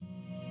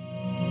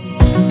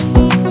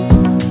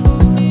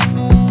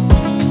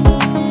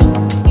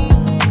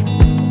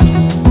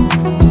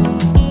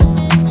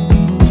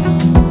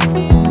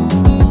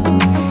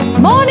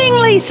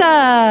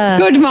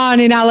Lisa. Good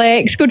morning,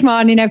 Alex. Good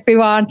morning,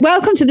 everyone.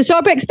 Welcome to the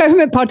Sober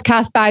Experiment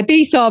podcast by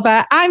Be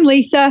Sober. I'm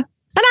Lisa. And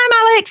I'm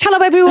Alex. Hello,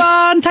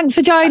 everyone. Thanks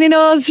for joining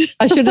us.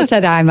 I should have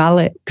said I'm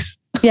Alex.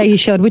 Yeah, you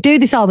should. We do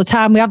this all the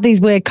time. We have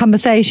these weird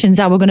conversations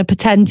how we're going to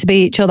pretend to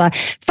be each other.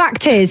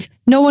 Fact is,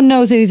 no one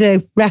knows who's who.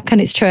 Reckon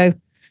it's true.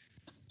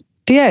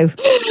 Do you?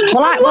 Do you know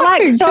why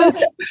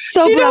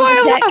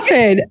I'm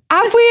laughing?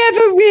 Have we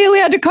ever really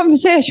had a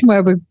conversation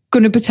where we're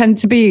going to pretend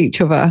to be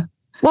each other?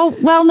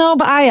 Well, no,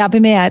 but I have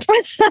in my head.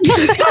 That's what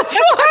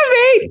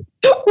I mean.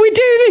 We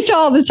do this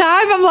all the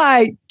time. I'm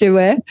like, do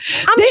we?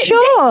 I'm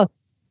sure.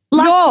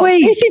 Last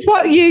week. This is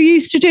what you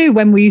used to do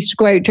when we used to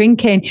go out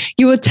drinking.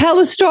 You would tell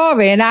a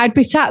story and I'd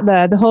be sat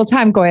there the whole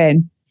time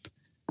going,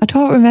 I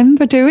don't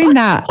remember doing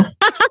that.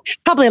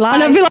 Probably like.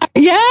 And I'd be like,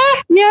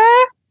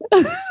 yeah.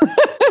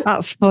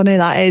 That's funny,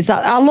 that is.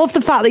 I love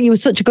the fact that you were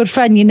such a good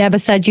friend. You never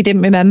said you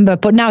didn't remember,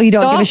 but now you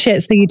don't give a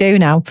shit, so you do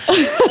now.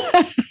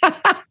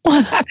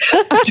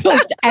 I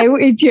just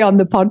outed you on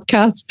the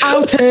podcast.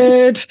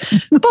 Outed.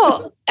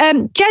 But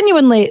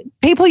genuinely,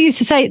 people used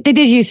to say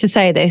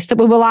this, that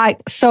we were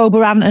like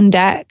sober Ant and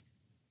Dec.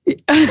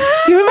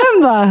 You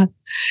remember?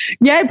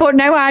 Yeah, but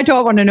now I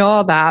don't want to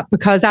know that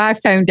because I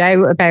found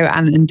out about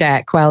Ant and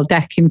Dec. Well,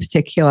 Dec in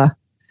particular.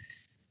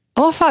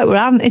 Oh, I thought it were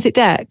Ant. Is it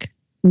Dec?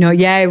 No,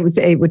 yeah, it was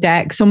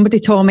Dec. Somebody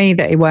told me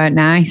that he weren't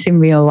nice in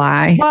real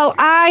life. Well,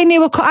 I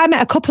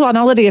met a couple on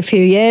holiday a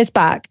few years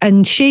back,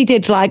 and she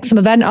did like some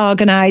event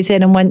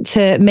organising and went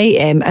to meet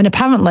him. And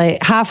apparently,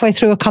 halfway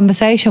through a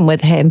conversation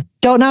with him,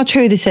 don't know how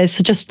true this is,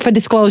 so just for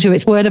disclosure,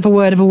 it's word of a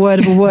word of a word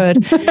of a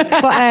word.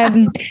 But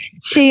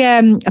she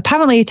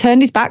apparently he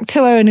turned his back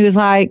to her and he was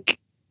like,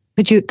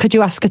 Could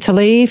you ask her to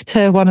leave,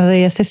 to one of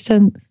the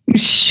assistants?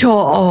 Shut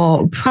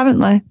up.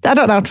 Apparently. I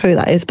don't know how true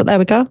that is, but there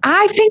we go.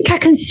 I think I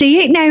can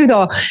see it now,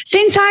 though.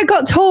 Since I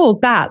got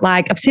told that,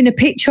 like, I've seen a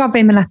picture of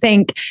him and I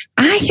think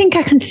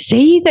I can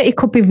see that he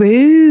could be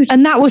rude.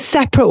 And that was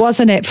separate,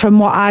 wasn't it, from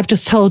what I've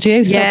just told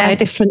you? So by a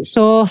different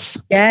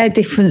source. Yeah,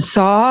 different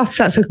source.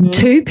 That's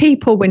two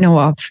people we know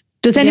of.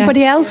 Does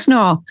anybody else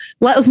know?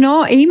 Let us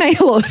know.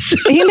 Email us.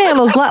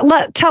 Email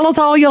us. Tell us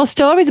all your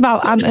stories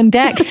about Ant and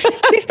Dec.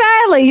 Be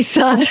fair,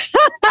 Lisa.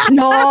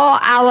 No,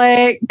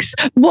 Alex.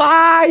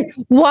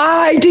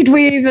 Why did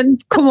we even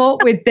come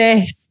up with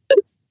this?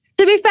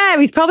 To be fair,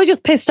 he's probably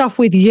just pissed off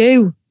with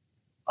you.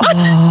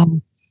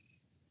 Oh.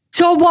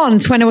 So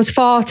once when I was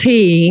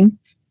 14,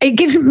 it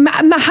gives my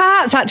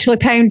heart's actually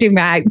pounding,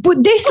 right?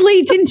 But this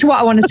leads into what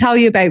I want to tell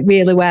you about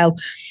really well.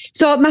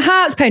 So my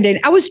heart's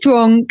pounding. I was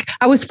drunk.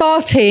 I was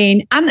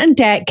 14. Ant and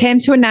Dec came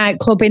to a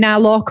nightclub in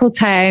our local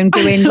town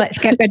doing Let's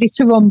Get Ready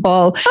to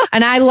Rumble.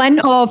 And I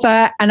leant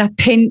over and I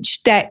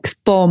pinched Dec's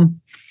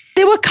bum.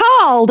 They were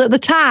called at the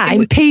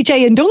time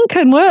PJ and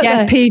Duncan, weren't they?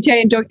 Yeah, PJ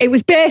and Duncan. It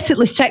was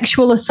basically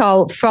sexual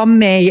assault from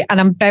me, and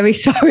I'm very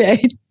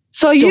sorry.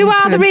 So you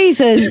are the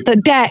reason that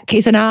Dec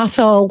is an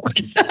arsehole.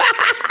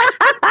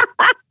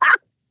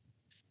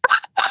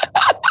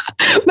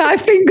 My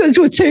fingers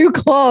were too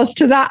close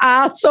to that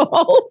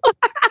arsehole.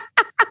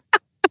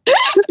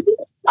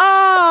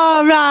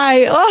 Oh,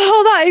 right.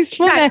 Oh, that is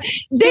funny. Right.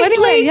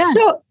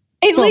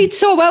 It leads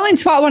so well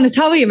into what I want to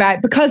tell you,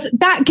 right? Because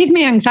that gave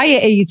me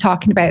anxiety, you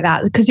talking about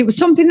that, because it was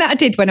something that I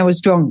did when I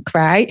was drunk,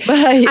 right?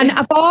 And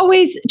I've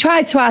always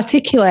tried to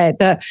articulate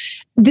that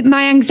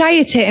my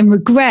anxiety and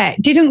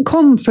regret didn't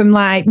come from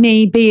like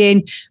me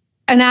being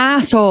an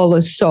arsehole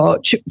as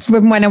such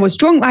from when I was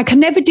drunk. Like I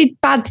never did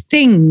bad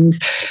things,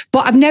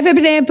 but I've never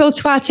been able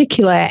to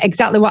articulate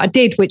exactly what I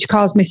did, which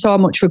caused me so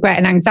much regret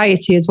and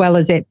anxiety, as well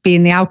as it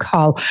being the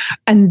alcohol.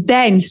 And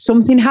then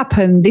something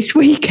happened this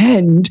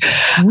weekend.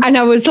 And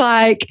I was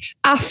like,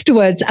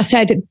 afterwards, I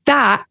said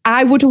that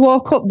I would have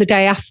woke up the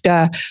day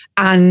after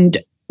and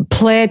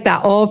played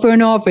that over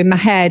and over in my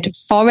head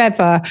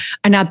forever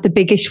and had the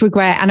biggest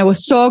regret. And I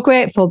was so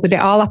grateful that it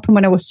all happened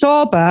when I was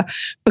sober,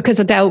 because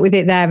I dealt with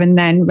it there and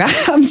then.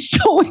 I'm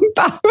so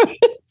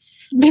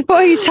embarrassed.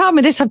 Before you tell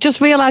me this, I've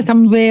just realised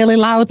I'm really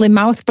loudly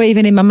mouth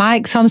breathing in my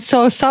mic, so I'm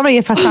so sorry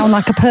if I sound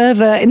like a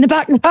pervert in the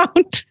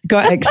background.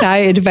 Got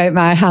excited about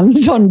my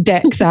hands on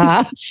Dec's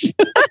ass.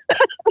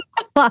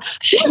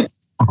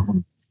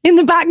 In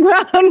the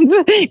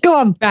background. Go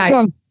on. Right. Go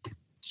on.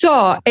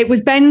 So it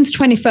was Ben's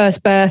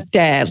 21st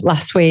birthday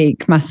last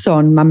week, my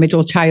son, my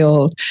middle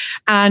child.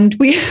 And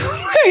we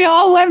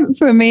all went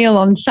for a meal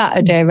on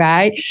Saturday,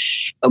 right?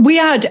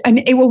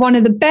 It was one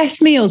of the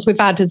best meals we've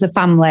had as a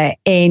family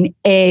in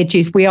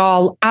ages. We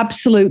all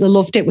absolutely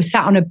loved it. We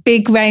sat on a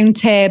big round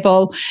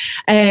table.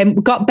 We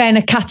got Ben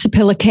a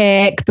caterpillar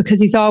cake because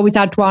he's always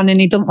had one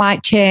and he doesn't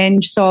like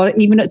change. So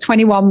even at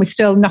 21, we're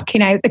still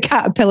knocking out the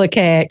caterpillar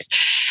cakes.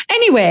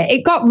 Anyway,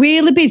 it got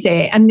really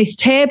busy and this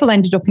table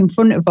ended up in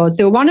front of us.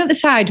 There were one at the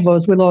side of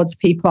us with loads of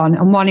people on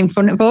and one in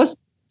front of us.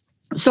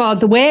 So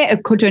the waiter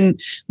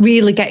couldn't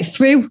really get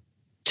through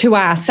to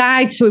our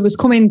side. So he was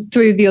coming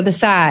through the other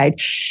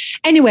side.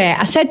 Anyway,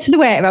 I said to the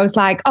waiter, I was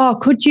like, oh,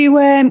 can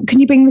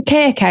you bring the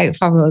cake out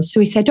for us? So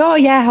he said, oh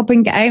yeah, I'll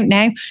bring it out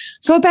now.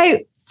 So about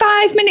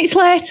 5 minutes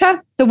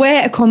later, the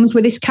waiter comes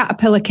with this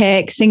caterpillar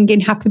cake singing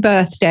happy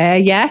birthday,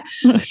 yeah?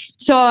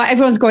 So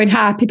everyone's going,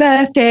 happy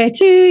birthday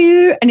to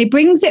you. And he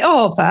brings it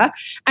over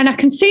and I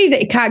can see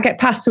that he can't get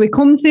past. So he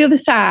comes the other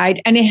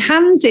side and he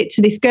hands it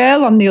to this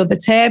girl on the other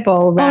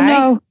table, right?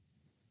 Oh, no.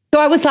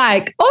 So I was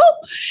like, oh,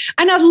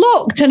 and I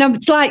looked and I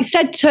was like,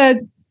 said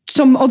to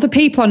some other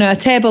people on her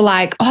table,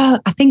 like, oh,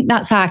 I think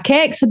that's our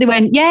cake. So they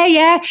went,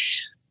 yeah.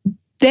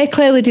 They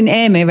clearly didn't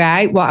hear me,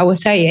 right, what I was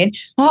saying.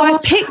 So I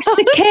picked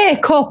the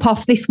cake up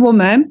off this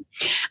woman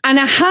and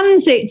I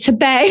hands it to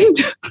Ben.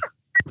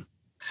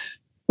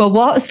 Well,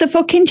 what's the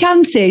fucking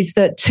chances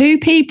that 2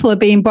 people are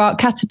being brought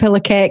caterpillar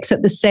cakes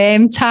at the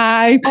same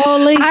time?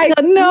 Oh, Lisa, I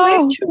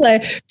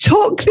literally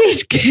took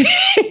this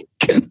cake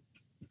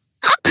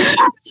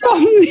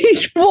from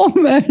this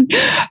woman.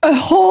 A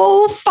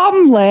whole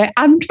family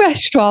and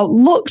restaurant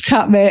looked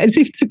at me as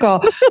if to go,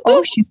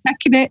 oh, she's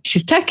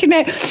taking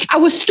it. I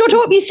was stood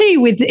up, you see,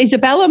 with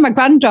Isabella, my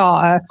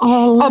granddaughter,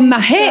 on my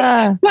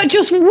hip. But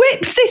just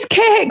whips this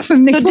cake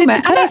from this woman.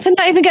 Did the person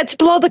not even get to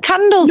blow the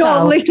candles out?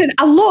 No, listen,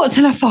 I looked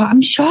and I thought,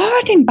 I'm sure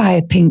I didn't buy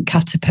a pink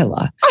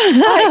caterpillar.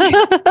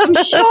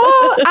 I'm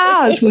sure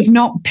ours was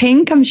not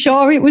pink. I'm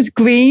sure it was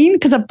green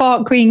because I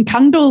bought green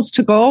candles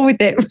to go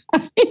with it.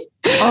 Right?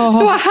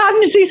 So I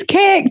hands this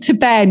cake to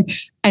Ben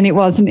and it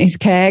wasn't his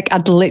cake.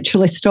 I'd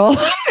literally stolen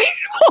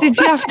it. Did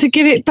you have to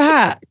give it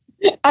back?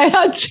 I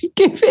had to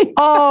give it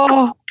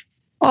back.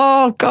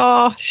 Oh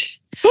gosh.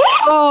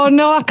 Oh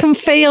no, I can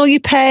feel your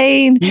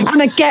pain.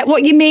 And I get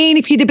what you mean.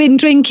 If you'd have been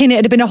drinking,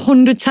 it'd have been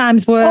 100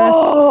 times worse.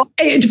 Oh,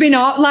 it'd been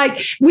like,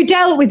 we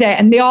dealt with it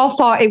and they all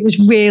thought it was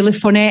really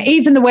funny.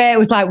 Even the way it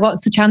was like,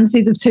 what's the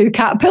chances of 2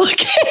 caterpillar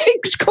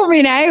cakes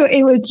coming out?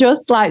 It was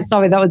just like,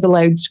 sorry, that was a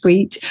loud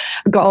screech.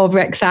 I got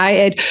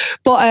overexcited.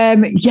 But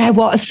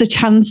what's the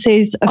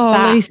chances of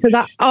that?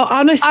 Lisa,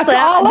 honestly,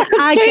 all I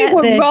could see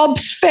was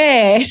Rob's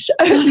face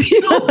at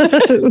the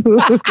other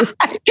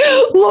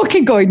side,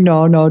 looking, going,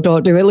 no,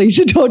 don't do it,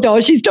 Lisa.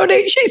 No, she's done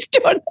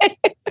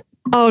it.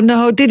 Oh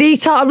no, did he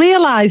sort of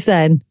realise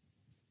then?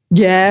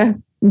 Yeah,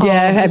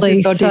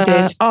 everybody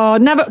did. Oh,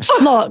 never.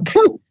 Look,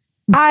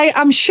 I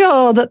am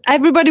sure that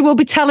everybody will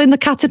be telling the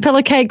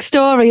caterpillar cake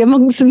story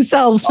amongst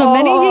themselves for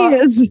many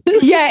years.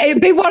 Yeah,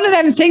 it'd be one of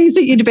them things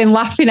that you'd have been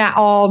laughing at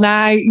all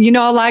night,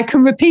 like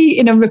and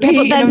repeating and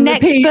repeating. Yeah, but then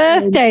next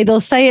birthday,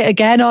 they'll say it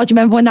again. Oh, do you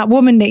remember when that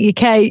woman nicked your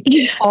cake?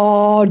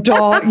 Oh,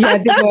 don't. Yeah,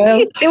 they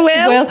will. They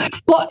will.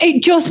 But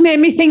it just made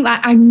me think,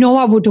 like, I know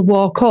I would have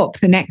woke up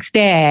the next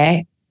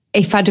day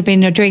if I'd have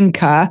been a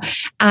drinker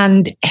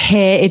and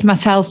hated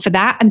myself for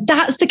that. And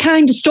that's the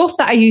kind of stuff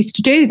that I used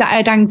to do that I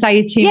had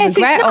anxiety and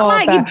regret it's not over.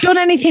 Like you've done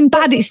anything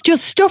bad. It's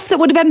just stuff that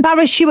would have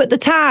embarrassed you at the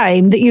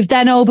time that you've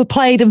then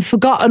overplayed and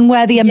forgotten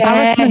where the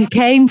embarrassment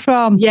came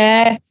from.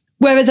 Yeah.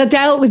 Whereas I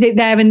dealt with it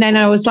there and then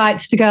I was like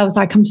to the girl, I was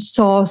like, I'm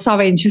so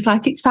sorry. And she was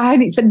like, it's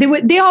fine. It's fine.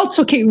 They all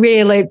took it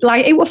really,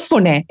 like, it was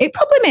funny. It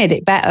probably made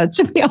it better,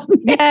 to be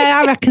honest.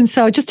 Yeah, I reckon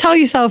so. Just tell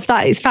yourself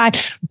that it's fine.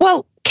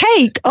 Well,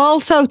 cake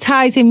also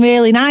ties in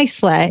really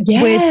nicely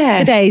with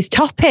today's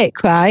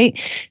topic, right?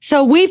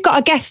 So we've got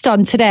a guest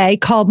on today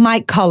called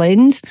Mike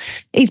Collins.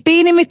 He's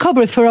been in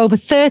recovery for over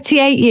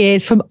 38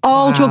 years from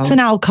all drugs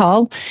and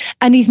alcohol.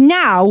 And he's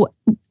now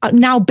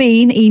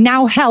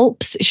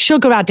helps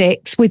sugar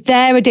addicts with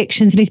their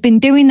addictions. And he's been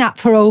doing that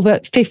for over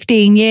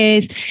 15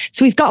 years.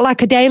 So he's got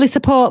like a daily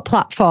support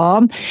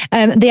platform.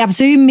 They have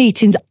Zoom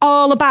meetings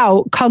all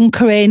about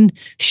conquering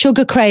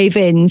sugar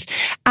cravings.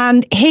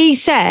 And he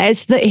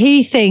says that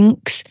he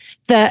thinks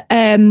that,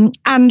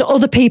 and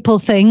other people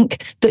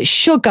think that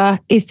sugar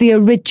is the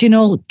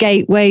original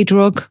gateway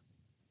drug.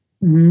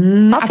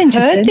 I've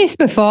heard this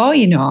before,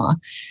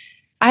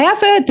 I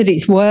have heard that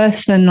it's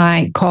worse than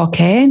like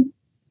cocaine.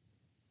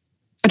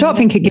 I don't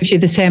think it gives you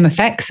the same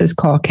effects as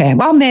cocaine.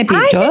 Well, maybe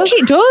it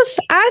does.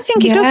 I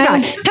think it does.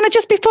 Right? Can I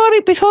just,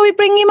 before we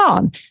bring him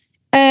on,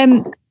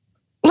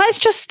 let's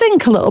just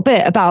think a little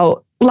bit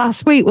about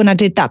last week when I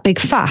did that big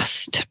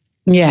fast.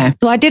 Yeah.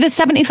 So I did a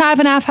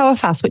 75.5-hour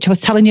fast, which I was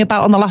telling you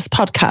about on the last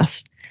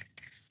podcast.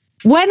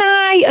 When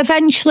I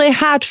eventually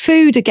had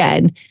food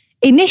again,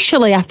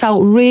 initially I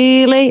felt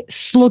really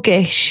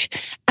sluggish.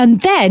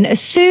 And then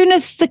as soon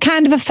as the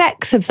kind of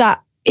effects of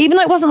that, even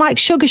though it wasn't like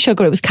sugar,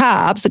 it was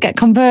carbs that get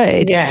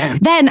converted. Yeah.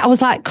 Then I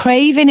was like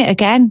craving it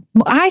again.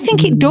 I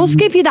think it does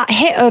give you that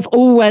hit of,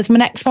 oh, where's my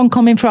next one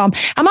coming from?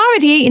 I'm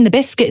already eating the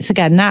biscuits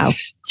again now.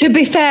 To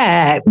be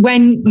fair,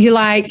 when you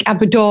like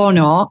have a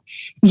donut,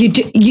 you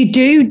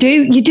do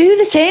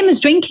the same as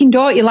drinking,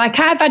 don't you? Like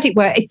I've had it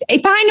where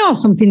if I know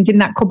something's in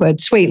that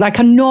cupboard, sweet, like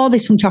I know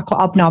there's some chocolate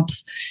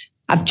hobnobs.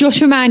 I've just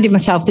reminded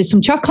myself there's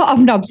some chocolate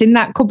hobnobs in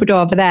that cupboard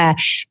over there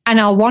and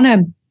I'll want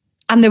them.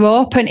 And they're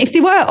open. If they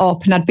weren't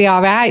open, I'd be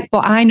all right.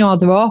 But I know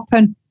they're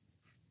open.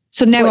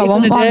 So now I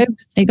want one. Are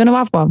you going to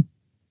have one?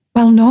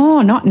 Well,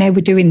 no, not now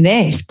we're doing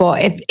this.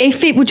 But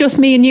if it were just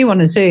me and you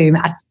on a Zoom,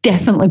 I'd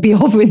definitely be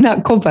over in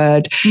that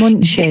cupboard.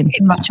 Munching.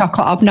 Dipping my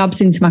chocolate hobnobs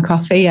into my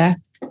coffee, yeah.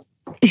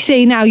 You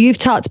see, now you've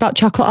talked about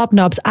chocolate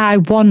hobnobs. I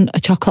want a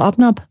chocolate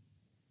hobnob.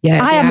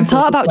 Yeah, I haven't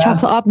thought about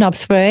chocolate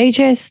hobnobs for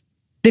ages.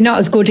 They're not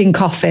as good in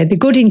coffee. They're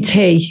good in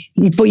tea,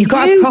 but you've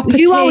got a proper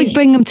tea. You always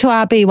bring them to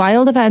our Be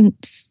Wild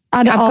events.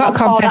 I've got a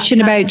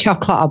confession about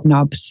chocolate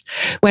hobnobs.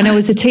 When I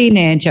was a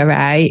teenager,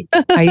 right,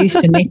 I used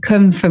to nick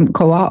them from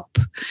Co-op.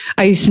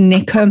 I used to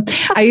nick them.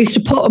 I used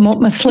to put them up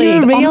my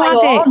sleeve. You're a real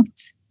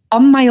addict.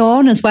 On my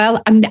own as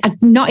well. And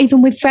not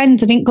even with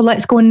friends. I didn't go,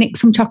 let's go and nick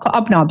some chocolate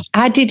hobnobs.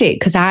 I did it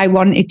because I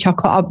wanted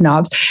chocolate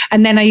hobnobs.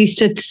 And then I used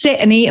to sit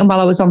and eat them while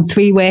I was on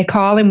three-way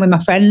calling with my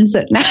friends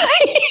at night.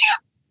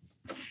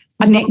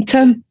 I nicked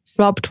them.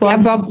 Robbed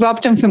one. Yeah,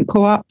 robbed them from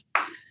Co-op.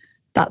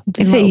 That's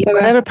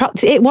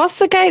it was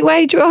the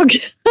gateway drug.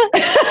 Yeah,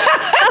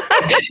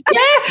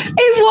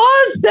 it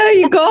was. There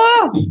you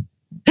go.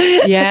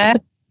 Yeah.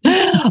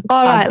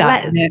 All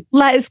right,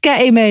 let's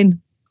get him in.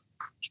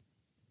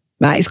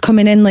 Right, he's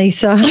coming in,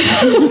 Lisa.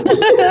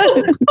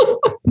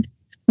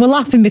 We're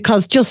laughing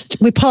because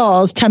we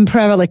paused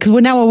temporarily because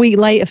we're now a week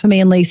later for me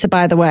and Lisa,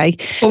 by the way.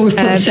 We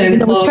tried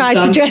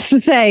to dress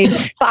the same.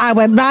 But I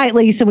went, right,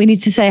 Lisa, we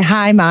need to say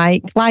hi,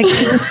 Mike. Like,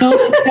 not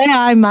to say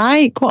hi,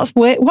 Mike.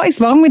 What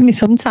is wrong with me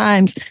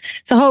sometimes?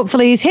 So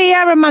hopefully he's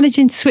here and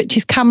managing to switch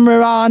his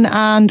camera on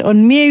and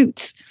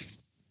unmute.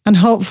 And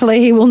hopefully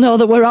he will know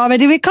that we're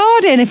already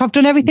recording if I've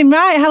done everything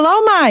right.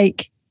 Hello,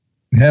 Mike.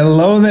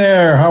 Hello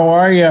there. How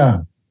are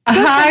you?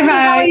 Hi, Mike.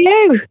 How are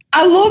you?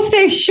 I love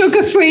this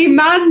sugar-free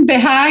man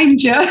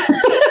behind you.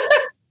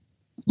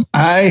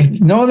 I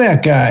know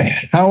that guy.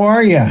 How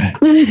are you?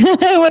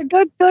 We're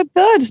good.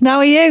 How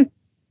are you?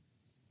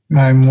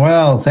 I'm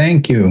well,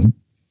 thank you.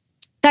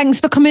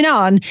 Thanks for coming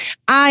on.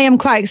 I am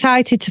quite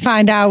excited to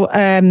find out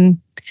a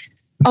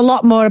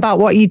lot more about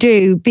what you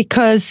do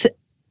because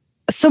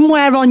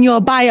somewhere on your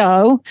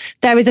bio,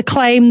 there is a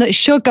claim that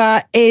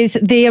sugar is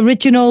the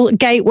original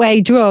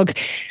gateway drug.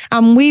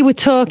 And we were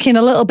talking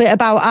a little bit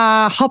about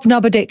our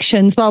hobnob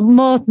addictions. Well,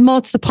 more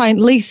to the point,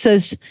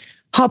 Lisa's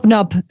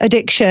hobnob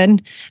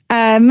addiction,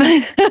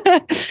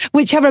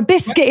 which are a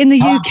biscuit in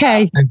the UK.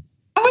 I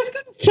was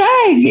going to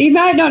say, you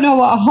might not know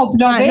what a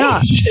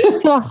hobnob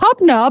is. So a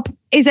hobnob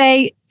is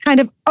a kind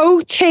of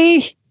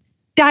oaty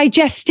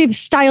digestive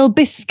style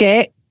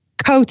biscuit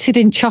coated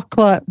in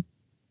chocolate.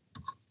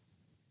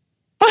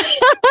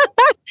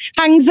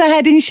 Hangs the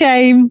head in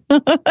shame.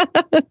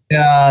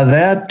 Yeah,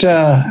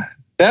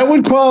 that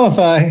would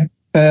qualify.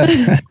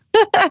 Let's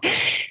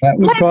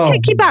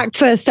take you back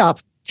first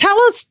off. Tell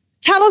us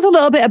a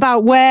little bit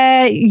about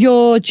where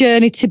your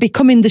journey to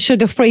becoming the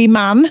sugar-free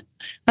man,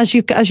 as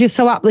you're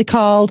so aptly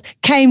called,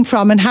 came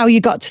from and how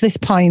you got to this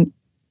point.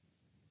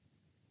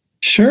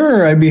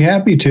 Sure, I'd be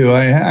happy to.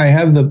 I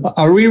have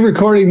are we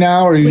recording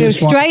now or we're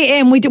straight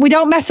in? We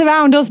don't mess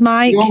around, us,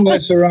 Mike. We don't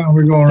mess around.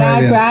 We're going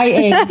right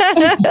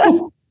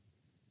in.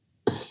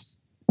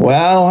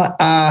 Well,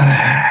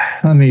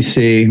 let me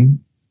see.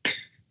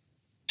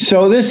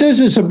 So this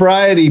is a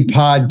sobriety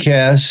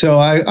podcast, so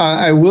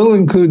I will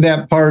include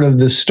that part of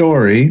the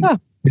story,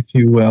 if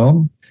you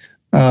will.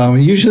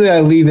 Usually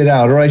I leave it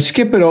out or I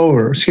skip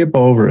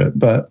over it.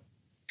 But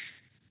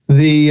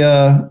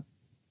the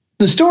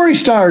story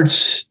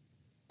starts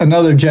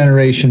another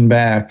generation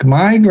back.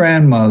 My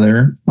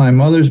grandmother, my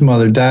mother's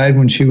mother, died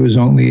when she was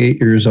only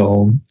 8 years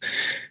old.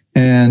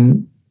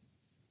 And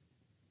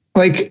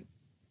like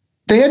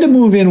they had to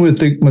move in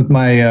with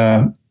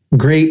my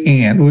great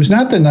aunt, who was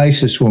not the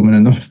nicest woman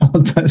in the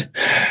world,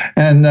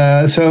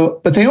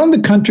 but they owned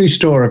the country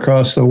store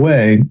across the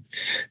way.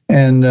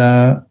 And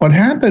what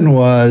happened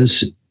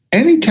was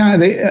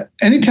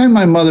anytime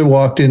my mother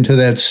walked into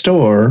that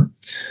store,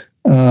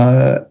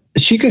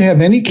 she could have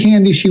any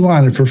candy she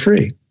wanted for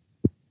free,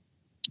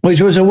 which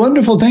was a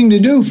wonderful thing to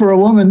do for a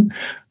woman,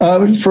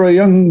 for a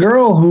young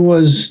girl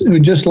who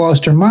just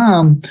lost her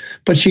mom.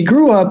 But she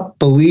grew up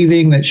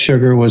believing that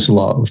sugar was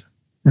love,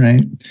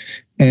 right?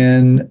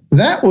 And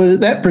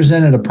that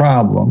presented a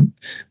problem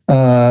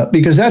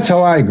because that's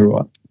how I grew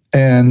up.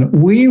 And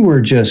we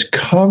were just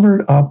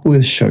covered up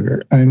with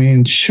sugar. I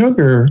mean,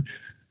 sugar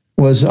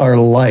was our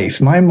life.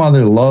 My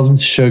mother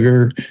loved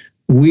sugar.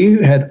 We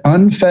had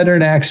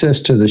unfettered access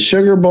to the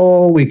sugar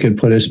bowl. We could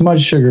put as much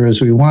sugar as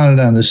we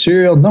wanted on the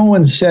cereal. No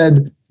one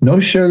said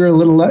no sugar,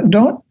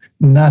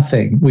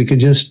 nothing.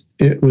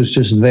 It was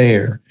just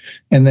there.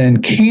 And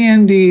then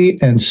candy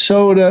and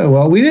soda.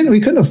 Well, we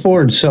couldn't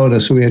afford soda,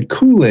 so we had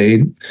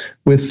Kool-Aid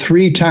with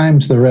 3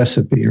 times the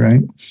recipe,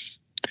 right?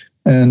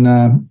 And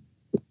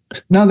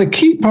now the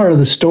key part of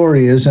the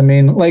story is, I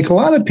mean, like a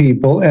lot of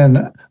people,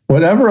 and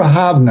whatever a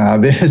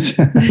hobnob is,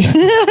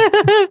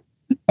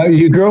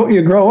 you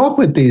grow up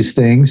with these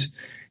things.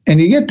 And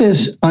you get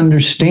this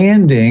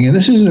understanding, and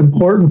this is an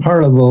important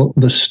part of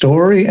the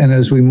story. And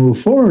as we move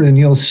forward, and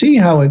you'll see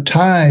how it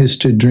ties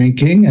to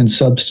drinking and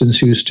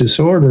substance use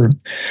disorder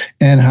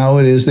and how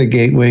it is the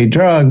gateway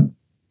drug.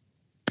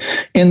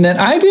 In that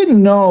I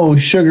didn't know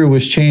sugar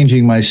was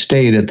changing my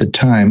state at the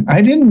time.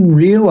 I didn't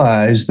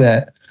realize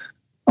that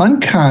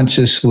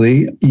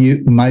unconsciously,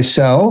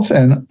 myself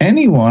and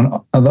anyone,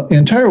 the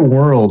entire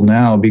world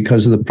now,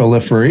 because of the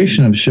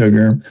proliferation of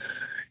sugar,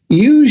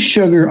 use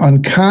sugar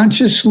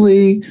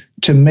unconsciously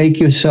to make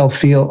yourself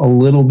feel a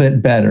little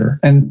bit better.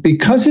 And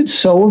because it's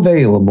so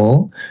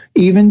available,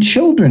 even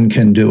children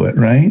can do it,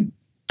 right?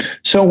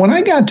 So when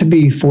I got to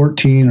be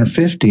 14 or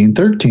 15,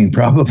 13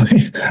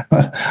 probably,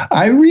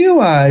 I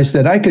realized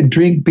that I could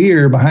drink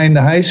beer behind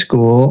the high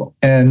school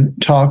and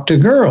talk to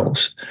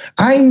girls.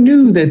 I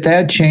knew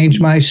that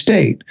changed my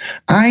state.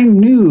 I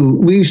knew,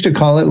 we used to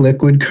call it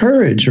liquid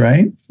courage,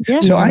 right?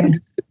 Yeah. So I knew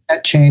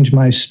that changed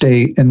my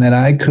state, and that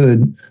I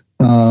could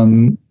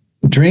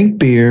drink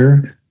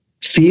beer,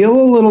 feel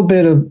a little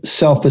bit of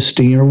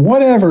self-esteem or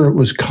whatever it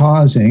was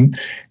causing,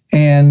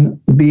 and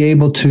be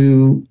able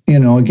to,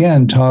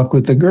 again, talk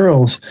with the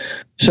girls.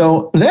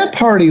 So that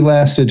party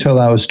lasted till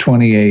I was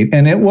 28,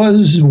 and it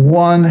was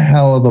one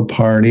hell of a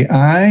party.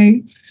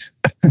 I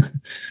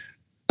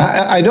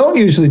don't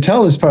usually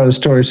tell this part of the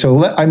story,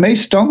 so I may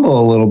stumble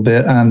a little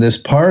bit on this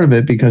part of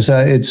it, because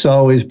it's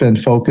always been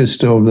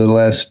focused over the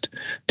last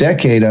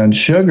decade on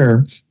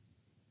sugar.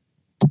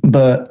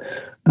 But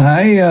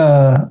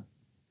I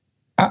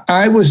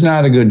was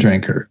not a good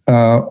drinker.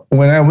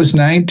 When I was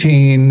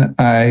 19,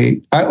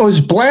 I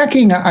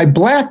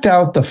blacked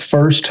out the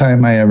first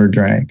time I ever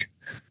drank.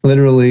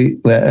 Literally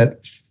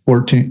at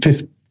 14,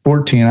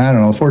 I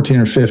don't know, 14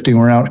 or 15,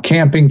 we're out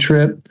camping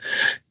trip,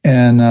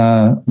 and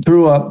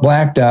threw up,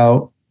 blacked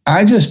out.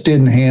 I just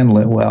didn't handle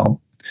it well.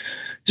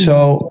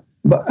 So,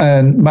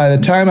 and by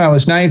the time I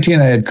was 19,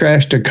 I had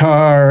crashed a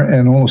car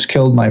and almost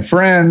killed my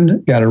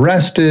friend, got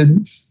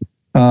arrested.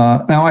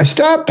 Now I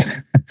stopped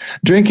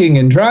drinking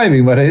and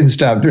driving, but I didn't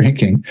stop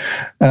drinking.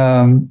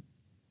 And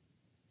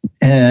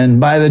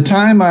by the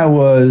time I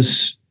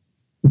was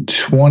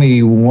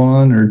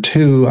 21 or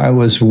 2, I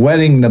was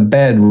wetting the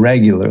bed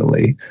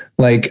regularly.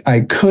 Like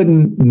I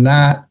couldn't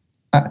not.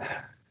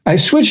 I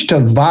switched to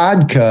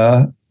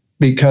vodka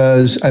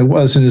because I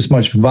wasn't as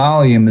much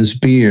volume as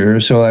beer,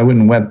 so I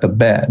wouldn't wet the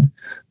bed.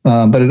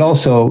 But it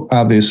also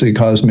obviously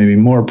caused maybe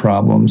more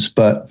problems.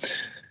 But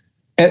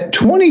at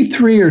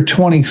 23 or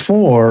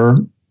 24,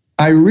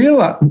 I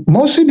realized,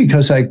 mostly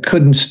because I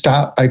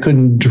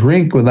couldn't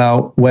drink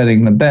without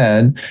wetting the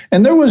bed.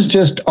 And there was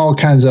just all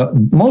kinds of,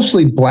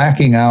 mostly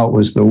blacking out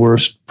was the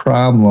worst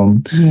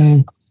problem.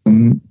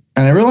 And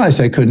I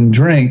realized I couldn't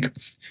drink.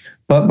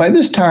 But by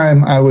this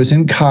time, I was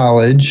in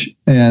college,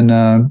 and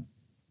I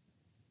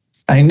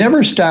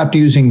never stopped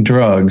using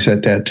drugs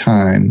at that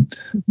time.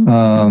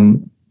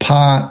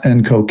 Pot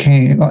and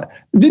cocaine. I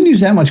didn't use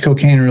that much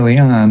cocaine early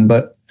on,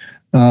 but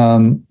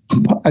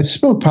I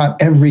smoked pot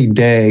every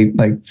day,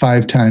 like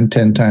 5 times,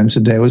 10 times a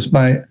day. It was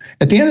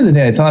at the end of the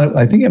day,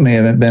 I think it may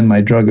have been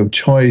my drug of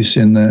choice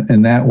in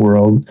that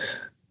world.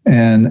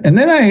 And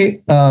then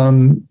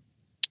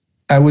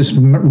I was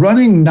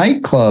running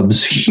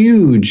nightclubs,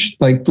 huge,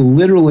 like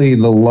literally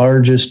the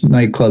largest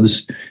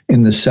nightclubs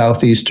in the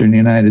southeastern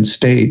United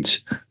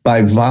States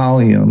by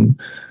volume.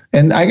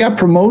 And I got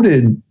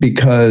promoted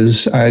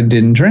because I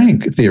didn't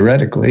drink,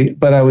 theoretically,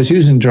 but I was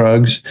using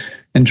drugs.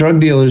 And drug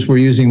dealers were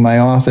using my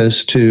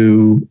office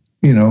to,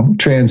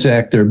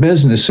 transact their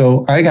business.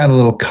 So I got a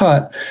little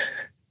cut,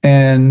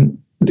 and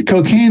the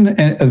cocaine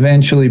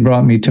eventually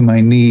brought me to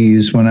my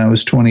knees when I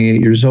was 28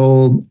 years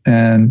old.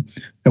 And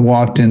I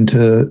walked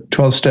into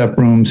 12-step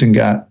rooms and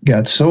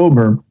got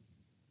sober.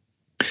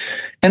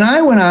 And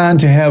I went on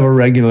to have a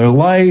regular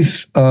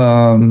life.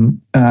 About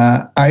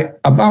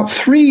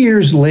 3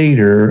 years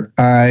later,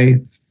 I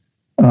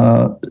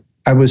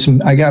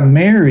got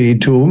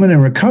married to a woman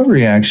in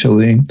recovery,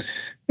 actually,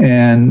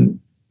 and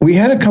we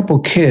had a couple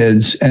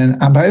kids. And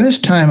by this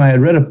time, I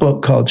had read a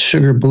book called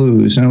Sugar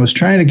Blues, and I was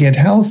trying to get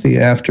healthy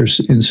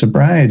in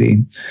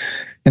sobriety.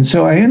 And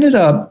so I ended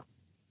up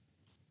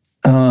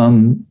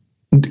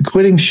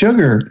quitting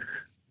sugar,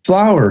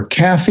 flour,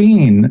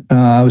 caffeine.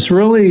 I was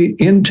really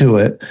into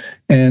it,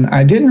 and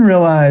I didn't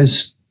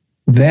realize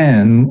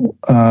then,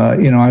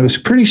 I was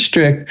pretty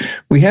strict.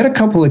 We had a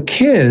couple of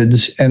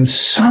kids, and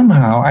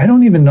somehow, I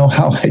don't even know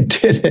how I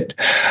did it.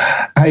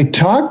 I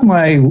talked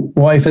my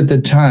wife at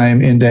the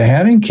time into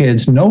having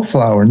kids, no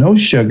flour, no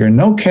sugar,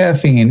 no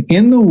caffeine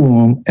in the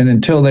womb, and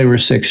until they were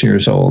 6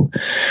 years old.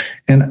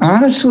 And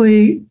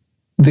honestly,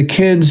 the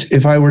kids,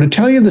 if I were to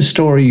tell you the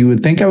story, you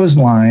would think I was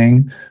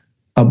lying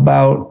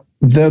about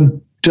the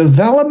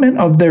development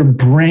of their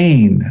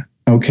brain.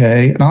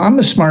 Okay. Now, I'm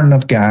a smart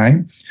enough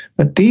guy,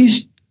 but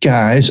these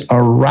guys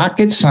are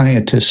rocket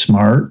scientists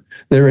smart.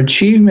 Their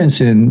achievements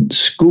in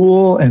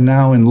school and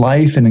now in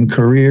life and in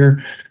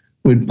career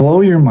would blow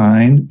your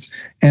mind.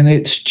 And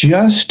it's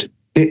just,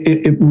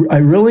 I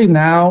really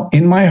now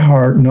in my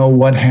heart know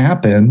what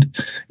happened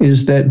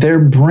is that their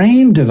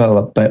brain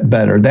developed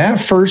better. That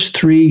first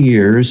 3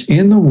 years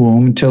in the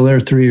womb until they're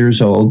 3 years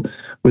old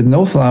with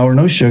no flour,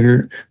 no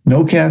sugar,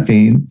 no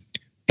caffeine.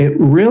 It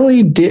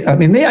really did. I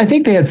mean, I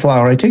think they had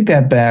flour. I take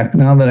that back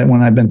now that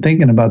when I've been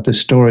thinking about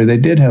this story, they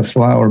did have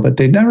flour, but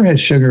they never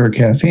had sugar or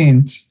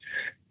caffeine.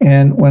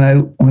 And when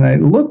I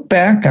look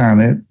back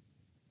on it,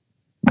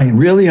 I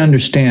really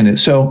understand it.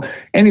 So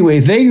anyway,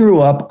 they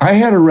grew up. I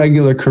had a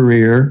regular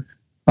career.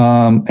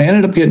 I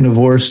ended up getting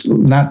divorced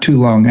not too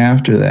long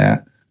after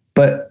that.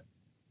 But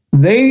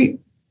they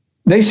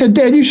they said,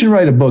 Dad, you should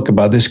write a book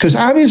about this, because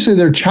obviously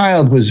their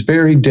child was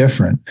very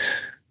different.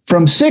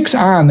 From 6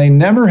 on, they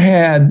never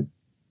had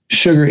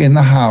sugar in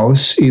the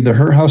house, either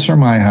her house or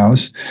my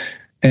house,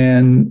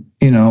 and,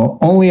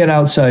 only at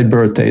outside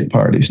birthday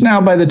parties. Now,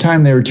 by the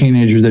time they were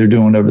teenagers, they were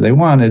doing whatever they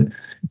wanted.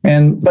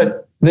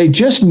 But they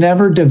just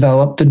never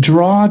developed the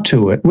draw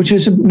to it, which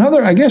is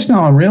another, I guess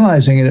now I'm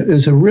realizing it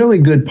is a really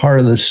good part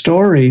of the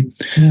story,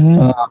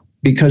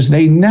 because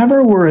they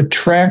never were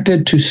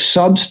attracted to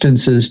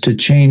substances to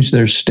change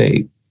their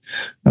state.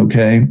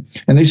 Okay.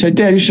 And they said,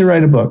 Dad, you should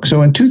write a book.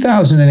 So in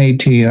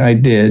 2018, I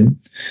did,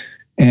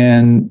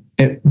 and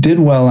it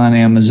did well on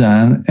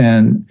Amazon.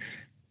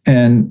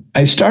 And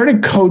I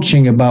started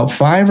coaching about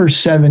 5 or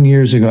 7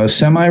 years ago. I was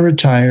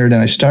semi-retired,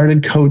 and I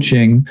started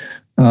coaching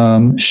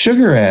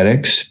sugar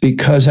addicts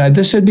because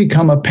this had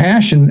become a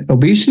passion.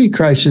 Obesity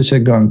crisis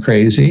had gone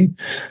crazy.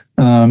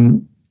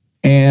 And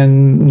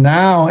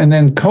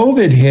then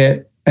COVID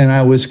hit, and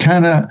I was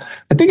I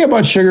think I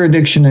bought Sugar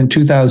Addiction in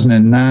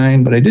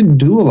 2009, but I didn't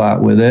do a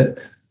lot with it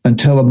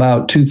until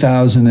about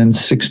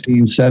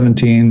 2016,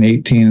 17,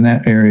 18, in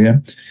that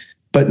area.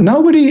 But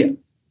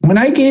when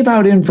I gave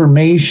out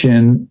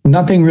information,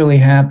 nothing really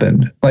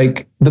happened.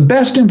 Like the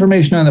best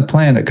information on the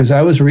planet, because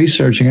I was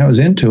researching, I was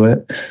into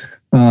it.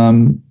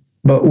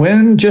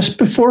 But just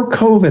before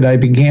COVID, I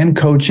began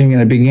coaching,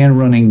 and I began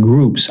running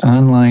groups,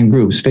 online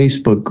groups,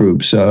 Facebook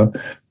groups,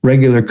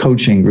 regular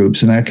coaching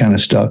groups, and that kind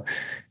of stuff.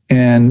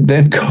 And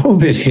then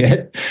COVID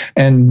hit,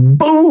 and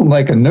boom,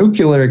 like a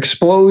nuclear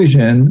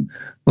explosion,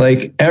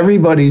 like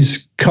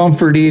everybody's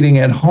comfort eating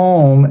at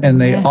home,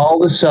 and they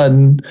all of a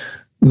sudden,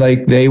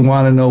 like they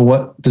want to know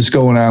what is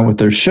going on with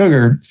their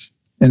sugar.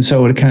 And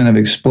so it kind of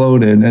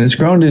exploded, and it's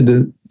grown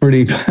into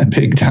pretty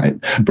big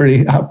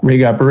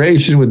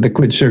operation with the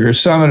Quit Sugar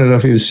Summit. I don't know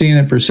if you've seen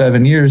it. For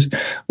 7 years,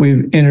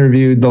 we've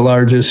interviewed the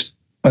largest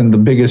and the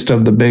biggest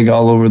of the big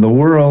all over the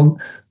world,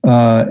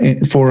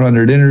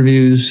 400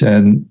 interviews.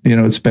 And,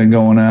 it's been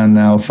going on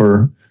now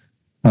for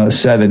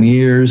 7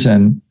 years.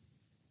 And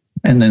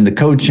then the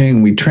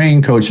coaching, we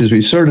train coaches,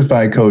 we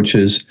certify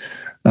coaches.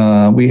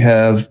 We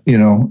have,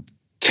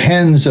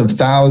 tens of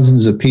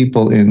thousands of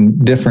people in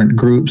different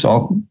groups,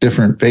 all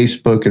different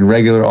Facebook and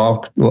regular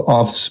off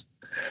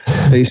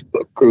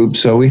Facebook groups.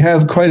 So we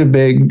have quite a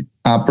big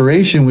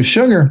operation with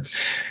sugar.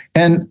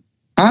 And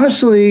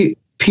honestly,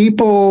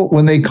 people,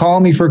 when they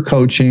call me for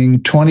coaching,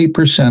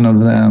 20%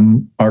 of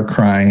them are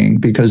crying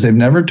because they've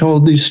never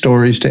told these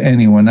stories to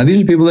anyone. Now,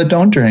 these are people that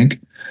don't drink.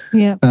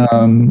 Yeah.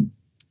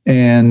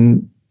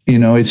 And,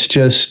 it's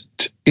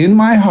just in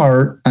my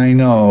heart, I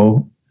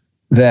know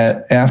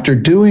that after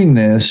doing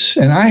this,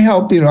 and I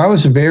helped, I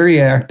was very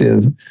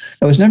active.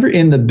 I was never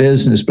in the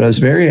business, but I was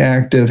very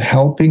active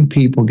helping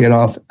people get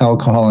off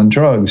alcohol and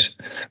drugs.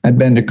 I've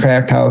been to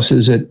crack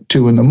houses at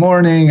 2 a.m.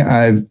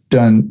 I've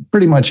done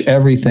pretty much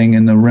everything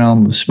in the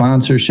realm of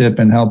sponsorship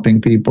and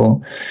helping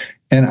people.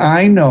 And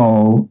I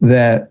know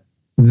that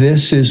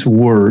this is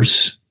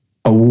worse.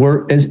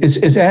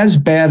 It's as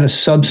bad a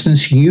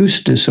substance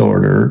use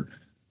disorder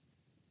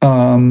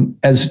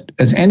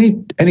as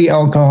any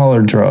alcohol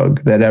or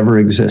drug that ever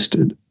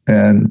existed.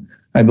 And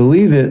I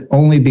believe it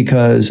only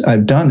because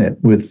I've done it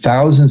with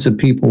thousands of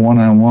people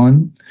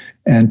one-on-one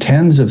and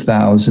tens of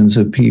thousands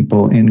of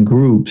people in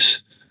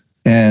groups.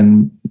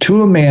 And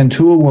to a man,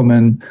 to a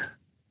woman,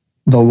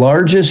 the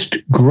largest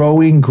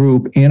growing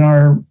group in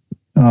our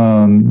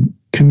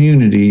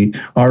community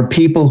are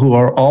people who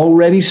are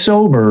already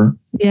sober.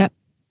 Yeah.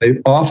 They're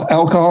off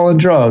alcohol and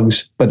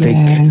drugs, but they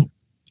can't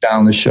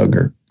down the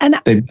sugar. And I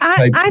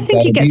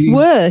think it gets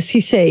worse,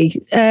 you see,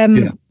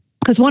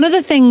 because one of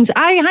the things,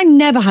 I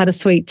never had a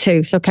sweet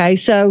tooth, okay?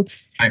 So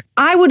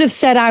I would have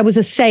said I was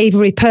a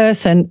savory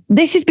person.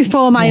 This is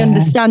before my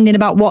understanding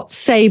about what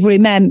savory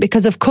meant,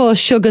 because of course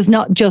sugar's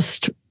not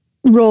just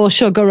raw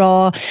sugar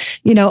or,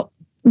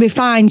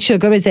 refined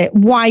sugar, is it?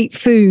 White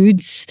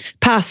foods,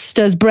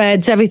 pastas,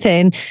 breads,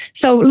 everything.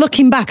 So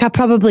looking back, I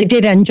probably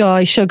did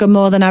enjoy sugar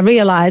more than I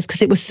realized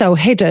because it was so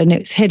hidden.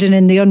 It's hidden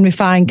in the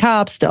unrefined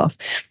carb stuff.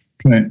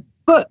 Right.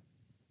 But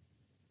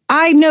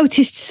I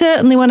noticed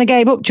certainly when I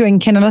gave up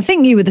drinking, and I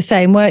think you were the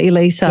same, weren't you,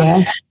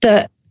 Lisa?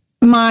 That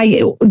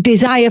my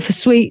desire for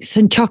sweets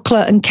and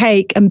chocolate and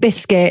cake and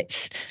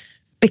biscuits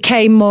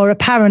became more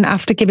apparent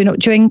after giving up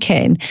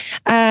drinking.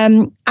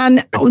 And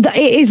it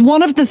is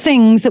one of the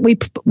things that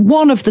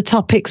one of the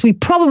topics we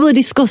probably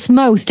discuss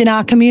most in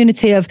our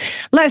community of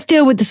let's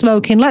deal with the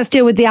smoking, let's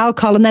deal with the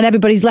alcohol, and then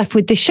everybody's left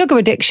with this sugar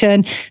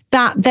addiction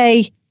that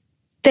they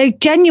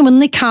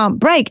genuinely can't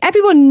break.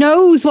 Everyone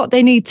knows what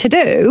they need to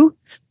do,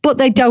 but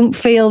they don't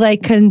feel they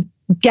can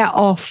get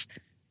off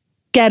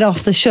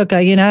the sugar,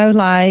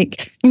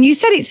 and you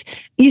said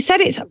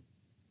it's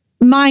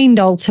mind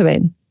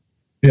altering.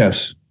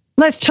 Yes.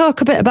 Let's talk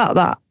a bit about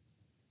that.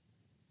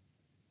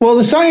 Well,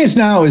 the science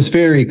now is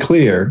very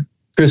clear.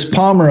 Chris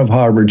Palmer of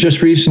Harvard,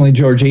 just recently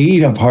Georgia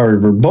Ede of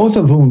Harvard, both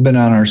of whom have been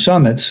on our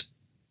summits.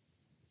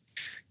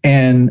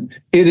 And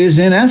it is,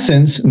 in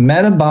essence,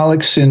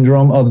 metabolic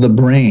syndrome of the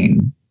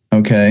brain,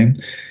 okay?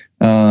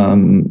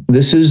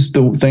 This is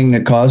the thing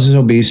that causes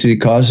obesity,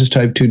 causes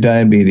type 2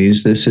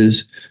 diabetes. This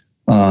is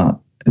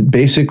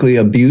basically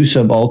abuse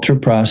of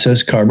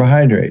ultra-processed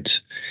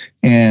carbohydrates.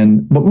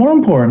 But more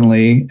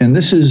importantly, and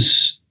this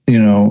is,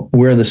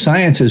 where the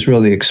science has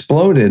really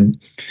exploded,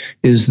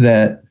 is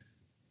that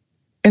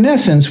in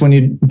essence, when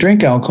you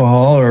drink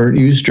alcohol or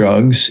use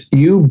drugs,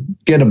 you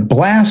get a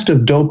blast of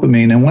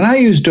dopamine. And when I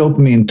use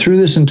dopamine through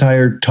this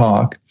entire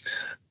talk,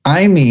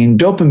 I mean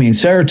dopamine,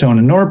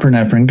 serotonin,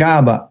 norepinephrine,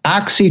 GABA,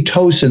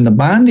 oxytocin, the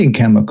bonding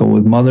chemical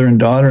with mother and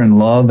daughter and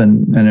love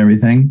and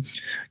everything,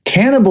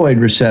 cannabinoid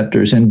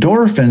receptors,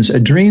 endorphins,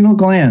 adrenal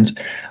glands.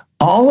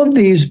 All of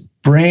these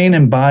brain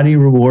and body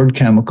reward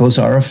chemicals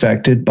are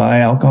affected by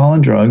alcohol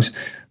and drugs,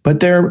 but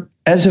they're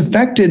as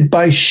affected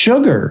by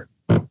sugar.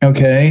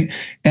 Okay.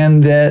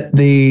 And that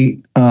the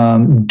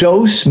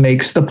dose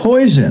makes the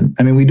poison.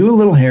 I mean, we do a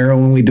little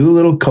heroin, we do a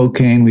little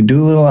cocaine, we do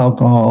a little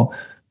alcohol,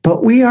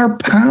 but we are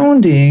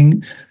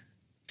pounding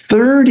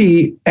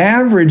 30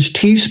 average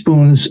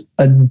teaspoons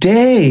a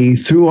day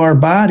through our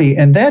body.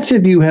 And that's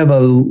if you have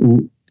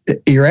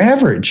your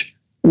average,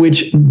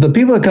 which the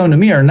people that come to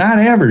me are not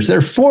average.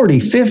 They're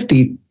 40,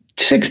 50,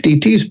 60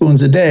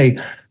 teaspoons a day,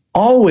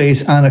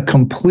 always on a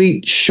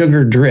complete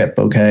sugar drip.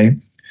 Okay.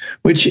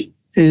 Which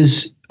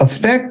is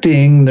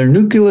affecting their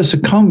nucleus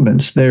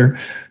accumbens, their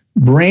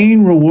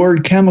brain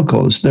reward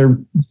chemicals. They're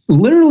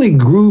literally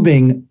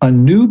grooving a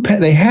new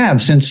they have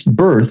since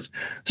birth,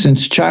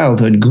 since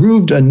childhood,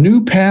 grooved a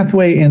new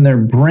pathway in their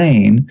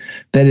brain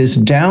that is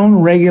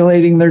down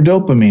regulating their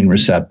dopamine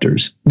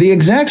receptors. The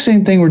exact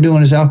same thing we're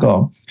doing as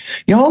alcohol.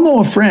 You all know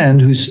a friend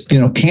who's,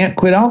 can't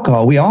quit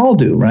alcohol. We all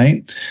do,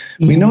 right?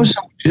 Yeah. We know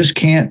someone who just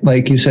can't,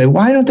 like you say,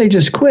 why don't they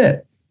just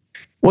quit?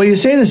 Well, you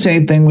say the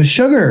same thing with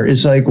sugar.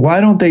 It's like,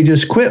 why don't they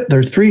just quit?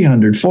 They're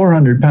 300,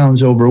 400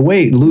 pounds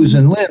overweight,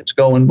 losing limbs,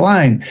 going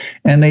blind,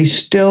 and they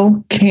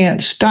still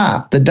can't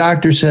stop. The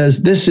doctor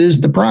says this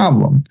is the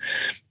problem.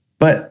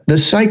 But the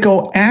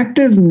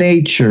psychoactive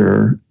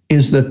nature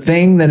is the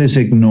thing that is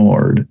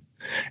ignored.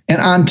 And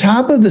on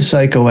top of the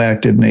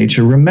psychoactive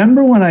nature,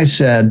 remember when I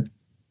said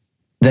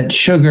that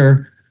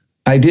sugar,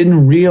 I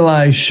didn't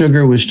realize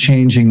sugar was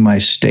changing my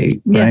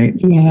state, right?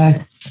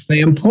 Yeah.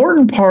 The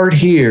important part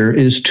here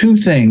is two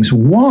things.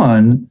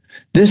 One,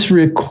 this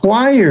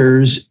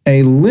requires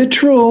a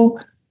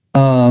literal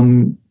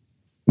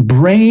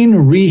brain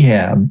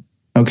rehab.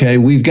 Okay,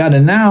 we've got to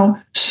now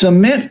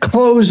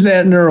close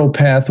that neural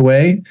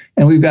pathway,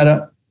 and we've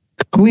got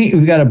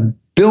to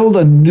build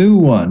a new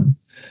one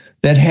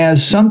that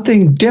has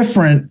something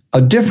different,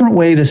 a different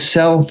way to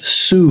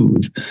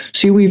self-soothe.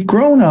 See, we've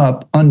grown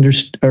up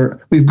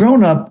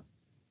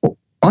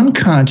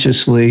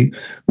unconsciously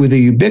with a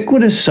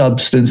ubiquitous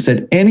substance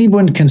that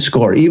anyone can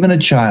score, even a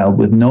child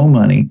with no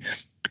money,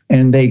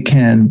 and they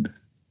can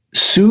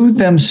soothe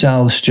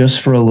themselves just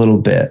for a little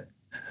bit.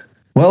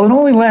 Well, it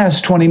only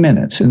lasts 20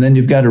 minutes, and then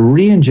you've got to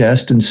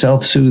re-ingest and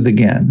self-soothe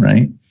again,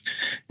 right?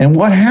 And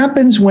what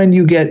happens when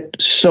you get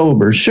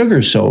sober,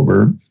 sugar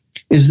sober,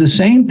 is the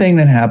same thing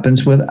that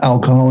happens with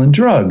alcohol and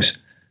drugs.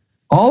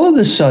 All of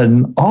a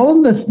sudden, all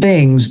of the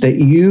things that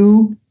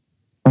you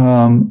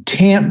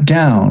tamp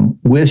down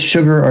with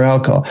sugar or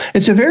alcohol.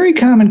 It's a very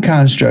common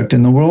construct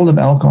in the world of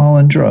alcohol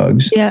and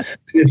drugs. Yeah.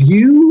 If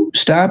you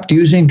stopped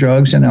using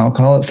drugs and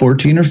alcohol at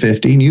 14 or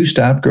 15, you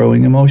stopped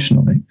growing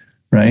emotionally,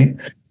 right?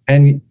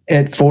 And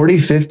at 40,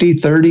 50,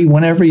 30,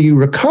 whenever you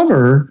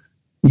recover,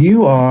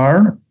 you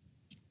are,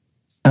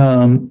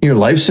 your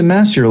life's a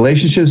mess, your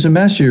relationship's a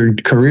mess, your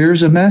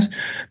career's a mess,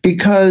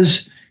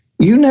 because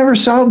you never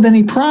solved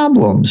any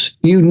problems.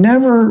 You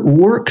never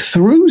worked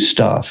through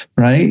stuff,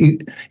 right?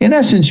 In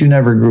essence, you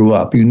never grew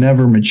up. You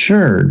never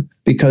matured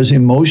because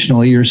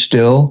emotionally you're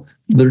still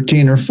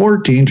 13 or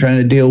 14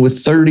 trying to deal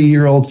with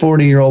 30-year-old,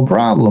 40-year-old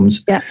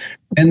problems. Yeah.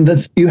 And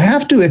you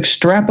have to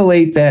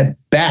extrapolate that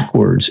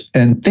backwards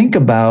and think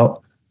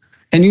about,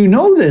 and you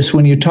know this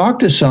when you talk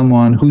to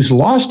someone who's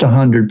lost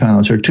 100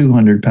 pounds or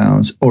 200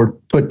 pounds or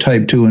put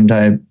type 2 and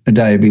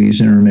diabetes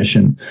in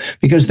remission,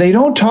 because they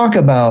don't talk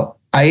about,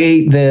 I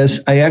ate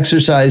this, I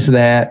exercised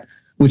that,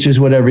 which is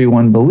what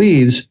everyone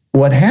believes.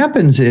 What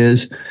happens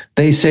is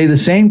they say the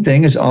same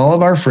thing as all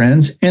of our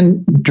friends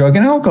in drug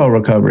and alcohol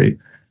recovery.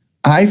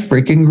 I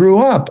freaking grew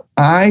up.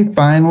 I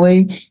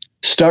finally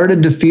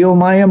started to feel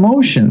my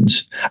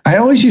emotions. I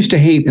always used to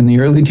hate in the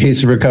early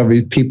days of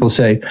recovery, people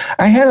say,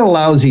 I had a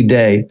lousy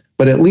day,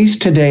 but at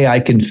least today I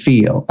can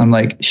feel. I'm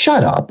like,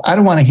 shut up. I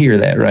don't want to hear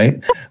that, right?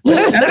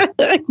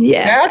 But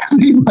yeah.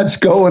 Actually what's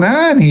going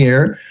on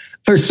here,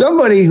 for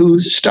somebody who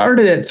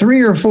started at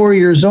 3 or 4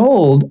 years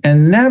old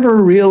and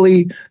never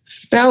really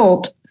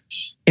felt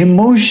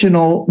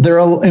their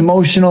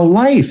emotional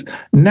life.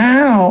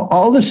 Now,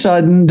 all of a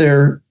sudden,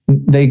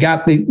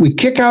 we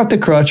kick out the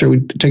crutch, or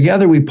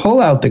together we pull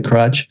out the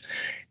crutch.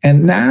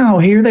 And now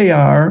here they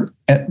are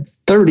at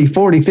 30,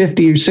 40,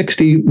 50, or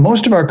 60.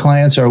 Most of our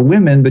clients are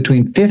women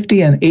between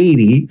 50 and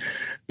 80.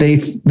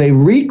 They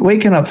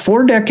waking up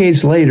 4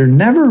 decades later,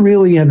 never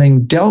really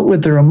having dealt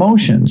with their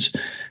emotions.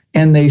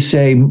 And they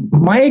say,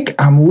 Mike,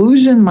 I'm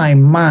losing my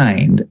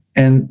mind.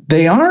 And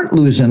they aren't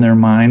losing their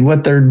mind.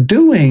 What they're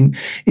doing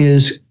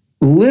is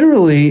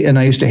literally, and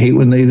I used to hate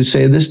when they would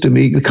say this to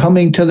me,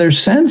 coming to their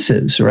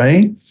senses,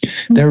 right?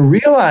 Mm-hmm. They're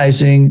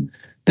realizing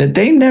that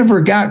they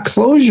never got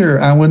closure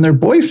on when their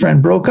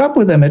boyfriend broke up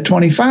with them at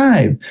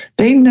 25.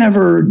 They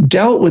never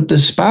dealt with the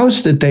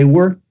spouse that they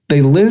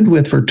lived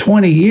with for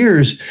 20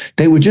 years.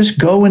 They would just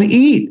go and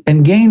eat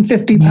and gain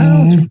 50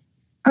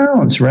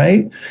 pounds,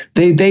 right?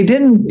 They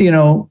didn't,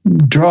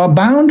 draw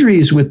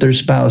boundaries with their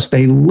spouse.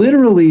 They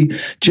literally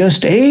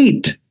just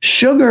ate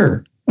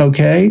sugar.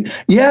 Okay.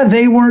 Yeah,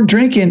 they weren't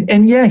drinking.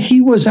 And yeah,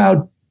 he was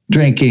out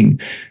drinking.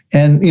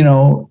 And,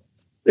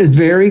 it's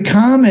very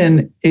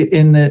common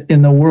in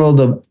the world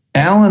of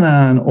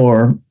Al-Anon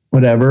or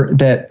whatever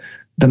that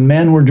the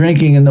men were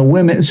drinking and the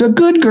women, it's a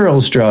good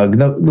girl's drug.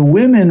 The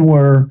women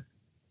were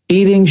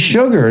eating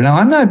sugar. Now,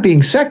 I'm not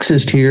being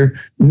sexist here.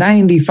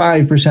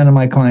 95% of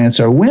my clients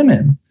are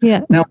women.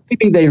 Yeah. Now,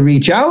 maybe they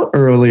reach out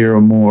earlier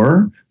or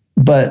more,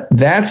 but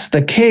that's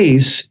the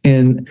case.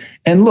 And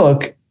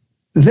look,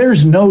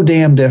 there's no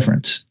damn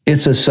difference.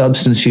 It's a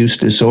substance use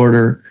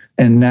disorder.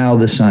 And now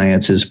the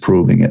science is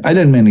proving it. I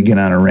didn't mean to get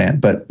on a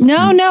rant, but...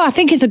 No, I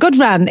think it's a good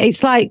rant.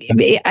 It's like,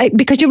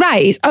 because you're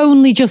right, it's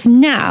only just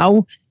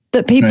now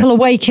that people are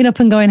waking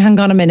up and going, hang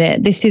on a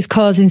minute, this is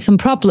causing some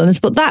problems.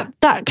 But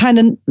that kind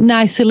of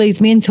nicely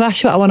leads me into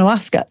what I want to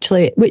ask,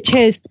 actually, which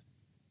is,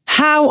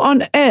 how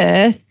on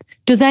earth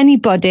does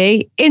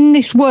anybody in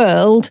this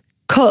world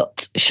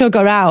cut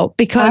sugar out?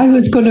 Because I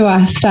was going to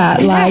ask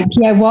that,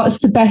 what's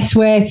the best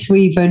way to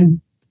even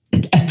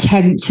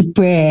attempt to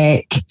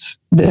break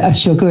a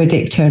sugar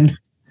addiction?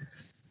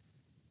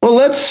 Well,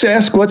 let's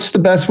ask, what's the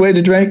best way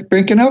to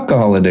break an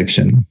alcohol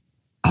addiction?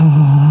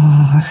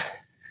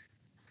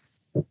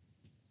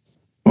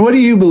 What do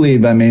you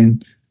believe? I mean,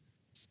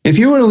 if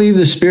you were to leave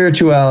the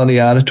spirituality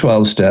out of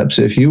 12 steps,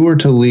 if you were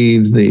to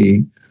leave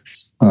the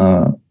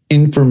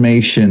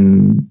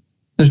information,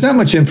 there's not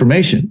much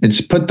information.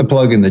 It's put the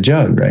plug in the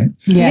jug, right?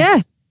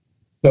 Yeah.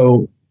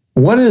 So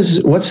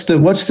what's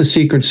the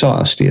secret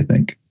sauce, do you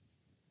think?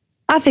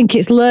 I think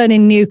it's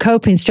learning new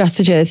coping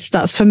strategies.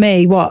 That's for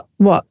me what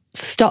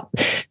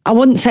stopped. I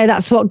wouldn't say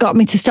that's what got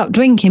me to stop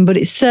drinking, but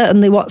it's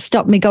certainly what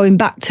stopped me going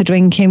back to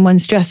drinking when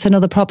stress and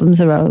other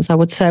problems arose, I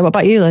would say. What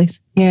about you,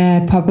 Lise?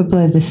 Yeah,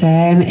 probably the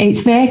same.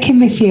 It's making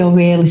me feel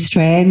really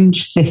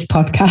strange, this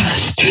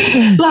podcast.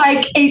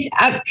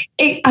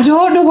 I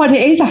don't know what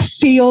it is. I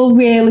feel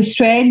really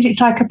strange.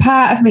 It's like a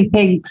part of me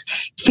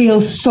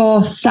feels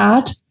so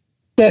sad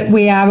that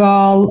we are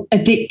all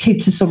addicted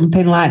to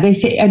something like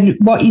this. And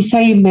what you're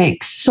saying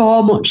makes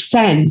so much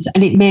sense.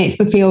 And it makes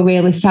me feel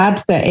really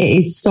sad that it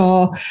is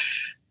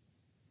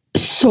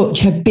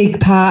such a big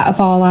part of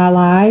all our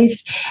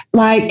lives.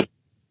 And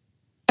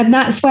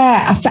that's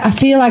where I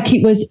feel like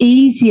it was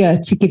easier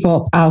to give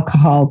up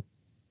alcohol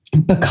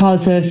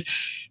because of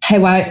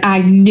how I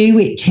knew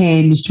it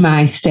changed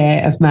my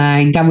state of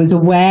mind. I was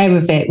aware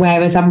of it,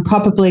 whereas I'm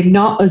probably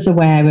not as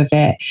aware of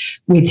it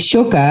with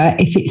sugar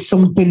if it's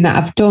something that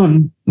I've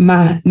done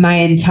my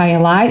entire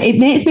life. It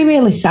makes me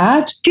really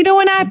sad. Do you know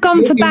when I've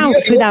gone for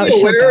bouts without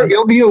sugar?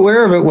 You'll be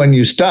aware of it when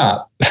you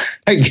stop.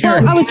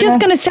 I was just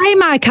going to say,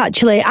 Mike,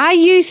 actually, I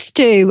used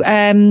to,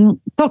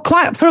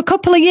 for a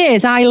couple of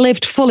years, I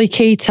lived fully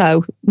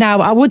keto.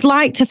 Now, I would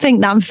like to think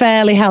that I'm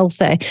fairly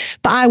healthy,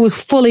 but I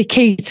was fully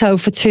keto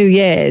for 2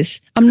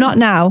 years. I'm not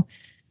now.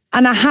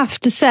 And I have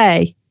to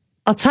say,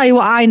 I'll tell you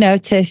what I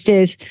noticed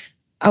is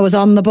I was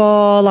on the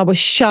ball, I was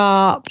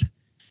sharp,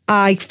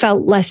 I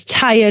felt less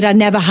tired. I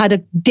never had a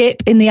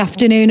dip in the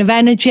afternoon of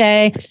energy.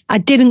 I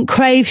didn't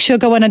crave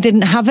sugar when I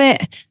didn't have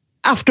it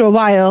after a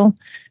while.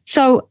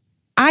 So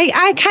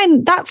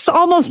that's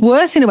almost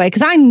worse in a way,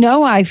 because I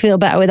know I feel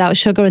better without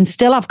sugar and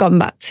still I've gone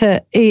back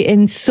to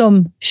eating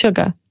some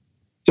sugar.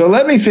 So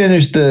let me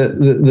finish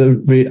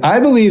I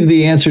believe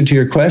the answer to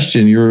your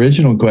question, your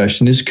original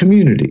question, is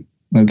community.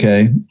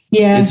 Okay.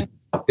 Yeah.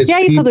 It's yeah,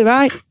 you're probably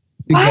right.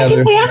 Why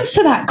didn't we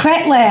answer that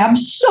correctly? I'm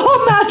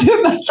so mad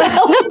at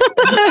myself.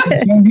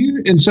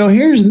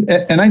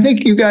 And I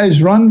think you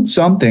guys run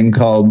something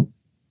called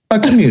a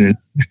community.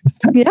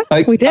 Yeah,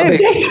 we do.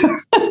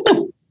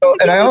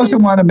 And I also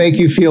want to make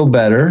you feel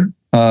better.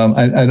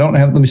 I don't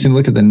have, let me see,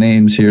 look at the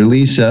names here,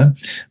 Lisa,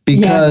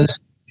 because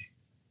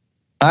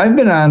I've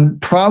been on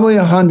probably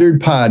 100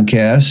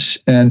 podcasts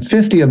and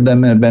 50 of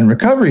them have been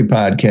recovery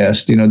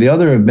podcasts. The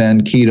other have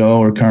been keto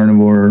or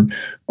carnivore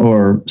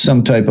or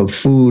some type of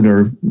food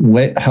or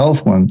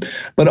health one.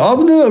 But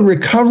of the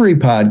recovery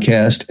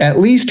podcast, at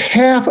least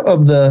half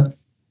of the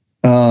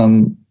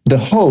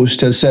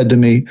host has said to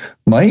me,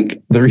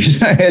 Mike, the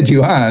reason I had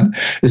you on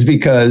is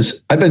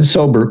because I've been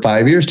sober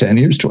 5 years, 10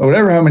 years, 12,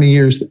 whatever, how many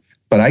years,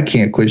 but I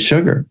can't quit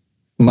sugar.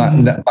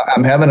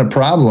 I'm having a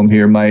problem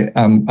here.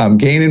 I'm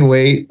gaining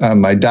weight.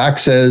 My doc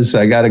says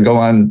I got to go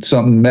on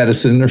some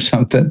medicine or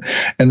something.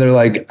 And they're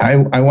like, I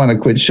want to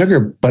quit sugar,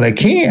 but I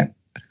can't.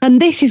 And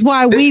this is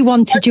why we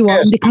wanted you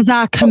on, because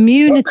our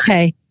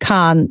community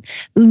can't.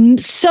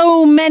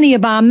 So many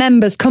of our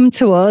members come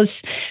to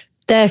us,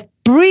 they're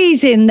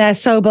breezing their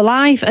sober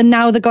life, and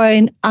now they're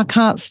going, I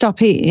can't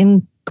stop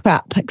eating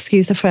crap,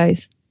 excuse the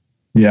phrase.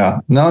 Yeah.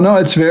 No,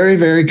 it's very,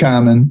 very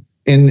common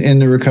in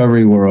the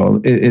recovery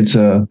world.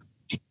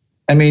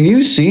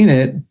 You've seen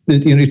it.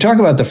 You talk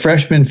about the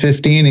freshman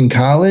 15 in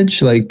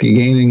college, like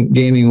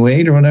gaining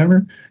weight or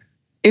whatever.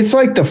 It's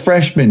like the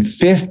freshman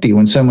 50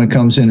 when someone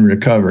comes in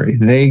recovery.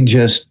 They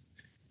just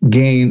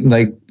gain,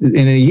 like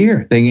in a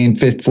year, they gain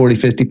 40,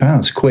 50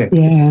 pounds quick.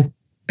 Yeah.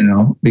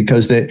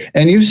 Because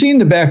and you've seen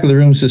the back of the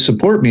rooms, the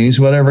support meetings,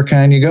 whatever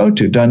kind you go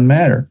to, doesn't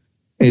matter.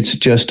 It's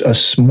just a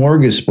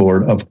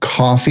smorgasbord of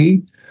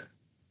coffee,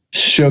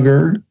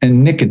 sugar,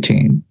 and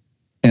nicotine.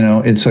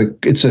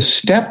 It's a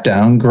step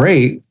down,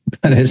 great,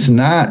 but it's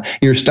not,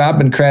 you're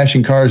stopping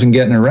crashing cars and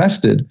getting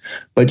arrested,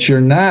 but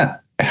you're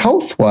not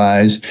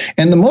health-wise.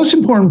 And the most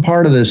important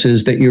part of this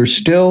is that you're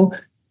still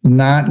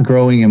not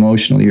growing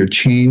emotionally. You're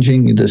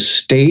changing the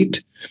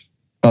state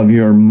of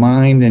your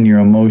mind and your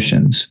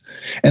emotions.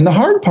 And the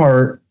hard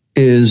part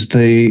is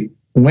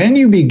when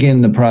you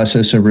begin the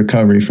process of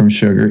recovery from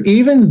sugar,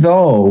 even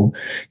though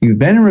you've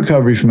been in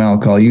recovery from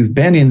alcohol, you've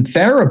been in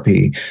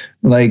therapy,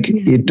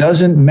 it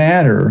doesn't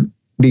matter,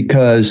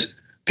 because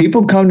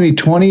people come to me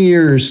 20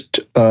 years,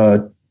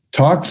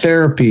 talk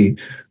therapy,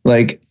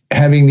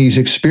 having these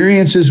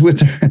experiences with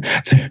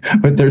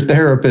their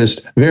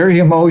therapist, very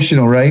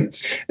emotional,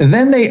 right? And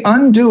then they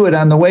undo it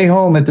on the way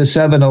home at the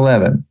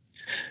 7-Eleven.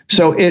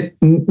 So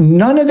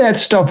none of that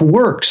stuff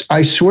works.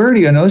 I swear to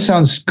you, I know this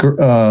sounds,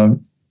 I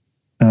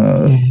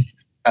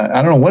don't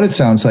know what it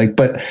sounds like,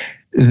 but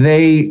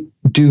they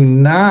do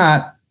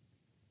not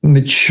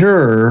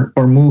mature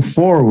or move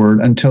forward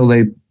until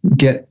they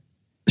get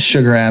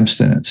sugar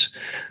abstinence.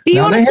 Do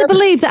you honestly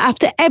believe that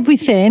after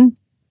everything,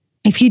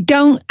 if you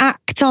don't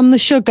act on the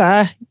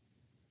sugar,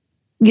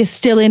 you're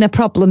still in a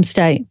problem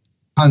state?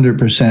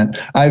 100%.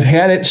 I've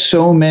had it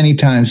so many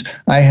times.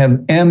 I have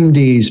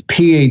MDs,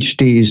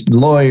 PhDs,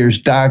 lawyers,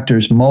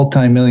 doctors,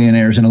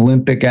 multimillionaires, an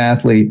Olympic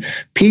athlete,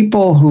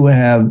 people who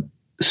have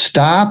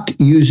stopped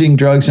using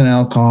drugs and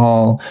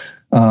alcohol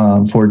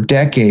for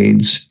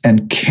decades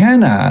and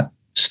cannot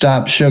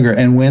stop sugar.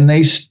 And when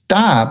they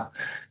stop,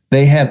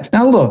 they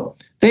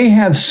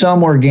have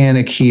some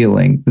organic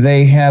healing.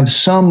 They have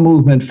some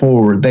movement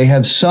forward. They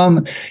have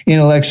some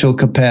intellectual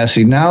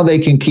capacity. Now they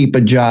can keep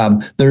a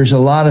job. There's a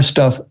lot of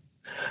stuff,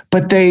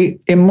 but they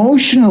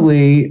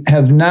emotionally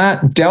have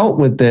not dealt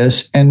with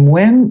this. And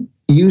when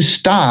you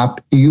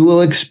stop, you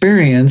will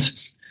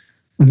experience,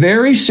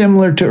 very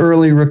similar to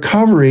early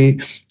recovery,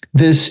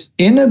 this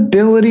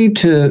inability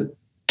to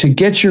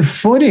get your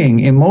footing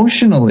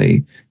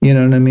emotionally. You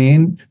know what I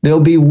mean? They'll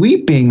be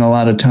weeping a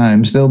lot of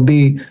times. There'll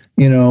be,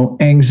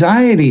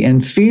 anxiety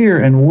and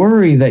fear and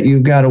worry that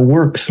you've got to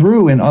work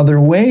through in other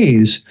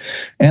ways.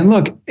 And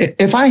look,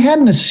 if I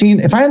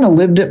hadn't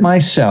lived it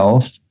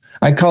myself,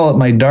 I call it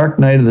my dark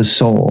night of the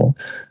soul,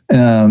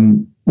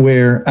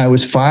 where I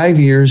was 5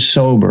 years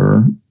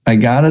sober. I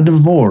got a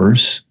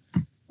divorce,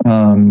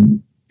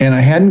 and I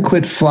hadn't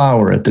quit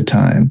flour at the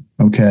time.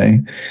 Okay.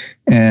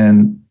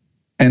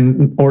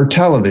 Or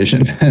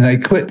television. And I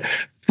quit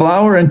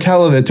flour and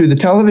television, threw the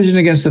television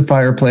against the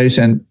fireplace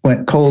and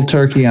went cold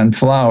turkey on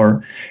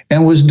flour,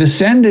 and was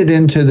descended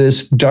into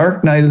this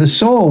dark night of the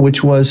soul,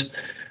 which was,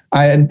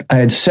 I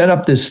had set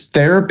up this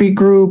therapy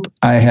group.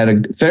 I had a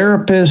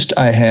therapist.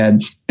 I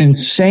had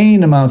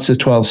insane amounts of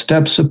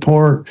 12-step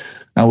support.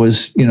 I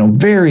was,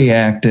 very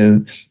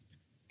active,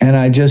 and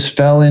I just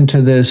fell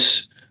into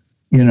this,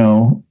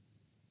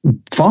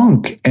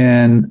 funk,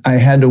 and I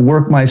had to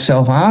work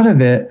myself out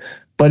of it.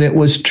 But it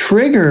was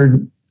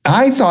triggered,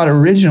 I thought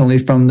originally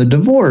from the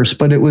divorce,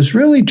 but it was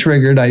really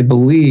triggered, I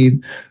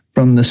believe,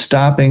 from the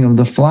stopping of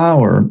the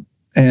flour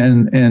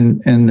and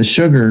the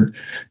sugar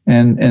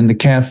and the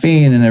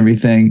caffeine and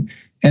everything.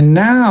 And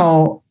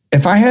now,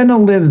 if I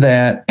hadn't lived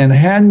that and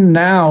hadn't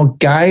now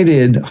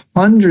guided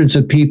hundreds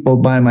of people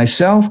by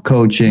myself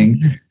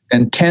coaching,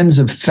 and tens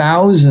of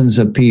thousands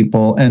of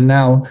people, and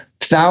now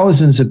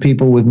thousands of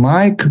people with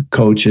my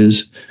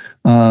coaches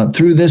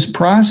through this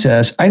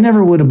process, I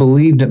never would have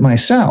believed it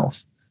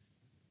myself.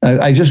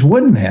 I just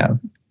wouldn't have,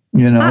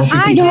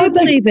 I do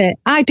believe it.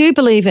 I do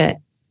believe it.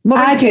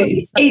 I do.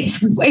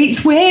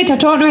 It's weird. I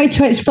don't know how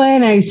to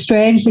explain how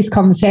strange this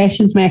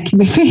conversation's making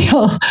me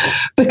feel,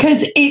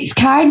 because it's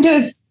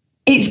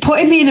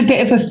putting me in a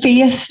bit of a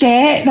fear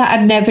state that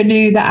I never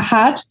knew that I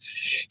had.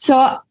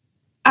 So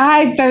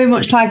I very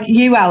much, like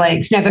you,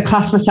 Alex, never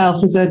classed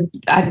myself as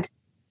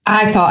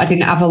I thought I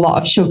didn't have a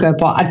lot of sugar,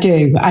 but I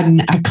do,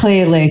 and I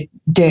clearly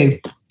do.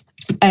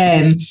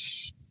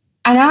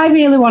 And I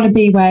really want to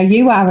be where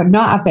you are and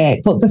not have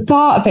it. But the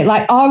thought of it,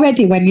 like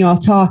already when you're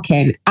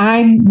talking,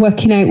 I'm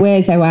working out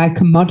ways how I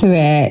can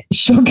moderate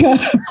sugar.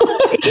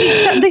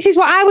 This is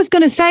what I was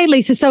going to say,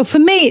 Lisa. So for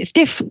me, it's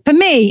different. For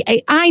me,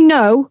 I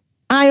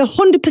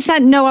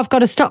 100% know I've got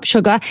to stop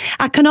sugar.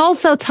 I can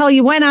also tell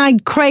you when I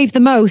crave the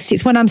most,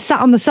 it's when I'm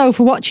sat on the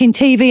sofa watching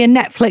TV and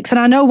Netflix. And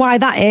I know why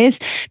that is,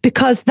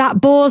 because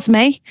that bores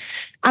me.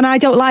 And I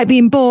don't like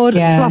being bored, so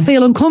I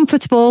feel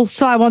uncomfortable.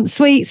 So I want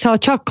sweets or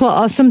chocolate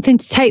or something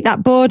to take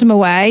that boredom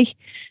away.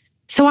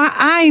 So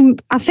I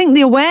think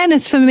the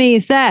awareness for me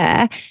is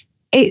there.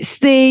 it's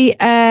the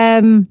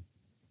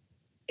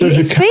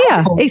it's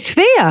fear. It's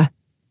fear.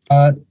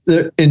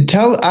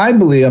 I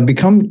believe I've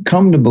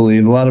come to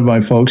believe, a lot of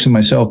my folks and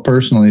myself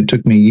personally, it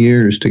took me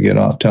years to get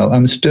off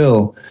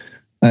television.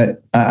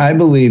 I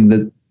believe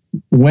that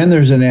when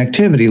there's an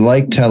activity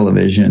like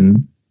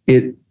television,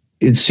 it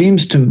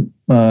seems to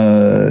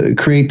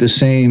create the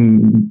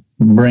same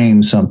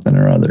brain something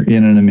or other. You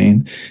know what I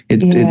mean?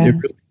 It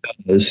really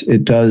does.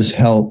 It does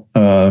help.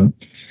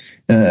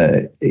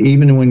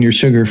 Even when you're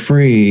sugar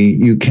free,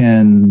 you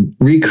can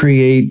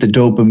recreate the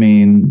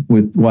dopamine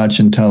with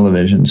watching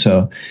television.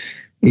 So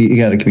you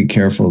got to be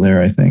careful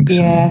there, I think.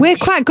 Yeah. So. We're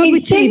quite good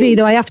with TV,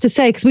 though, I have to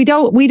say, because we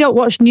don't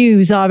watch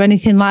news or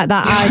anything like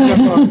that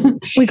either.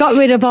 We got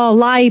rid of our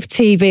live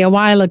TV a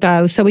while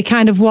ago, so we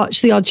kind of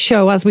watch the odd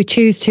show as we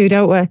choose to,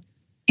 don't we?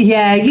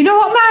 Yeah, you know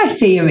what my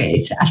fear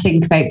is, I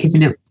think, about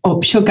giving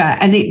up sugar,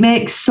 and it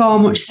makes so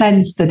much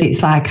sense that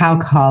it's like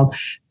alcohol,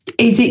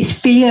 is its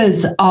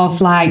fears of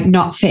like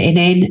not fitting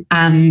in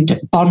and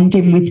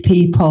bonding with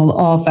people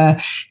over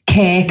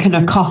cake and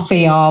a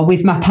coffee, or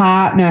with my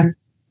partner.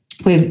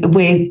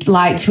 We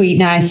like to eat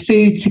nice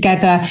food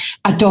together.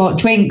 I don't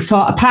drink. So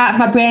a part of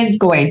my brain's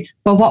going,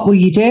 well, what will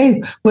you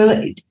do?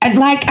 And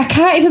like, I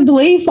can't even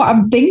believe what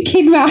I'm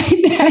thinking right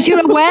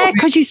now.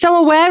 Because you're so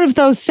aware of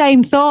those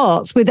same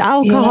thoughts with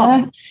alcohol.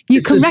 Yeah.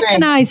 You can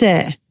recognize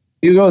it.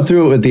 You go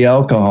through it with the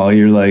alcohol.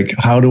 You're like,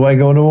 how do I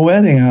go to a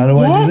wedding? How do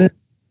I do this?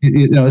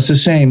 You know, it's the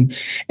same.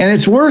 And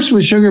it's worse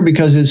with sugar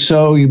because it's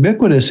so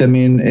ubiquitous. I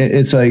mean,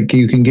 it's like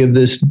you can give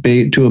this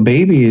to a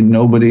baby and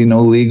no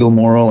legal,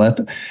 moral,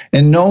 ethic,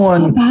 and no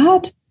one.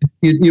 Bad.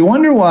 You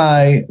wonder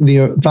why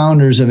the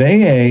founders of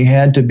AA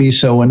had to be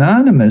so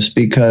anonymous,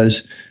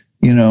 because,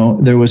 you know,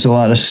 there was a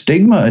lot of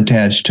stigma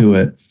attached to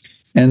it.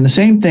 And the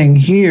same thing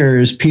here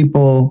is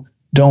people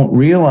don't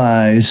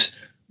realize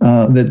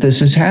that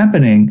this is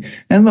happening.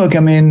 And look,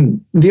 I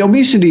mean, the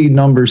obesity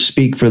numbers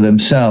speak for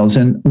themselves,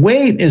 and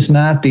weight is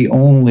not the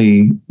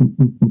only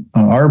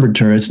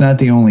arbiter. It's not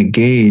the only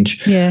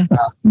gauge. Yeah.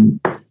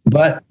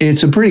 But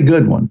it's a pretty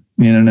good one.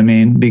 You know what I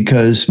mean?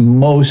 Because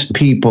most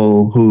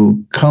people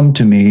who come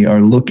to me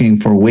are looking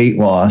for weight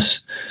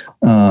loss.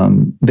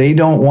 They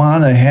don't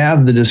want to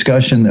have the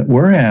discussion that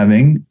we're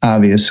having,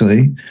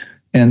 obviously.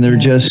 And they're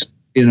just,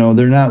 you know,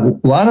 they're not, a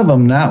lot of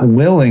them not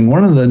willing.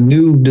 One of the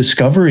new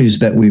discoveries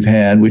that we've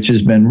had, which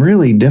has been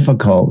really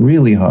difficult,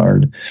 really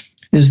hard,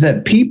 is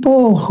that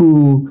people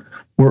who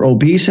were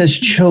obese as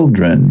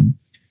children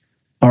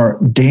are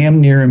damn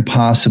near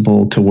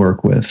impossible to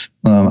work with.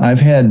 I've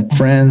had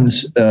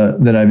friends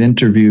that I've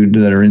interviewed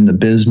that are in the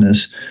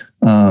business.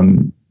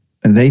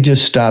 They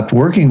just stopped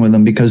working with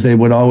them because they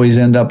would always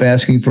end up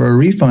asking for a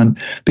refund,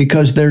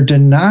 because their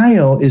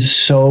denial is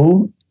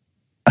so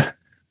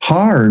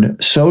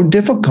hard, so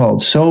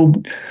difficult, so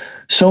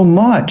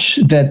much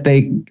that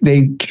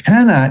they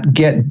cannot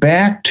get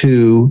back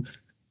to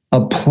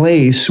a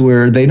place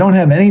where they don't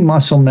have any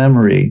muscle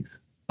memory.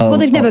 Well,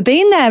 they've never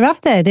been there,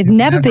 have they? They've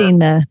never been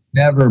there.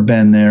 Never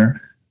been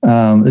there.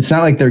 It's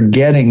not like they're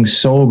getting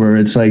sober.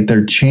 It's like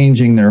they're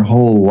changing their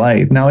whole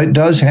life. Now, it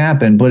does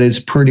happen, but it's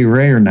pretty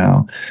rare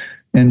now.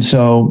 And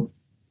so,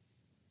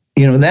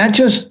 you know, that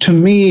just, to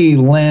me,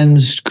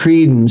 lends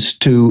credence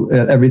to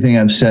everything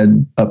I've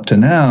said up to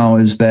now,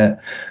 is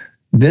that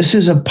this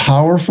is a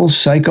powerful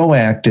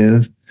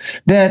psychoactive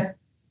that,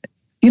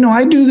 you know,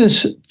 I do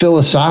this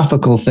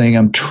philosophical thing.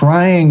 I'm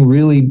trying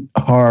really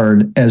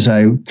hard as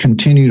I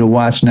continue to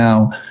watch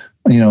now,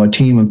 you know, a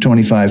team of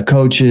 25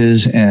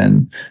 coaches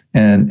and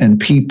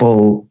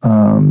people,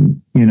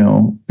 you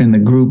know, in the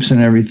groups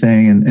and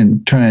everything,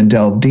 and try and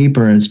delve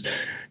deeper. It's,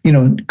 you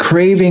know,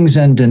 cravings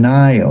and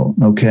denial.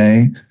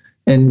 Okay.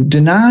 And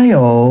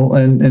denial,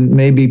 and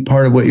maybe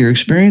part of what you're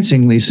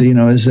experiencing, Lisa, you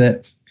know, is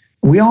that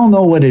we all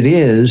know what it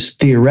is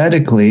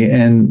theoretically,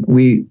 and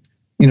we've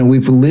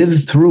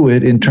lived through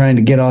it in trying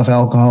to get off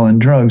alcohol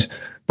and drugs.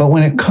 But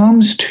when it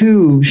comes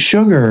to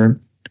sugar,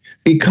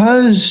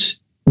 because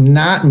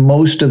not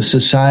most of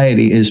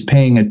society is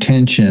paying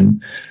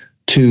attention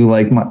to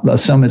like the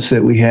summits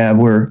that we have,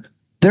 where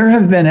there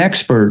have been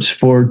experts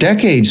for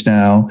decades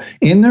now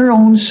in their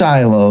own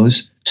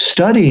silos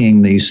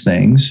studying these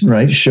things,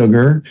 right?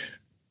 Sugar,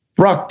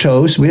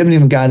 fructose. We haven't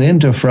even got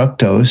into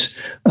fructose.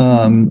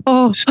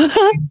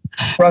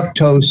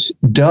 Fructose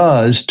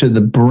does to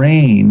the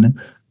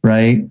brain,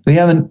 right? We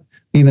haven't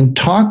even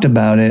talked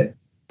about it,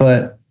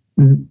 but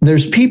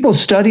there's people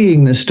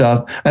studying this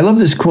stuff. I love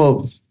this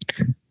quote.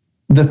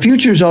 The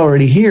future's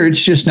already here.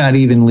 It's just not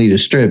evenly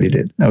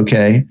distributed.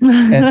 Okay.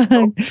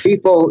 And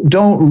people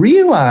don't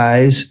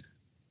realize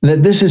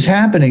that this is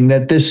happening,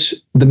 that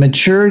the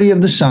maturity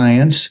of the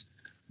science,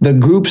 the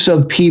groups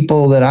of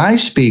people that I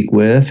speak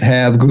with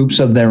have groups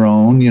of their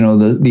own, you know,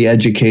 the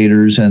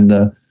educators and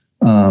the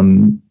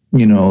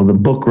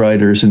book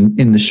writers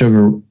in the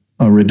sugar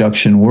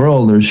reduction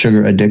world or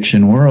sugar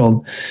addiction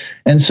world.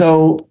 And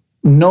so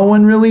no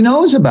one really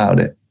knows about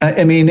it.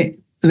 I mean,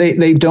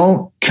 they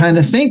don't kind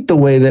of think the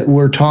way that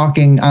we're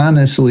talking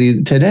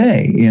honestly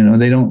today. You know,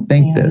 they don't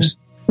think this.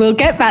 We'll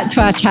get back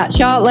to our chat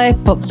shortly,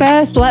 but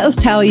first, let us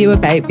tell you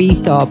about Be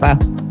Sober.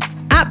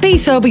 At Be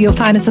Sober, you'll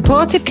find a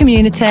supportive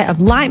community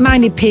of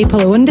like-minded people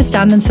who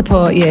understand and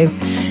support you.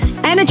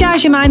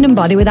 Energize your mind and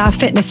body with our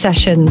fitness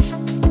sessions.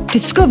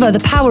 Discover the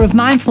power of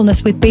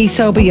mindfulness with Be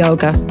Sober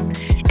Yoga.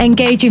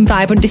 Engage in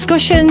vibrant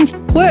discussions,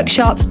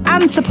 workshops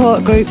and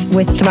support groups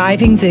with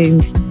thriving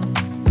Zooms.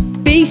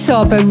 Be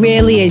Sober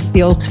really is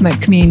the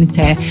ultimate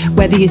community,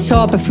 whether you're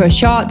sober for a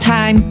short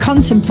time,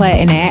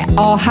 contemplating it,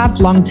 or have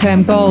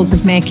long-term goals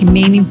of making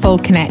meaningful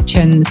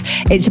connections.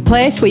 It's a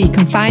place where you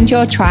can find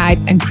your tribe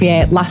and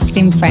create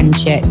lasting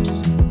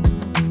friendships.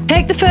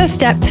 Take the first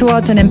step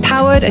towards an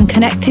empowered and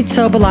connected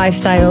sober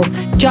lifestyle.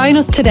 Join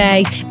us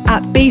today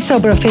at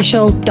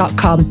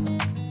besoberofficial.com.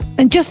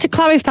 And just to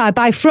clarify,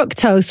 by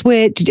fructose,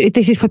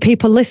 this is for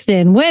people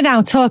listening, we're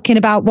now talking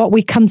about what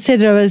we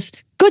consider as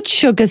good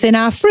sugars in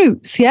our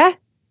fruits, yeah?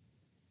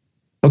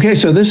 Okay,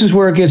 so this is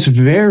where it gets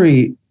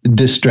very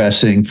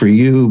distressing for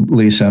you,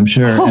 Lisa, I'm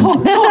sure.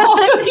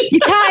 You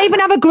can't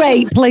even have a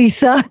grape,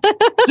 Lisa.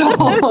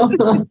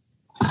 So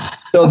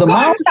the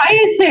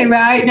anxiety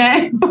right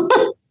now.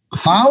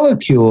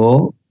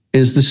 Molecule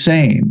is the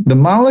same. The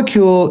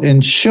molecule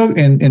in sugar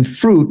in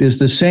fruit is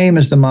the same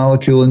as the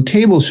molecule in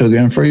table sugar.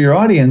 And for your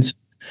audience,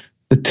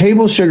 the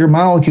table sugar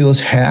molecule is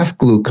half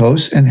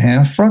glucose and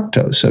half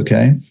fructose,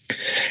 okay?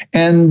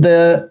 And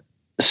the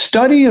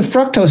study of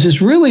fructose is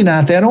really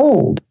not that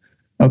old,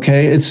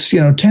 okay? It's,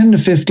 10 to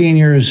 15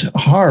 years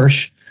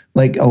harsh,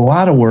 like a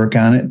lot of work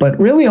on it, but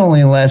really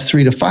only in the last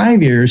 3 to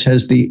 5 years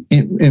has the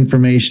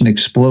information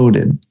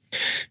exploded.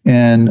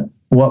 And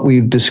what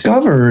we've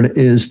discovered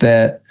is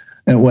that,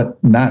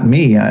 not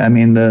me, I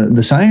mean,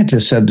 the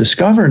scientists have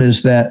discovered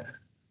is that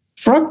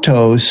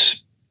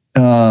fructose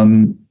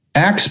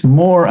acts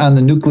more on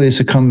the nucleus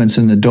accumbens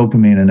and the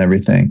dopamine and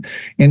everything.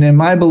 And in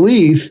my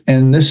belief,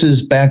 and this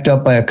is backed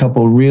up by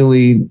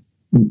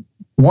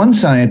one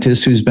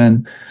scientist who's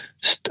been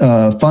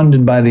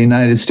funded by the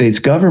United States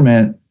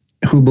government,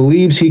 who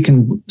believes he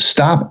can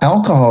stop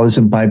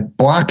alcoholism by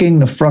blocking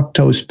the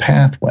fructose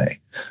pathway.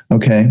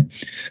 Okay.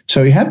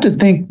 So you have to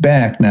think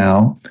back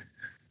now,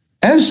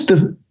 as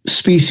the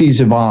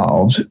species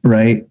evolved,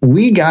 right?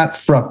 We got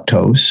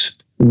fructose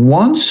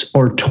once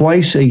or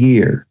twice a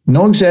year.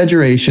 No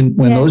exaggeration.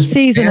 When those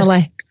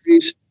seasonally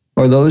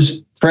or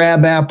those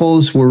crab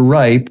apples were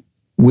ripe,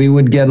 we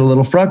would get a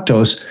little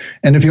fructose.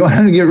 And if you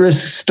wanted to get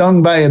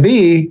stung by a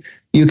bee,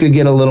 you could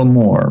get a little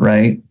more,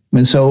 right?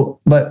 And so,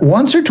 but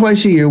once or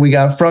twice a year, we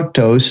got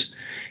fructose,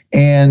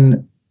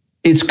 and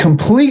it's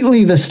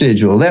completely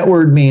vestigial. That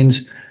word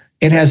means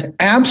it has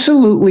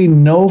absolutely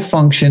no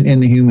function in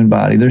the human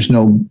body. There's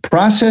no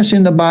process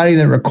in the body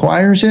that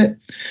requires it.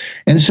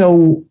 And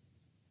so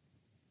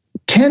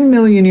 10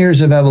 million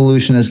years of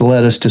evolution has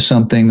led us to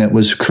something that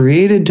was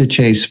created to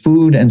chase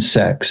food and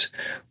sex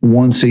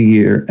once a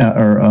year,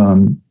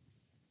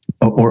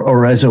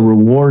 or as a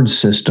reward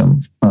system,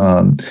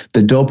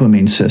 the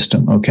dopamine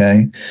system,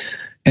 okay?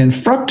 And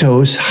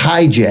fructose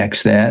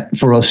hijacks that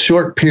for a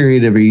short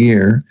period of a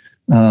year,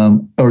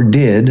 or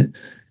did.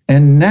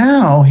 And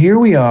now here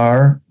we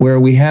are where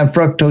we have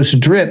fructose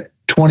drip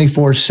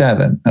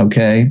 24/7,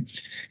 okay?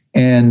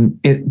 And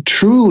it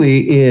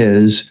truly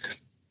is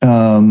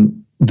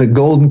the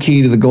golden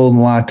key to the golden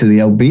lock to the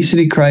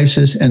obesity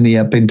crisis and the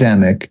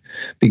epidemic,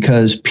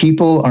 because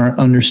people aren't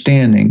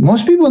understanding.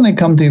 Most people, when they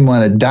come to me,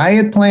 want a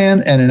diet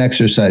plan and an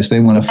exercise. They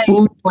want a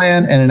food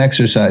plan and an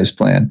exercise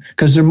plan,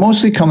 because they're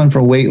mostly coming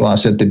for weight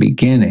loss at the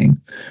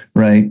beginning,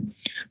 right?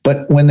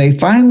 But when they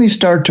finally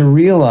start to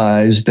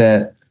realize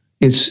that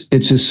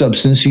it's a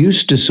substance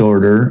use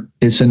disorder,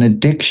 it's an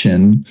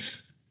addiction,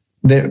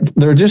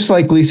 they're just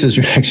like Lisa's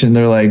reaction.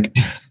 They're like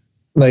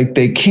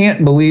they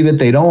can't believe it.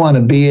 They don't want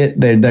to be it.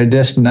 They're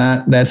just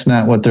not. That's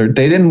not what they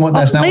didn't want.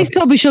 That's not. At least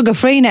it'll be sugar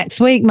free next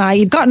week, Mate.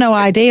 You've got no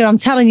idea. I'm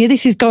telling you,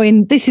 this is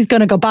going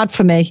to go bad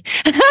for me.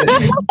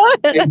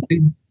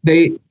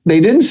 They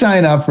didn't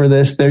sign up for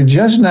this. They're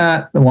just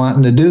not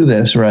wanting to do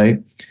this,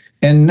 right?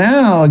 And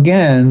now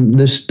again,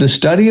 the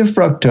study of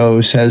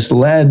fructose has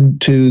led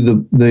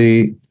to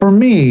the for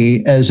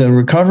me, as a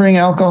recovering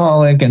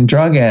alcoholic and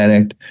drug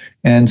addict,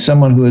 and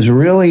someone who is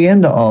really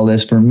into all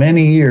this for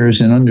many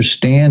years and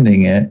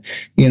understanding it,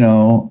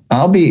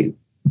 I'll be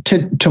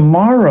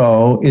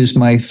tomorrow is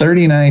my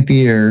 39th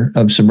year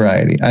of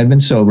sobriety. I've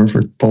been sober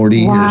for 40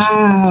 years.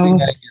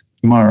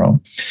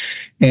 Tomorrow.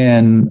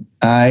 And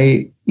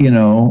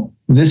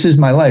this is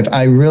my life.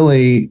 I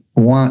really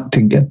want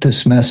to get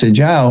this message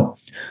out,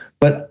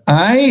 but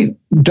I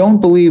don't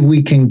believe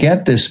we can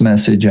get this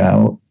message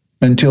out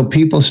until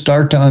people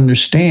start to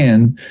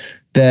understand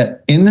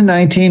that in the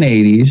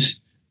 1980s,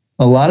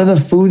 a lot of the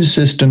food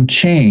system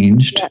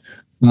changed,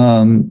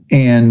 and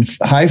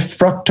high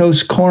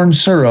fructose corn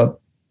syrup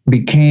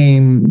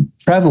became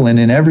prevalent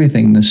in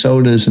everything, the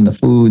sodas and the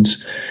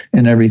foods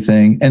and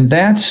everything. And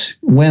that's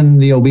when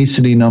the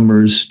obesity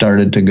numbers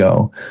started to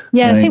go.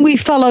 Yeah, right? I think we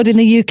followed in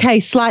the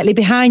UK slightly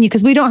behind you,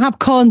 because we don't have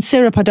corn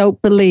syrup, I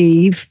don't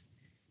believe.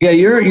 Yeah,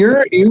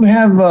 you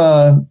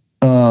have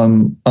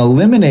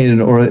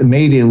eliminated or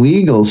made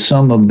illegal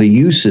some of the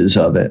uses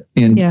of it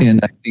in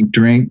I think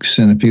drinks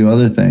and a few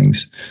other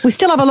things. We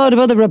still have a load of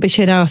other rubbish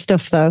in our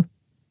stuff though.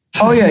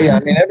 Oh yeah.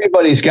 I mean,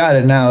 everybody's got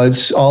it now.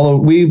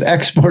 We've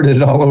exported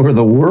it all over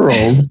the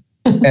world.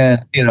 And,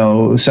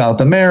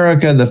 South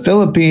America, the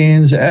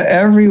Philippines,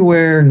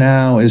 everywhere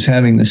now is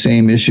having the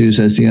same issues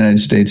as the United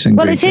States. And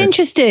it's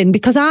interesting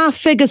because our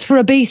figures for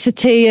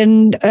obesity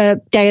and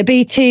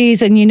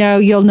diabetes, and,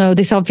 you'll know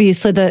this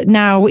obviously, that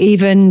now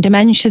even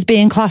dementia is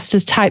being classed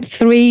as type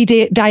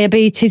 3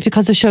 diabetes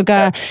because of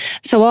sugar.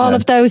 So all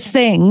of those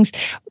things,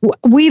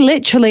 we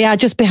literally are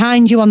just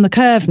behind you on the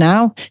curve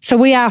now. So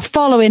we are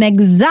following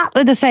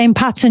exactly the same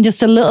pattern,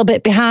 just a little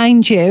bit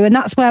behind you. And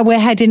that's where we're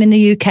heading in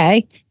the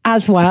UK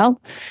as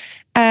well,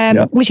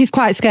 which is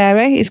quite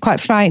scary. It's quite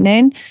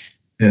frightening.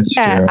 It's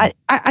scary.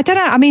 I don't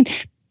know. I mean,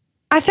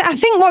 I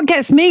think what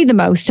gets me the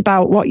most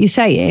about what you're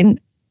saying,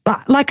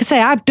 like I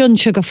say, I've done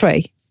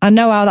sugar-free. I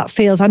know how that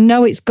feels. I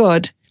know it's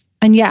good.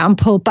 And yet I'm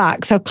pulled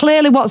back. So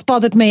clearly what's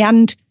bothered me,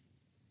 and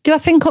do I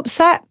think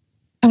upset?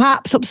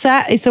 Perhaps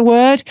upset is the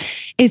word,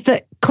 is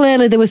that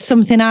clearly there was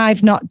something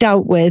I've not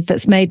dealt with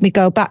that's made me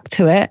go back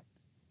to it,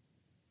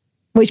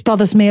 which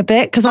bothers me a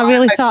bit because I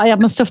really thought I had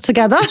my stuff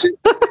together.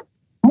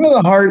 One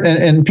of the hard,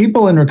 and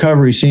people in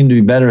recovery seem to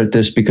be better at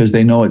this because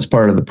they know it's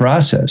part of the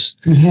process.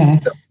 Yeah.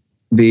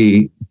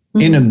 The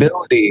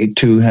inability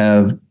to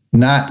have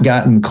not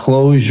gotten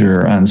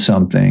closure on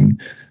something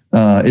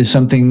is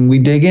something we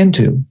dig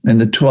into, and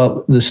the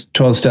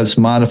 12 steps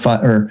modify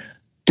or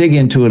dig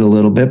into it a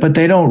little bit, but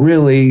they don't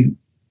really,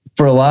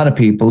 for a lot of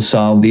people,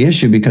 solve the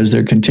issue because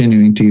they're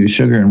continuing to use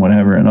sugar and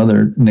whatever, and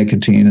other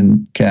nicotine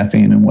and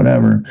caffeine and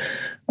whatever.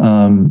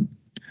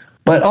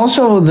 But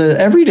also the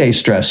everyday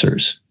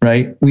stressors,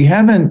 right? We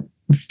haven't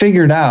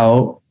figured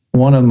out,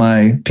 one of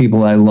my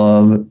people I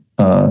love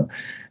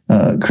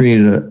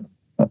created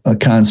a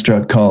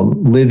construct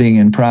called living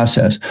in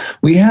process.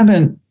 We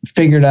haven't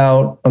figured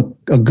out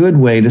a good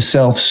way to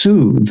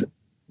self-soothe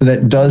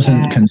that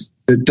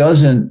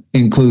doesn't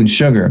include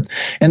sugar.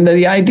 And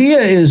the idea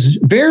is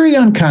very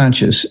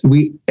unconscious.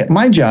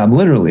 My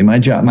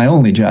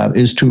only job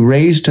is to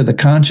raise to the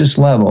conscious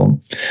level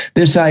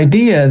this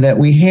idea that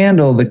we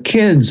handle the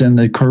kids and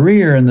the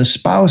career and the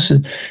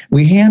spouses.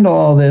 We handle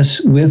all this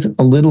with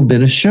a little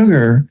bit of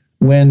sugar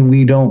when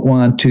we don't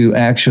want to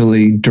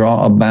actually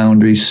draw a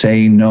boundary,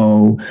 say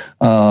no,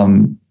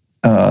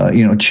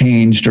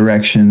 change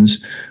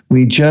directions.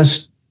 We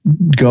just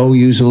go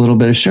use a little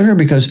bit of sugar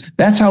because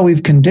that's how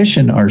we've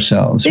conditioned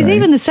ourselves. There's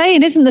even the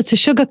saying, isn't there, to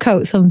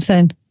sugarcoat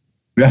something?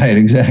 Right,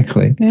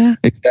 exactly. Yeah,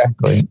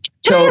 exactly.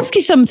 Can I ask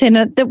you something?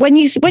 That when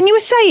you were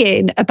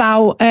saying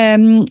about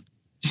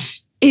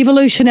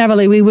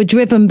evolutionarily, we were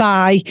driven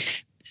by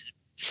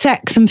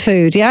sex and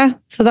food, yeah?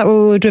 So that we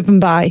were driven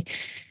by.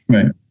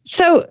 Right.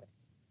 So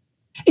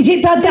is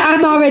it bad that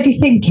I'm already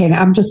thinking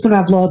I'm just going to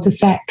have loads of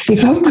sex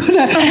if I'm going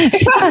to...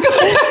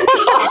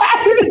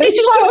 This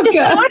is what we just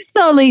asked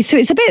though, Lisa.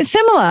 It's a bit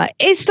similar.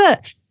 Is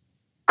that,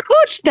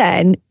 could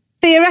then,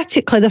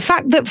 theoretically, the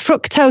fact that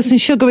fructose and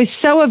sugar is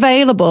so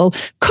available,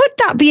 could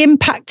that be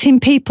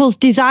impacting people's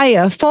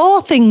desire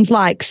for things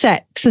like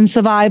sex and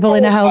survival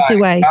in a healthy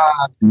way?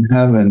 God in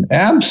heaven.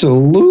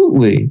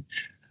 Absolutely.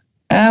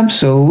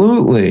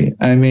 Absolutely.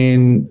 I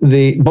mean,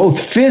 both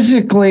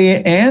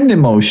physically and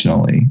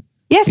emotionally.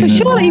 Yeah, so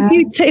surely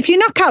if you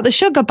knock out the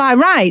sugar by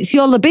rights,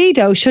 your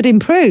libido should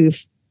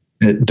improve.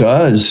 It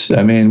does.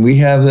 I mean, we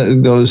have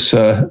those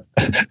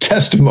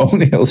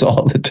testimonials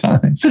all the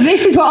time. So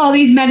this is what all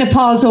these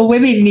menopausal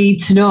women need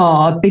to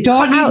know. They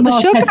don't need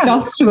more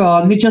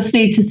testosterone. They just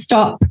need to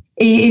stop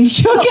eating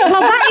sugar. Well,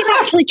 that is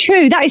actually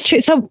true. That is true.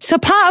 So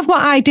part of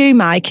what I do,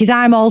 Mike, is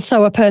I'm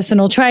also a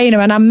personal trainer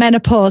and I'm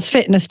menopause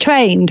fitness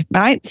trained,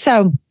 right?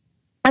 So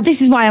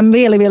this is why I'm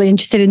really, really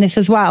interested in this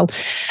as well.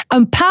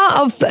 And part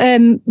of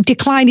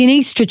declining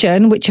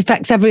estrogen, which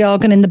affects every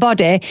organ in the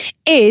body,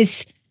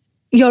 is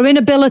your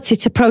inability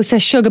to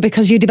process sugar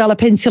because you develop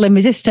insulin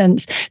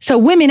resistance. So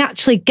women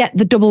actually get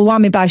the double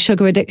whammy by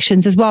sugar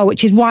addictions as well,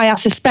 which is why I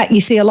suspect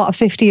you see a lot of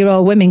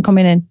 50-year-old women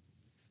coming in.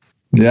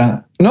 Yeah.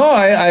 No,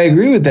 I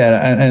agree with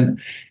that. And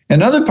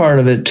another part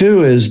of it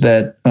too is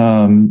that,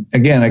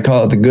 again, I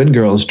call it the good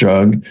girls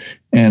drug,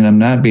 and I'm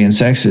not being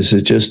sexist.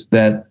 It's just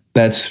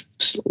that's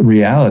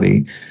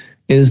reality,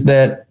 is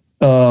that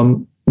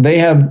they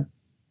have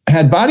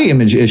had body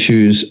image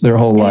issues their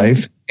whole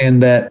life,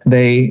 and that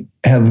they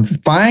have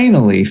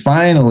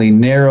finally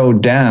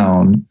narrowed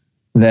down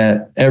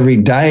that every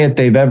diet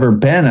they've ever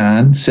been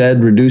on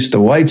said reduce the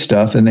white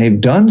stuff, and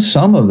they've done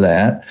some of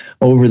that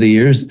over the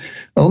years.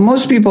 Well,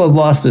 most people have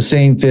lost the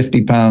same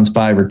 50 pounds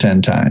 5 or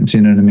 10 times.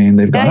 You know what I mean?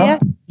 They've gone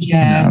up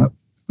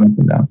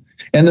and down.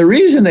 And the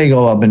reason they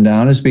go up and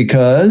down is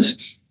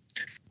because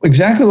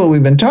exactly what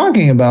we've been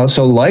talking about.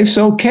 So life's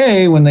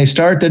okay when they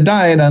start the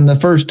diet on the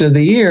first of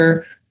the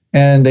year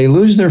and they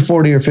lose their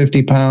 40 or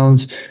 50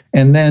 pounds,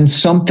 and then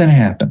something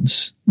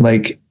happens.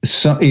 Like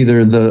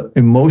either the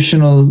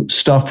emotional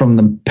stuff from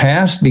the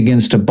past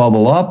begins to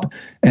bubble up,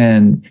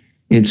 and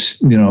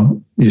it's,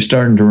 you're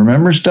starting to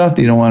remember stuff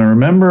that you don't want to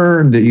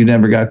remember, that you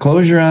never got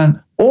closure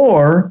on,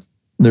 or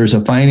there's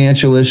a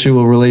financial issue,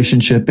 a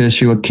relationship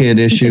issue, a kid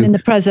issue. Something in the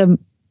present.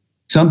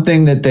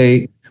 Something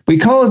that we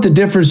call it the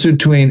difference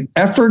between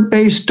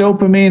effort-based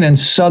dopamine and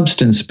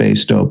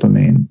substance-based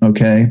dopamine,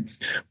 okay?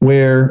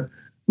 Where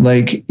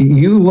like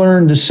you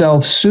learn to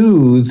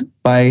self-soothe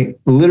by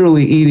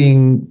literally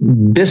eating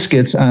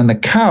biscuits on the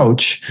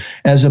couch,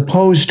 as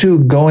opposed to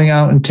going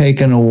out and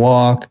taking a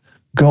walk,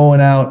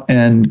 going out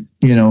and,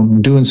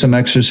 doing some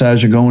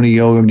exercise or going to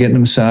yoga, getting a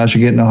massage or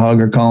getting a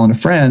hug or calling a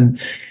friend.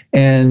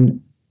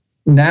 And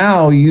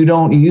now you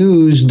don't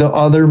use the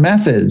other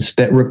methods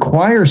that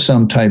require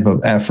some type of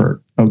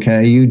effort.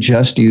 Okay. You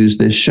just use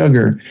this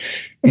sugar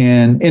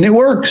and it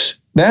works.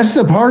 That's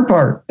the hard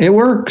part. It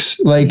works.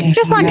 It's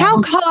just like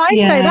alcohol. I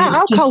say that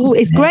alcohol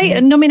is great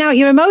at numbing out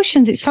your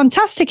emotions. It's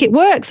fantastic. It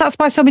works. That's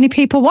why so many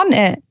people want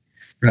it.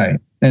 Right.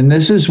 And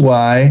this is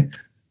why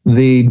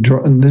the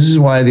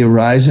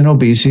rise in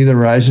obesity, the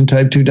rise in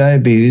type 2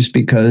 diabetes,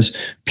 because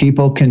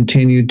people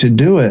continue to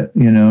do it.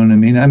 You know what I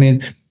mean? I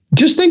mean,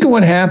 just think of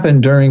what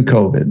happened during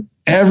COVID.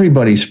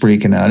 Everybody's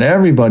freaking out.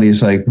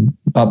 Everybody's like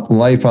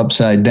life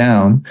upside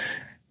down.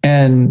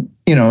 And,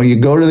 you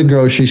go to the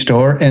grocery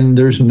store and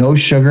there's no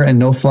sugar and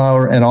no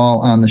flour at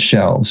all on the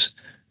shelves.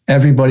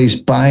 Everybody's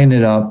buying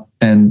it up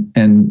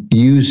and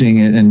using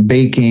it and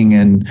baking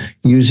and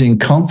using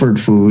comfort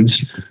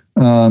foods.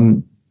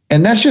 And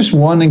that's just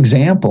one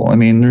example. I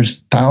mean, there's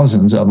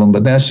thousands of them,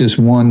 but that's just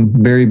one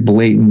very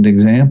blatant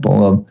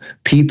example of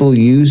people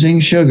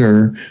using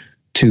sugar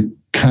to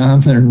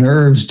calm their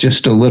nerves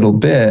just a little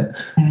bit.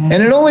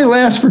 And it only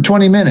lasts for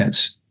 20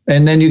 minutes.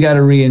 And then you got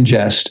to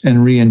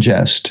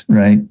re-ingest,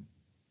 right?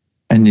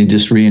 And you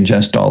just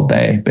re-ingest all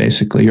day,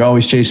 basically. You're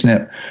always chasing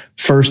that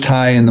first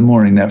high in the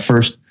morning, that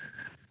first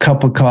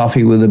cup of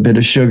coffee with a bit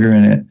of sugar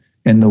in it.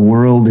 And the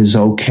world is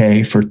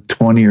okay for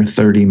 20 or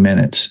 30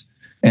 minutes.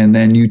 And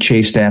then you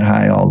chase that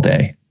high all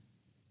day.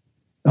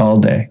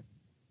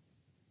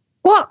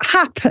 What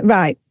happened?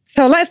 Right.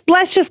 So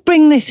let's just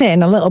bring this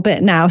in a little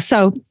bit now.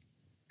 So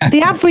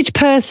the average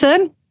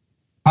person.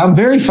 I'm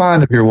very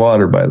fond of your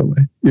water, by the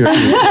way.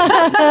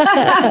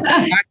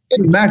 I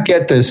did not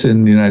get this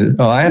in the United States.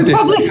 Oh, I have to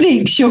probably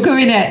sneak sugar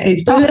in it.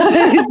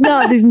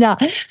 It's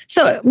not.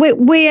 So we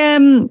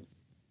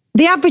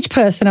the average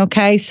person,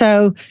 okay,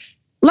 so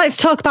let's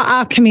talk about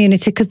our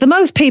community, because the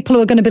most people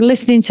who are going to be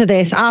listening to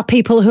this are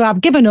people who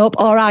have given up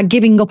or are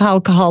giving up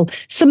alcohol.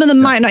 Some of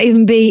them might not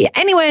even be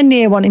anywhere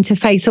near wanting to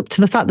face up to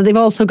the fact that they've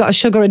also got a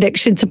sugar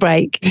addiction to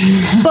break.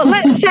 But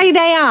let's say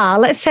they are.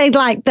 Let's say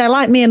like they're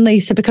like me and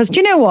Lisa, because do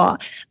you know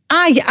what?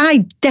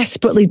 I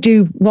desperately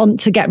do want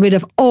to get rid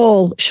of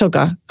all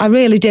sugar. I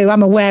really do.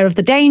 I'm aware of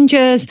the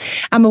dangers.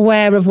 I'm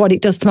aware of what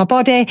it does to my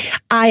body.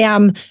 I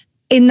am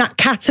in that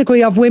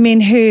category of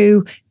women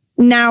who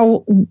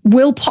now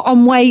will put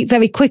on weight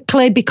very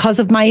quickly because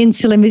of my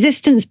insulin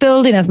resistance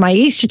building as my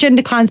estrogen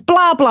declines,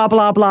 blah, blah,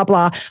 blah, blah,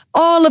 blah.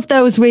 All of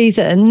those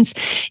reasons.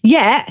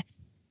 Yet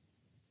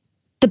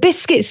the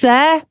biscuit's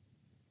there.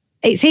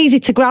 It's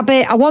easy to grab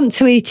it. I want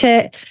to eat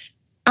it.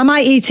 I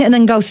might eat it and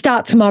then go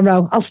start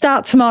tomorrow. I'll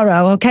start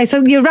tomorrow. Okay.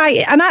 So you're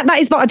right. And that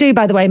is what I do,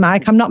 by the way,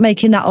 Mike. I'm not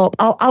making that up.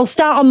 I'll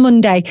start on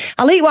Monday.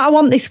 I'll eat what I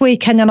want this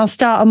weekend and I'll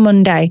start on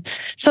Monday.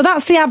 So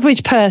that's the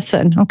average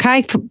person.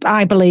 Okay.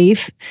 I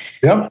believe.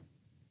 Yep.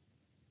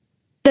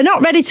 They're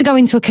not ready to go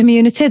into a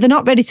community. They're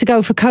not ready to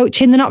go for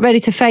coaching. They're not ready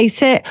to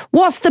face it.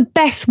 What's the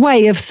best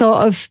way of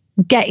sort of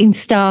getting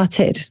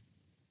started?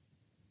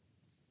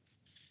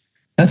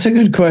 That's a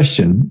good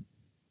question.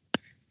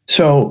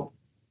 So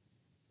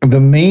the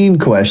main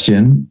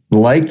question,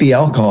 like the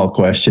alcohol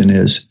question,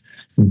 is,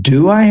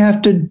 do I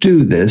have to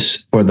do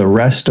this for the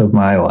rest of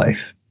my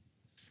life?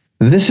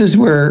 This is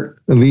where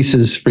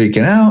Lisa's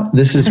freaking out.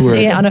 This is where I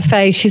see it on her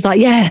face. She's like,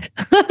 yeah.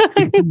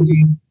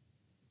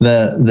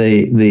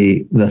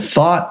 The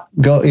thought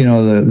go,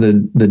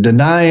 the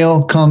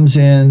denial comes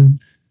in.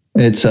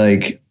 It's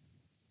like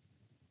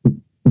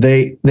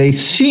they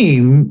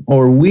seem,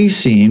 or we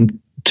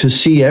seem to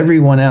see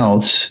everyone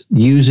else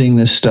using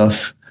this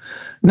stuff,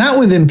 not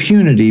with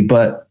impunity,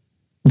 but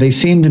they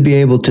seem to be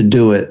able to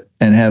do it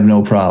and have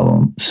no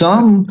problem.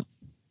 Some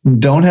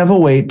don't have a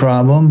weight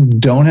problem,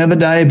 don't have a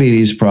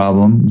diabetes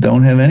problem,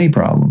 don't have any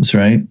problems,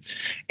 right?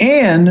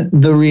 And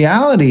the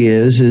reality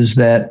is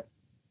that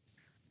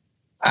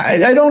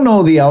I don't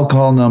know the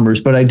alcohol numbers,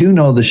 but I do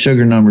know the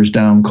sugar numbers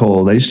down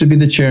cold. I used to be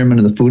the chairman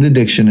of the Food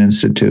Addiction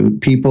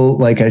Institute. People,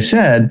 like I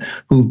said,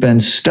 who've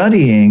been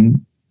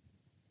studying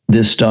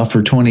this stuff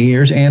for 20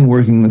 years and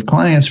working with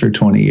clients for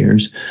 20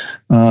 years.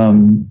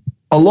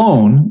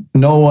 Alone,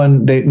 no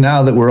one,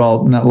 now that we're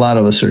all, not a lot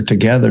of us are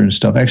together and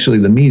stuff. Actually,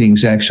 the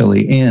meeting's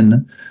actually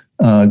in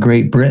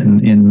Great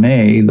Britain in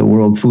May, the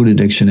World Food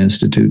Addiction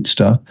Institute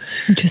stuff.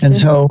 Interesting. And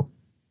so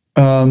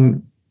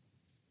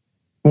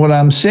what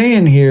I'm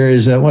saying here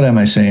is that, what am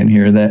I saying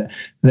here?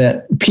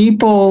 That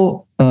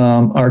people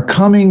are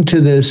coming to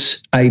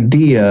this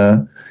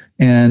idea,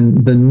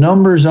 and the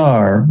numbers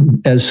are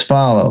as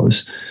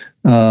follows.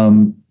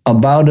 A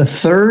about a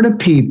third of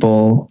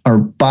people are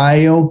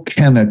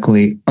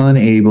biochemically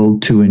unable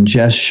to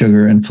ingest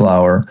sugar and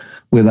flour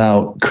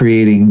without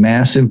creating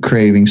massive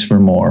cravings for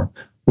more.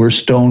 We're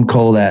stone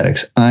cold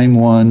addicts. I'm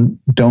one.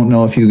 Don't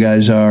know if you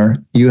guys are.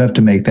 You have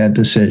to make that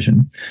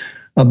decision.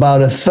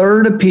 About a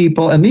third of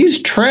people, and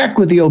these track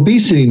with the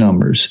obesity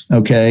numbers,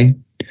 okay?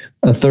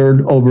 A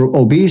third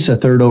obese, a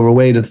third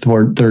overweight, a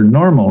third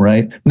normal,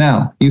 right?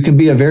 Now, you can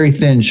be a very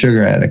thin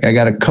sugar addict. I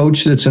got a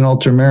coach that's an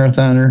ultra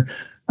marathoner.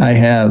 I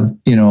have,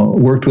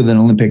 worked with an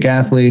Olympic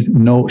athlete.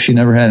 No, she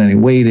never had any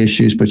weight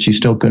issues, but she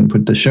still couldn't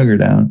put the sugar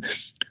down.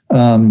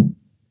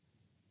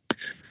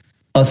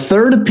 A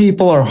third of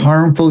people are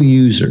harmful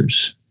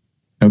users,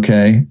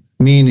 okay?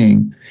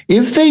 Meaning,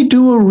 if they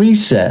do a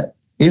reset,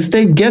 if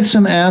they get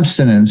some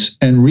abstinence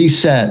and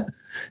reset,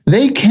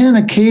 they can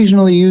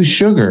occasionally use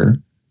sugar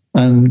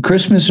on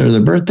Christmas or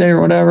their birthday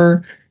or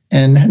whatever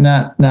and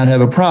not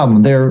have a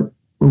problem. They're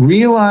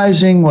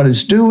realizing what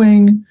it's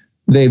doing.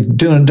 They've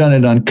done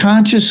it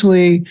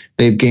unconsciously.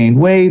 They've gained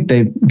weight.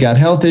 They've got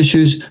health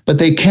issues, but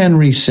they can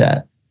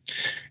reset.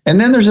 And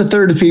then there's a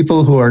third of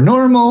people who are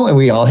normal and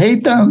we all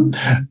hate them.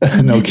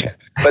 No kidding.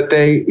 But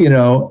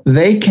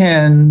they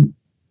can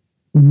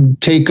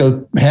take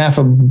a half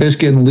a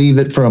biscuit and leave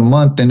it for a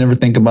month and never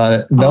think about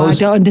it. I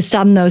don't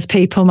understand those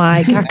people,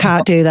 Mike. I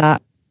can't do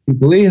that.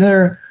 People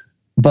either,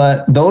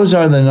 but those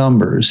are the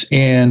numbers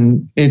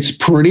and it's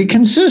pretty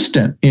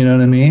consistent. You know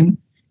what I mean?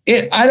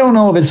 I don't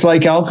know if it's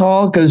like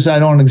alcohol because I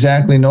don't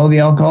exactly know the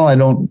alcohol. I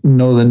don't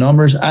know the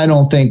numbers. I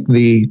don't think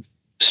the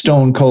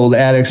stone cold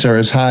addicts are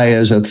as high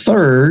as a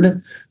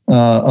third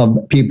of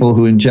people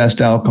who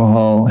ingest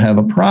alcohol have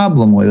a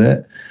problem with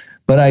it.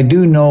 But I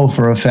do know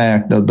for a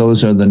fact that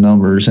those are the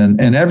numbers. And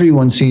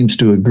everyone seems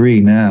to agree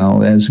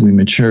now as we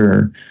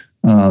mature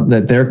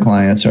that their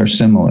clients are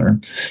similar.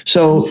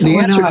 So the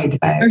answer to the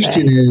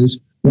question is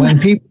when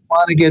people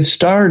want to get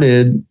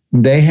started,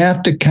 they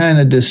have to kind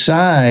of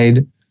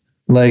decide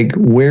like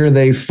where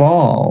they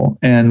fall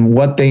and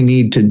what they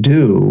need to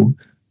do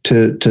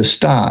to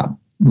stop.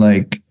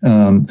 Like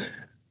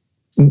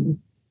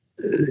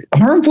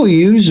harmful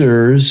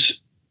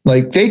users,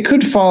 like they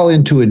could fall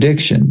into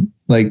addiction.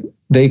 Like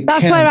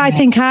that's where I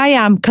think I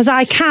am, because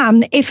I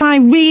can, if I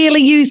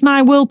really use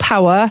my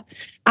willpower,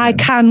 I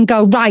can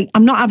go, right,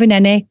 I'm not having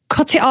any,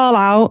 cut it all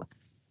out,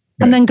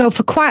 and then go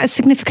for quite a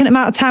significant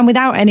amount of time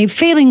without any,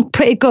 feeling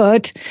pretty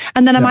good.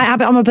 And then I might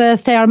have it on my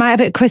birthday or I might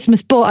have it at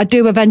Christmas, but I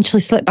do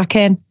eventually slip back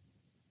in.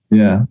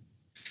 Yeah.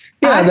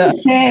 I'm the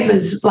same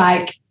as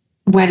like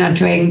when I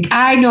drink.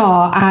 I know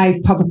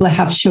I probably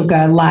have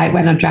sugar like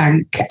when I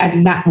drank,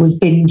 and that was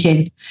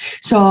binging.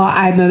 So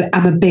I'm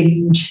a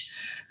binge.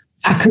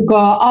 I could go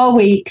all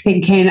week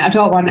thinking I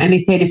don't want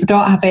anything. If I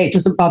don't have it, it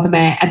doesn't bother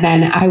me. And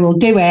then I will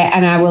do it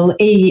and I will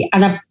eat.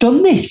 And I've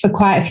done this for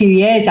quite a few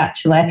years,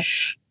 actually.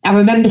 I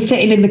remember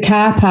sitting in the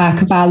car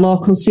park of our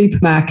local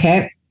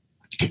supermarket.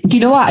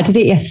 You know what? I did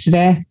it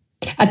yesterday.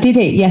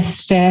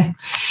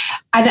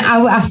 And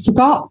I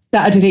forgot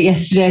that I did it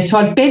yesterday. So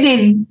I'd been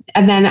in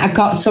and then I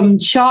got some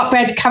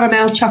shortbread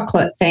caramel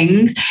chocolate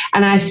things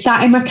and I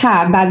sat in my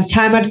car, and by the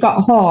time I'd got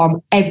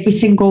home, every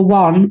single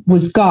one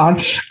was gone.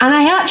 And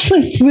I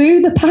actually threw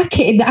the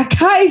packet in. I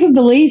can't even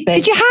believe this.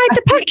 Did you hide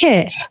the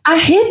packet? I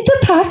hid the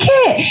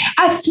packet.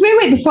 I threw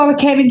it before I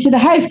came into the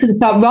house because I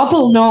thought Rob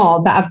will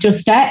know that I've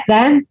just ate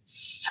them.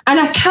 And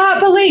I can't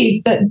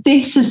believe that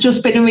this has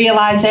just been a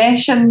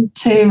realisation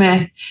to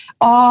me.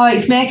 Oh,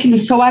 it's making me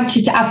so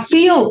agitated. I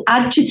feel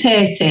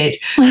agitated.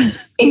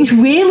 It's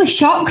really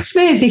shocked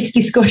me, this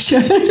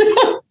discussion.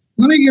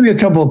 Let me give you a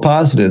couple of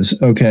positives.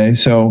 Okay,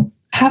 so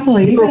I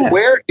believe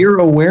your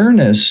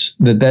awareness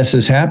that this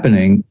is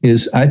happening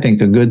is, I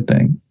think, a good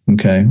thing.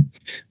 Okay.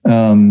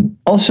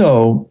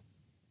 Also,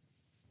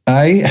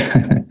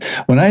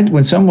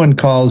 when someone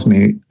calls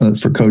me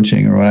for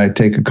coaching, or when I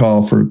take a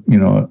call for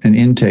an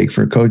intake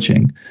for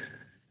coaching,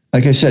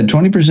 like I said,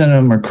 20% of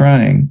them are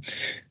crying.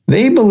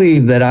 They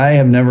believe that I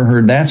have never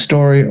heard that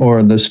story,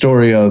 or the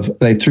story of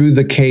they threw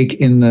the cake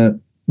in the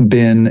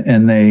bin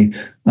and they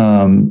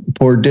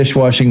poured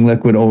dishwashing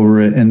liquid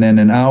over it, and then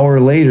an hour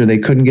later they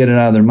couldn't get it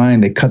out of their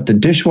mind. They cut the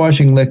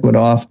dishwashing liquid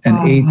off and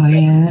ate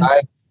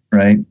it.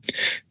 Right?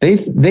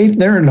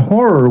 They're in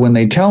horror when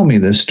they tell me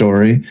this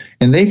story,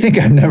 and they think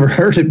I've never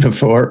heard it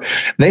before.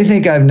 They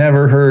think I've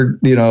never heard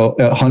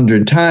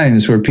 100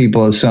 times where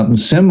people have something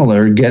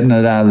similar, getting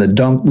it out of the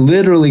dump,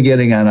 literally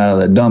getting it out of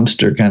the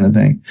dumpster kind of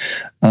thing.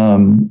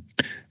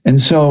 And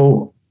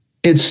so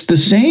it's the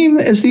same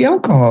as the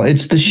alcohol.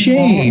 It's the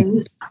shame.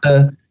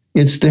 Yes.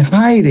 It's the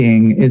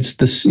hiding.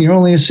 It's you're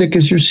only as sick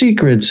as your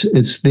secrets.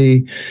 It's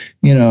the,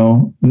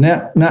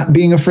 not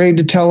being afraid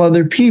to tell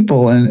other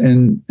people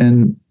and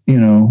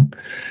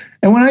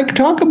and when I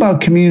talk about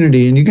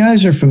community, and you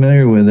guys are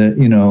familiar with it,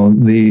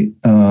 the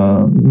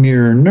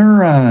mirror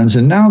neurons,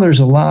 and now there's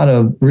a lot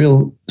of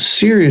real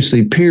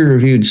seriously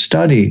peer-reviewed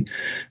study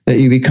that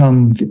you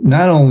become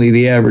not only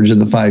the average of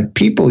the 5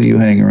 people you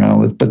hang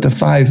around with, but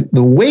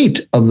the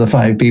weight of the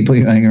 5 people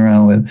you hang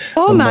around with.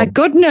 Oh my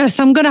goodness,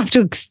 I'm going to have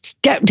to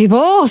get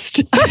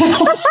divorced.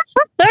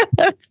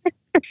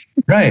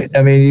 Right.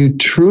 I mean, you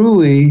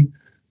truly,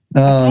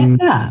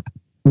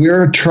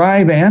 we're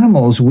tribe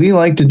animals. We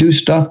like to do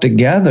stuff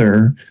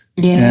together.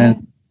 Yeah.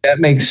 And that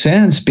makes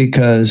sense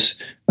because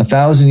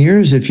 1,000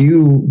 years, if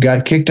you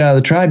got kicked out of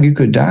the tribe, you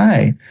could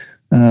die,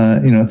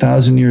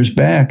 1,000 years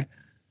back.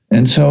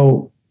 And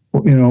so,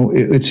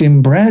 it's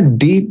inbred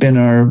deep in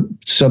our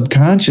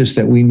subconscious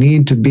that we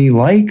need to be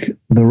like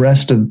the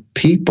rest of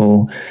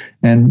people.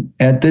 And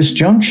at this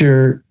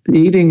juncture,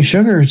 eating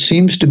sugar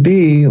seems to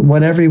be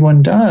what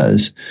everyone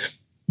does.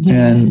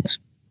 Yeah. And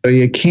so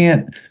you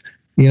can't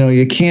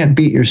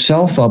beat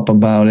yourself up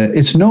about it.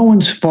 It's no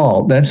one's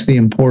fault. That's the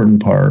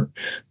important part.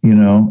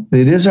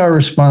 It is our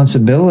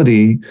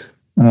responsibility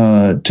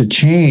to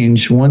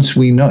change once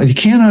we know. You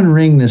can't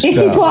unring this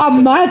bell. Is what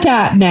I'm mad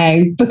at now,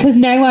 because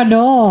now I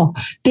know.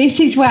 This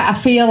is where I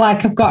feel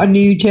like I've got a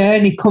new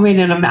journey coming,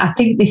 and I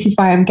think this is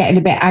why I'm getting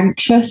a bit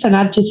anxious and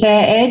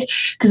agitated,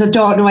 because I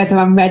don't know whether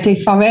I'm ready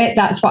for it.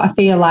 That's what I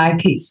feel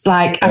like. It's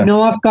like, I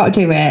know I've got to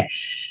do it,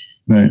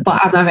 right,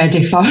 but am I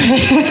ready for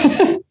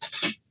it?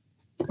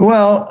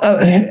 Well,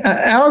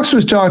 Alex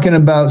was talking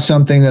about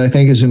something that I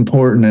think is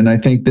important, and I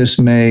think this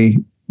may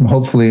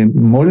hopefully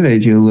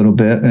motivate you a little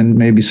bit, and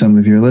maybe some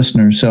of your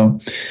listeners. So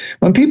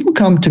when people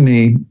come to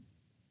me,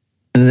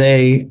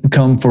 they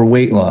come for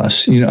weight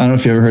loss. I don't know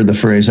if you ever heard the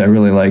phrase, I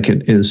really like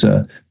it, is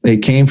they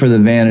came for the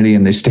vanity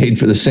and they stayed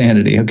for the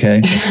sanity. Okay.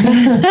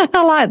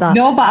 I like that.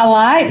 No, but I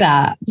like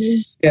that.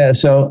 Yeah.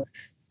 So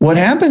what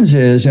happens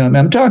is,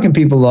 I'm talking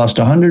people lost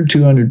 100,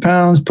 200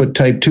 pounds, put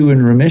type 2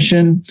 in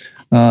remission,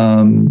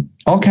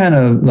 all kind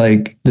of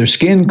like their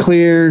skin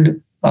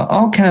cleared,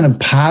 all kind of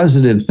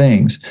positive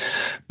things.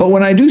 But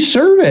when I do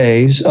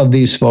surveys of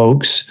these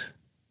folks,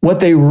 what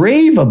they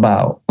rave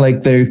about,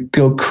 like they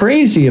go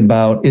crazy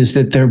about, is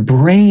that their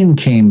brain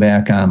came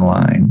back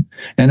online.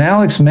 And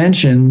Alex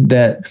mentioned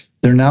that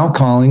they're now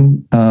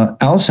calling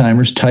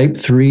Alzheimer's type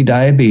 3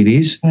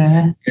 diabetes.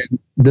 And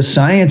the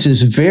science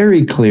is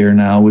very clear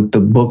now with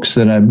the books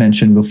that I've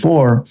mentioned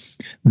before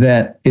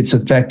that it's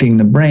affecting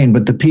the brain.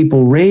 But the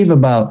people rave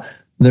about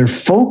their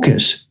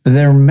focus,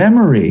 their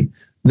memory,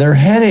 their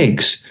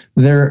headaches,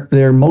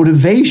 their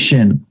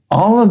motivation.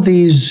 All of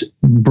these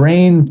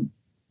brain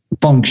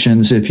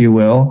functions, if you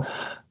will,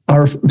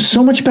 are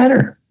so much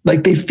better.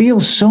 Like they feel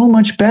so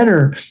much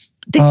better.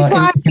 This is what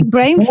I think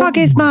brain fog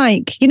is,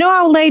 Mike. You know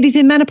how ladies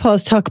in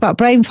menopause talk about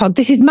brain fog?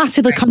 This is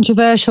massively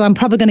controversial. I'm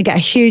probably going to get a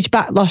huge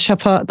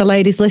backlash for the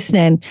ladies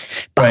listening.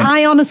 But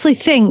I honestly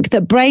think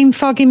that brain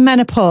fog in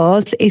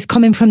menopause is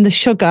coming from the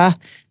sugar,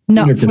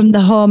 not from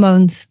the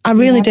hormones. I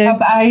really do.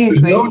 I agree.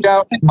 There's no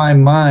doubt in my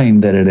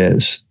mind that it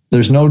is.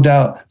 There's no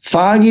doubt.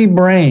 Foggy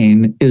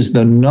brain is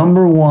the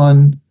number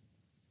one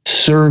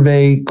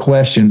survey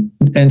question.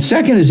 And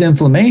second is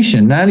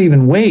inflammation, not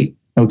even weight.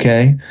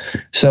 Okay.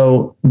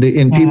 So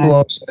people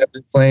also have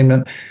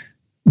inflamed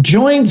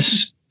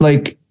joints,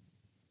 like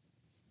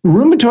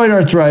rheumatoid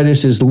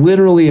arthritis is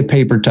literally a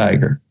paper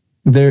tiger.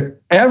 They're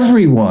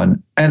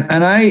everyone. And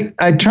I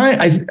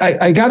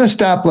got to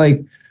stop.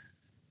 Like,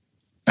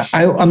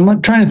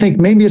 I'm trying to think,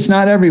 maybe it's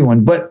not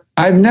everyone, but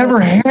I've never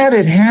had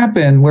it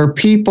happen where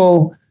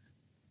people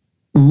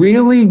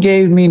really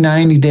gave me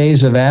 90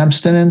 days of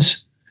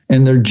abstinence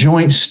and their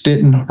joints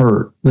didn't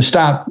hurt. They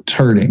stopped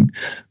hurting.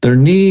 Their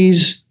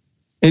knees,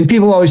 and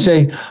people always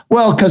say,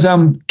 well, because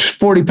I'm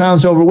 40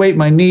 pounds overweight,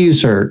 my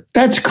knees hurt.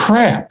 That's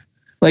crap.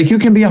 Like you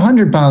can be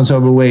 100 pounds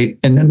overweight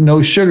and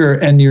no sugar,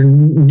 and your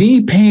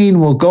knee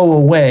pain will go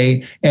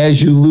away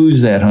as you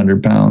lose that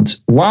 100 pounds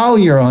while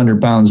you're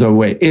 100 pounds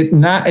overweight.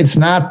 It's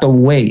not the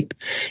weight.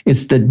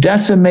 It's the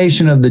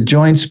decimation of the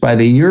joints by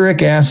the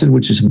uric acid,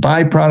 which is a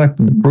byproduct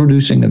of the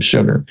producing of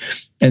sugar.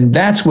 And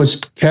that's what's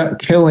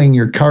killing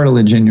your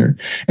cartilage in your.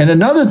 And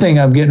another thing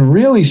I'm getting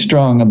really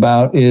strong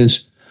about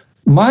is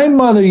my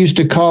mother used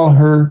to call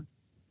her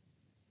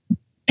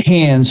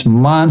hands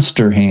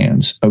monster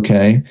hands,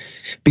 okay?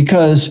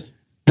 Because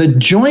the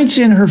joints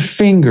in her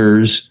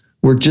fingers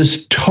were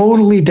just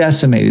totally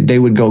decimated. They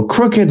would go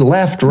crooked,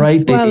 left,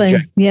 right.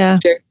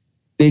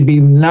 They'd be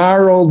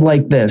gnarled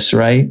like this,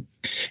 right?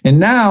 And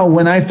now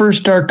when I first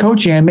start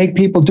coaching, I make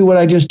people do what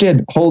I just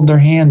did, hold their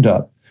hand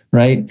up,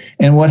 right?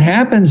 And what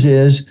happens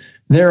is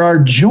there are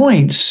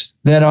joints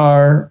that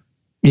are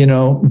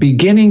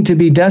beginning to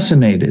be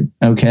decimated.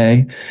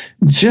 Okay.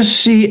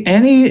 Just see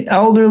any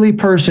elderly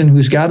person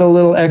who's got a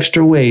little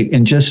extra weight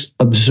and just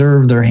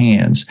observe their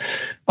hands.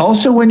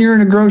 Also, when you're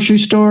in a grocery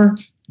store,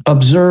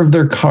 observe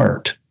their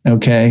cart.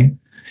 Okay.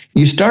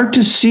 You start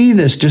to see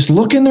this, just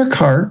look in their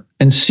cart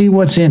and see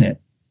what's in it.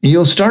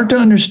 You'll start to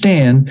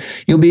understand.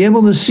 You'll be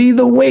able to see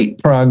the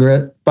weight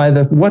progress by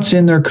what's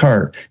in their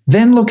cart.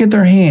 Then look at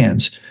their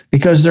hands,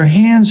 because their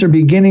hands are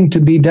beginning to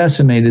be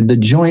decimated. The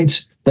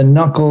joints, the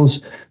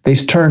knuckles, they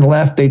turn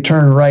left, they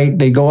turn right,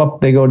 they go up,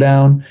 they go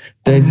down.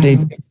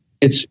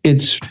 It's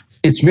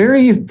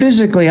very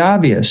physically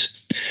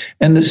obvious.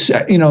 And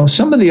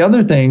some of the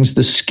other things,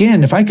 the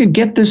skin, if I could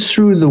get this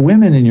through the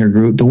women in your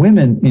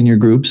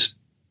groups,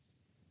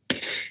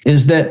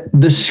 is that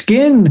the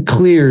skin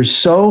clears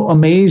so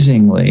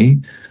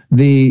amazingly.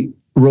 The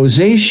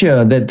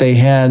rosacea that they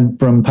had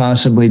from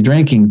possibly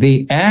drinking,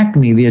 the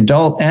acne, the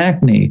adult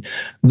acne,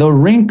 the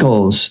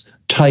wrinkles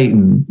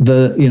tighten,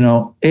 the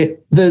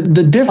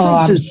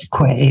differences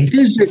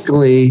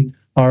physically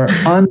are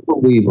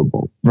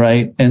unbelievable,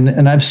 right?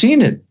 And I've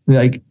seen it.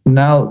 Like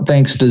now,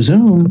 thanks to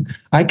Zoom,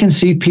 I can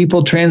see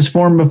people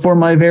transform before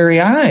my very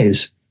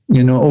eyes,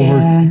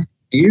 over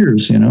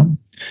years, Well,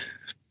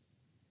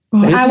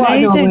 I want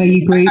to know where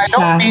your groups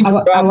are.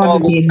 I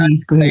want to be in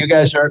these groups. You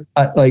guys are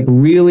like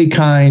really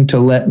kind to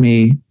let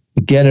me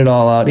get it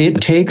all out.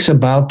 It takes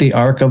about the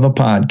arc of a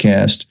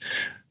podcast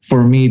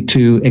for me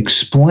to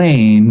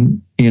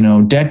explain,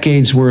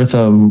 decades worth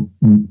of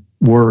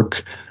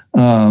work.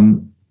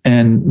 And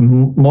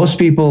most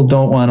people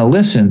don't want to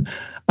listen.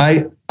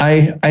 I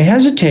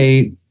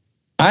hesitate.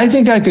 I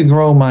think I could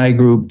grow my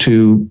group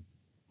to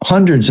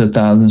hundreds of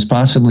thousands,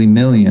 possibly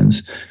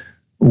millions,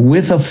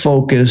 with a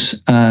focus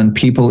on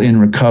people in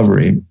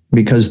recovery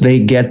because they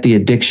get the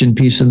addiction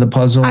piece of the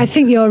puzzle. I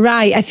think you're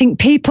right. I think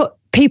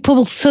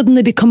people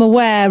suddenly become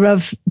aware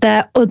of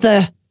their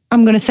other,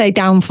 I'm going to say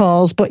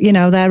downfalls, but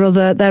their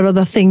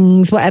other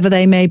things, whatever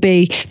they may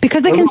be,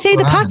 because they can see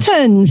the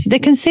patterns. They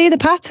can see the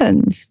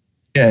patterns.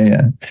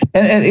 Yeah.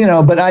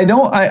 And but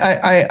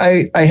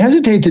I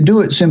hesitate to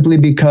do it simply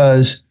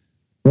because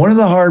one of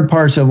the hard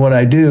parts of what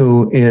I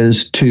do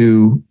is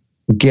to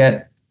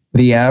get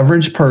the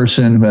average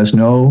person who has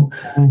no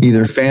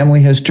either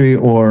family history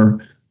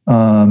or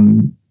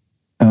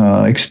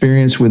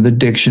experience with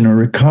addiction or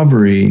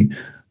recovery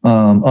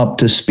up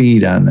to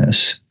speed on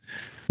this.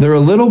 They're a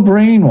little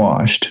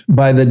brainwashed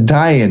by the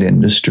diet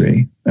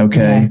industry,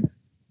 okay? Yeah.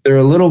 They're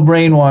a little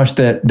brainwashed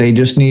that they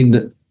just need,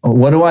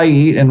 what do I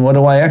eat and what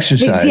do I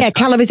exercise?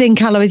 Calories in,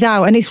 calories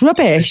out, and it's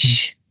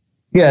rubbish.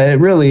 Yeah, it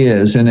really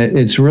is. And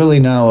it's really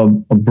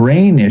now a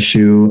brain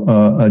issue,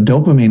 a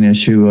dopamine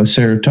issue, a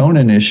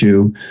serotonin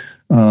issue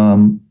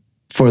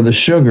for the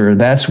sugar.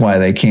 That's why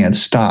they can't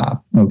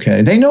stop.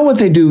 Okay. They know what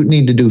they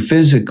need to do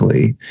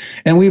physically.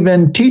 And we've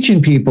been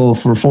teaching people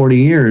for 40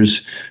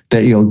 years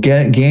that you'll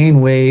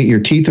gain weight,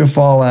 your teeth will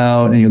fall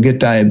out, and you'll get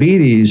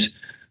diabetes.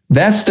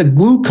 That's the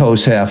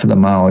glucose half of the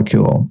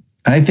molecule.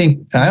 I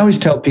always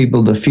tell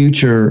people the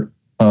future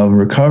of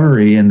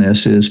recovery in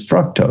this is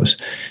fructose.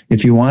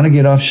 If you want to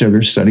get off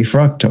sugar, study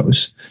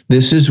fructose.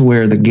 This is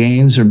where the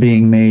gains are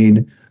being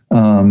made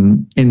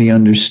in the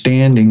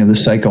understanding of the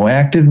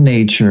psychoactive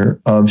nature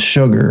of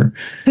sugar.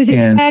 Is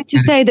it fair to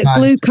say that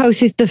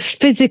glucose is the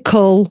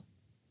physical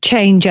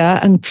changer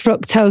and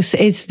fructose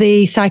is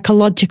the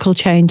psychological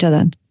changer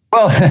then?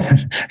 Well,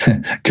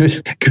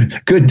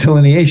 good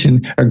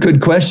delineation or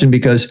good question,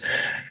 because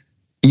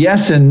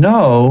yes and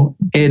no,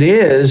 it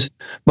is.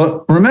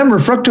 But remember,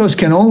 fructose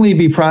can only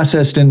be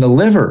processed in the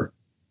liver.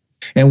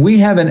 And we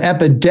have an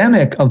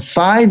epidemic of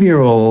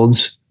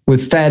 5-year-olds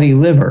with fatty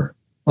liver,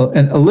 a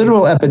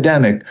literal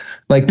epidemic.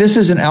 Like this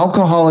is an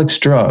alcoholic's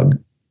drug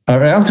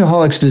or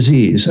alcoholic's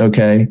disease,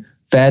 okay?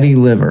 Fatty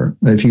liver.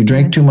 If you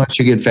drink too much,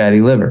 you get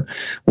fatty liver.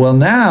 Well,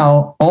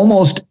 now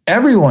almost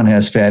everyone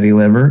has fatty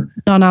liver.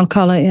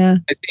 Non-alcoholic, yeah.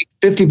 I think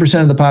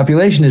 50% of the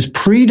population is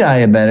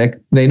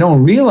pre-diabetic. They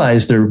don't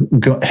realize they're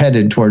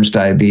headed towards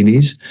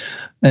diabetes.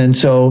 And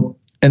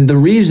the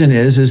reason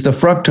is the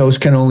fructose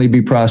can only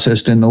be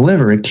processed in the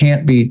liver.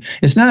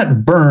 It's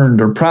not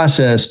burned or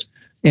processed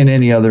in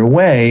any other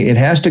way. It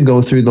has to go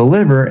through the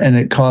liver and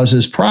it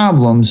causes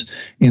problems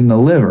in the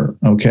liver.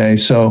 Okay.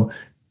 So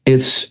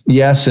it's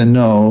yes and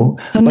no.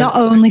 So not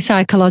only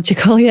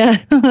psychological, yeah.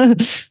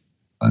 It's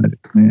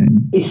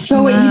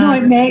so,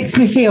 it makes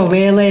me feel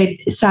really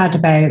sad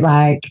about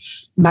like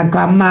my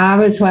grandma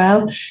as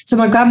well. So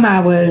my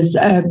grandma was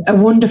a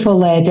wonderful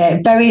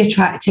lady, very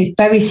attractive,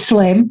 very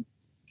slim.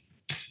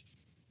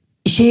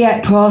 She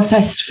ate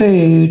processed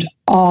food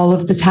all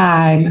of the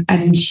time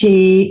and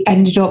she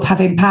ended up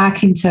having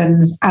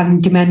Parkinson's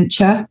and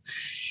dementia.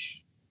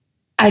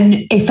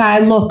 And if I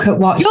look at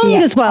what young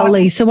as well,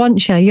 Lisa,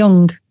 wasn't she?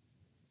 Young.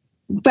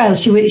 Well,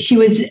 she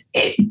was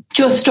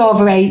just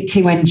over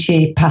 80 when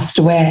she passed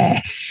away,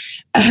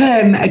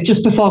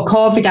 just before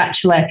COVID,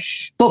 actually.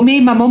 But me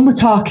and my mum were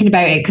talking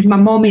about it because my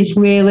mum is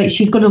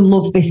she's going to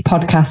love this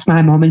podcast,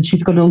 my mum, and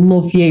she's going to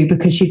love you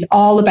because she's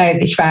all about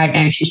this right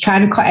now. She's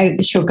trying to cut out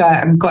the sugar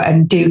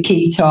and do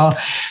keto.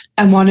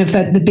 And one of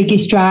the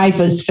biggest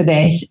drivers for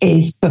this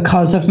is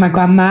because of my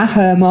grandma,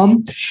 her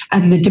mum,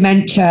 and the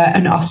dementia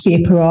and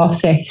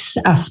osteoporosis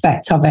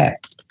aspect of it.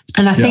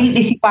 And I think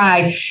this is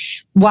why,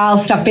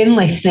 whilst I've been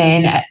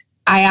listening,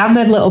 I am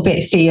a little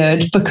bit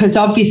feared because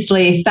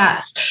obviously if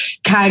that's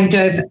kind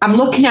of, I'm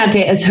looking at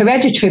it as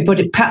hereditary,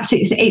 but perhaps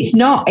it's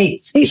not.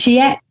 She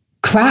ate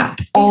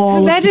crap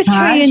all the time. It's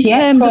hereditary in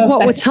terms of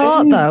what we're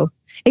taught, though.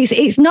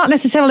 It's not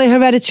necessarily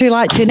hereditary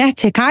like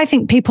genetic. I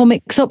think people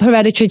mix up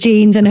hereditary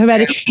genes and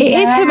hereditary. It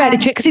is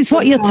hereditary because it's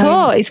what you're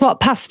taught. It's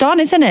what passed on,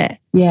 isn't it?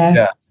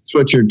 Yeah.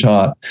 What you're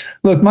taught.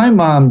 Look, my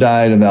mom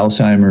died of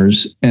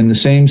Alzheimer's in the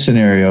same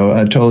scenario.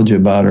 I told you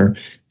about her.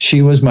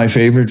 She was my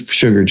favorite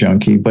sugar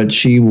junkie, but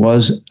she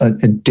was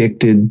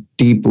addicted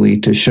deeply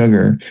to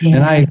sugar. Yeah.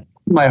 And I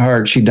my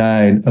heart, she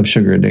died of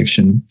sugar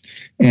addiction.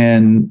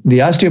 And the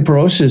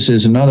osteoporosis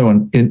is another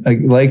one.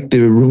 Like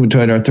the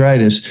rheumatoid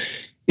arthritis,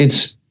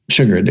 it's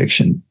sugar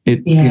addiction.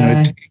 It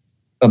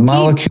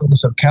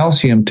molecules of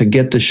calcium to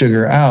get the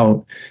sugar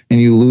out, and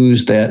you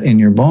lose that in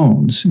your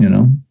bones,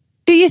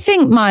 Do you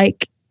think,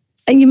 Mike,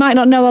 and you might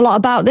not know a lot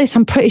about this,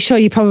 I'm pretty sure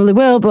you probably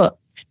will, but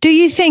do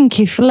you think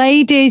if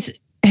ladies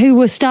who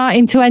were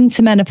starting to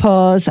enter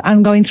menopause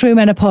and going through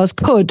menopause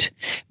could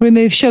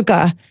remove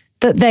sugar,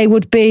 that they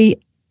would be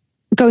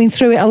going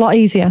through it a lot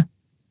easier?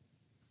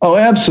 Oh,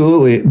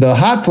 absolutely. The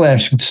hot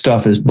flash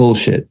stuff is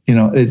bullshit.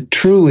 It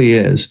truly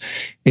is.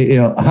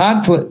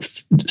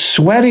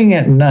 Sweating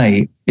at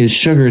night is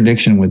sugar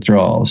addiction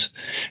withdrawals.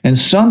 And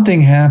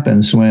something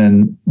happens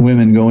when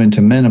women go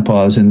into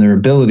menopause in their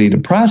ability to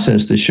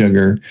process the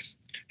sugar.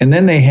 And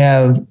then they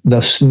have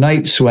the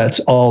night sweats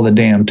all the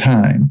damn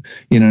time.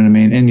 You know what I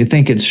mean? And you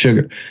think it's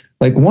sugar.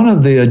 Like one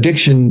of the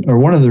addiction or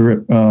one of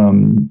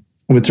the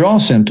withdrawal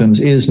symptoms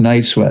is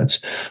night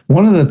sweats.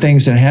 One of the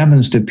things that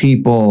happens to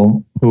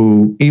people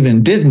who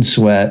even didn't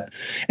sweat,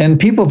 and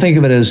people think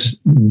of it as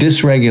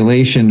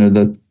dysregulation, or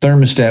the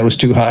thermostat was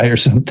too high or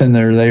something,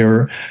 or they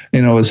were,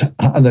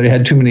 they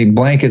had too many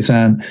blankets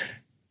on.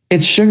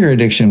 It's sugar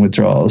addiction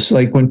withdrawals.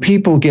 Like when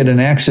people get an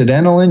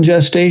accidental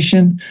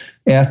ingestion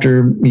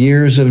after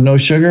years of no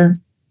sugar,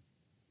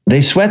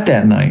 they sweat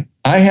that night.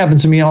 It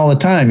happens to me all the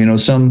time.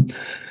 It's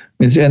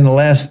in the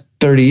last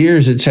 30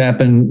 years, it's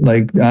happened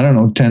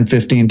 10,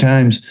 15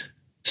 times.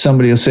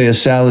 Somebody will say a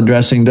salad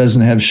dressing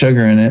doesn't have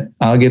sugar in it.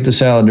 I'll get the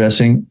salad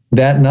dressing.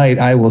 That night,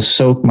 I will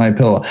soak my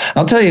pillow.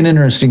 I'll tell you an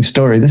interesting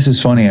story. This is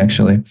funny,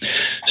 actually.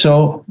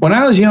 So when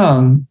I was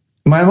young,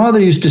 my mother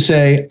used to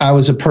say I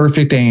was a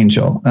perfect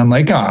angel. I'm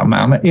like, oh,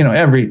 Mom,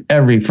 every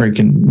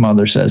freaking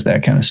mother says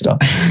that kind of stuff.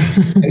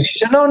 And she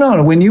said,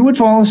 no. When you would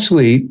fall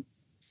asleep,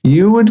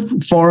 you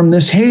would form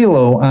this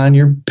halo on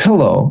your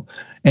pillow,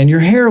 and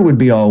your hair would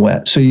be all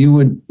wet. So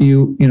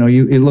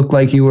it looked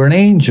like you were an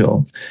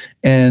angel,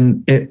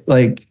 and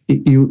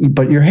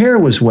but your hair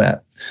was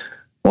wet.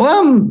 Well,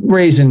 I'm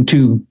raising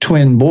two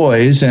twin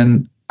boys,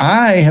 and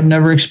I have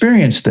never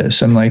experienced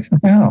this. I'm like,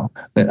 wow,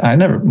 I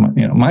never,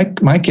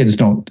 my kids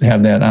don't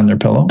have that on their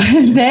pillow.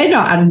 They're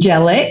not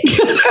angelic.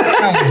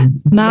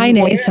 Mine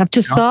is. I've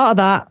just thought of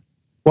that.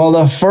 Well,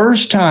 the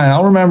first time,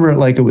 I'll remember it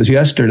like it was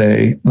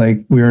yesterday.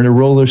 Like we were in a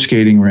roller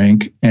skating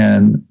rink,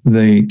 and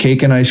the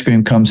cake and ice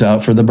cream comes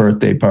out for the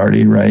birthday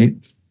party, right?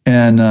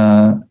 And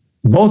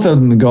both of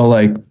them go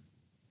like,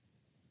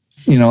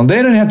 they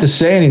didn't have to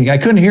say anything. I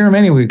couldn't hear them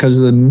anyway because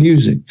of the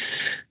music.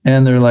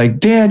 And they're like,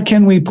 Dad,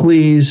 can we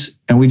please?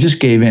 And we just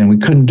gave in. We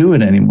couldn't do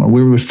it anymore.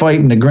 We were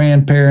fighting the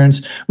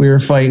grandparents. We were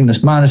fighting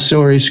this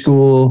Montessori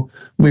school.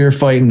 We were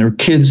fighting their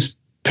kids'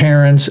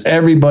 parents.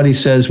 Everybody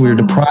says we were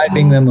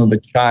depriving them of a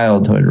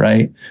childhood,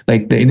 right?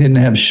 Like they didn't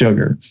have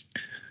sugar.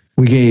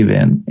 We gave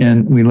in,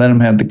 and we let them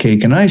have the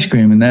cake and ice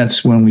cream. And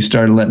that's when we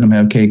started letting them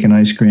have cake and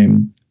ice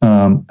cream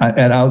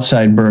at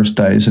outside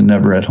birthdays and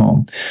never at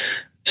home.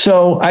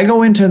 So I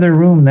go into their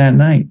room that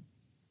night,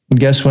 and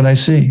guess what I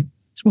see?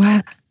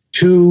 What?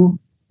 2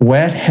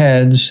 wet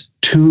heads,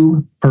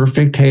 2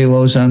 perfect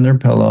halos on their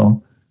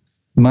pillow.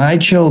 My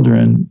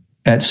children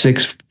at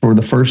 6 for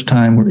the first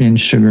time were in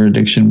sugar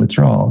addiction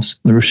withdrawals.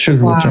 There was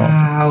sugar withdrawals.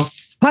 Wow.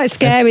 It's quite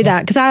scary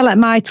that, because I let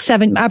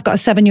I've got a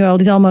 7-year-old,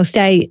 he's almost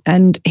 8,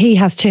 and he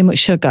has too much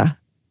sugar.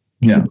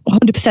 Yeah.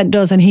 100%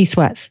 does, and he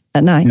sweats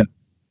at night.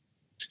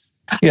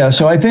 Yeah,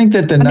 so I think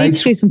that I need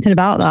to do something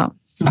about that.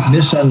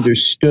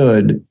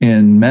 Misunderstood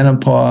in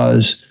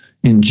menopause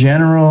in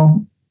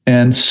general,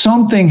 and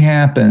something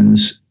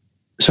happens.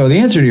 So the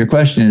answer to your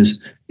question is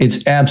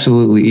it's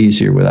absolutely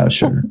easier without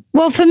sugar.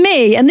 Well, for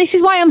me, and this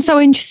is why I'm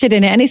so interested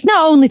in it, and it's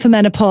not only for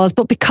menopause,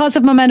 but because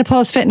of my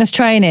menopause fitness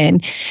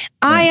training,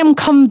 I am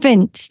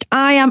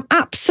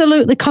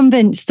absolutely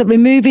convinced that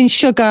removing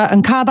sugar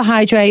and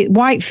carbohydrate,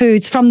 white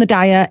foods from the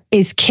diet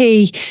is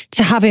key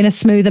to having a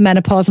smoother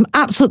menopause. I'm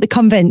absolutely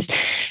convinced.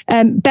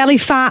 Belly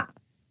fat,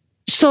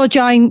 sore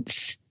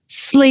joints,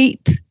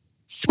 sleep,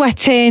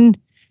 sweating,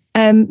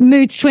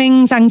 mood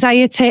swings,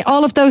 anxiety,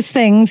 all of those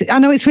things. I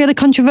know it's really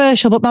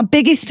controversial, but my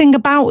biggest thing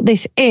about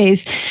this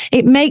is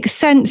it makes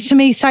sense to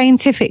me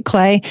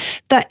scientifically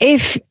that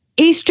if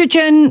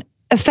estrogen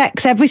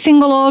affects every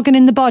single organ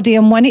in the body,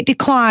 and when it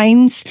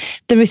declines,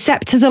 the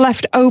receptors are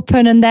left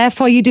open, and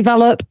therefore you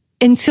develop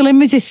insulin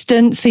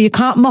resistance, so you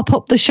can't mop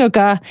up the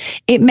sugar,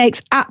 it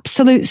makes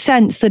absolute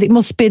sense that it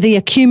must be the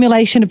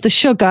accumulation of the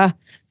sugar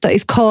that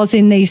is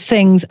causing these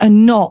things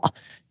and not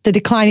the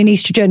decline in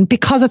estrogen.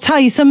 Because I tell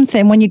you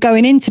something, when you're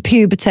going into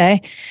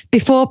puberty,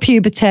 before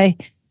puberty,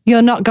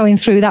 you're not going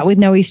through that with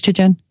no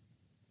estrogen.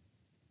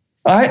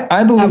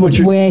 I believe that was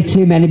way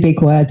too many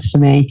big words for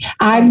me.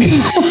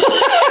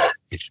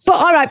 But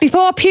all right,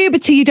 before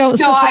puberty, you don't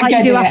suffer like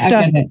you do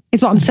after,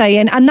 is what I'm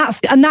saying. And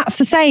that's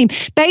the same.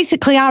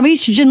 Basically, our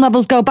estrogen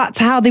levels go back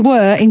to how they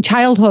were in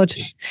childhood.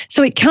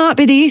 So it can't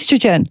be the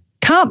estrogen.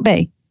 Can't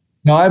be.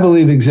 No, I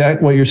believe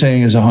exactly what you're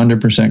saying is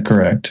 100%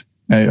 correct.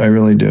 I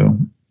really do.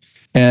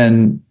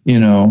 And,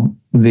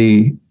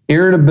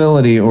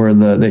 irritability, or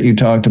that you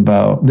talked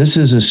about, this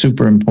is a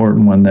super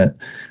important one that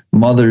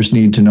mothers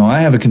need to know. I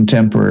have a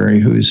contemporary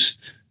who's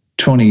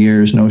 20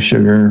 years, no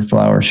sugar,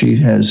 flour. She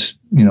has,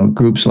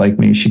 groups like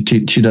me. She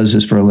does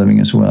this for a living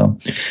as well.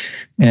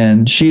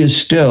 And she is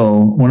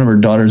still, one of her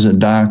daughters, a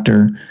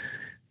doctor.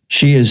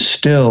 She is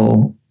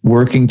still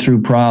working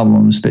through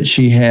problems that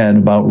she had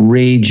about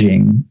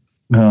raging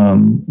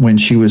when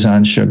she was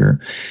on sugar.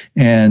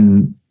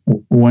 And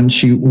when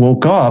she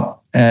woke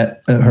up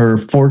at her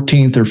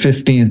 14th or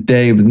 15th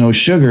day with no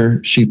sugar,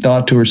 she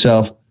thought to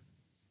herself,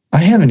 I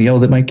haven't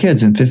yelled at my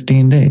kids in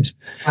 15 days.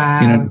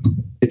 Wow.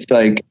 It's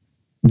like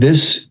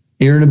this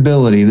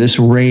irritability, this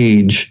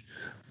rage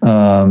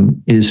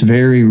is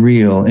very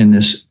real in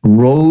this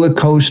roller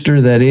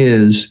coaster that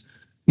is,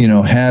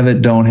 have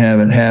it, don't have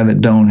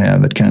it, don't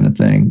have it kind of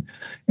thing.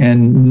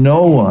 And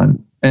no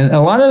one, and a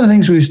lot of the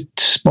things we've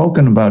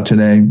spoken about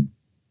today,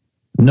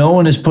 no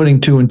one is putting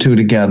two and two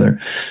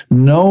together.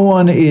 No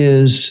one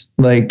is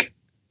like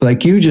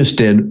you just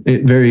did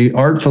it very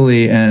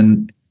artfully,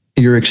 and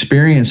your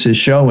experience is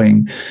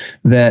showing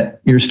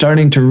that you're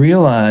starting to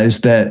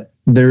realize that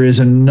there is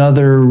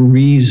another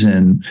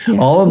reason. Yeah.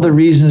 All of the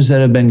reasons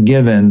that have been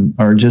given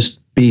are just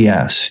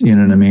BS. You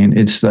know what I mean?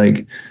 It's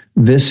like,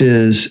 this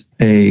is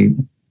a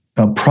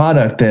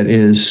product that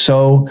is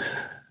so,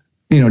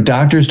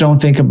 doctors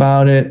don't think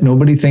about it.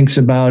 Nobody thinks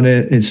about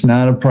it. It's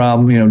not a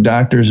problem.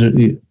 Doctors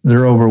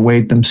they're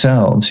overweight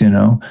themselves,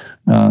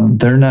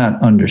 they're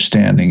not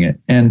understanding it.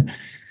 And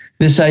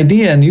this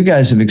idea, and you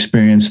guys have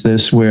experienced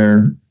this,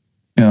 where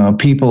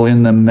people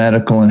in the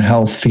medical and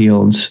health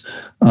fields,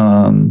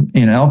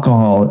 in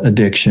alcohol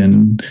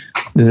addiction,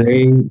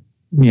 they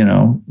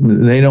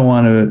don't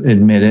want to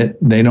admit it.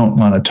 They don't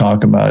want to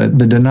talk about it.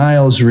 The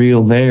denial is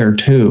real there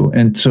too.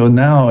 And so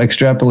now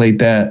extrapolate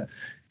that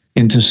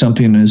into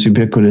something as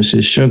ubiquitous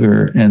as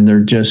sugar, and they're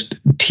just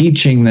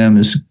teaching them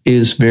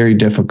is very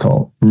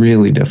difficult,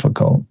 really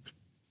difficult.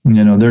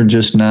 They're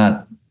just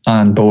not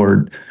on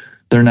board.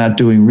 They're not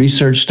doing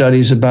research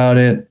studies about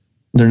it.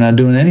 They're not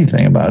doing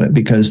anything about it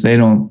because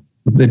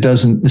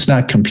it's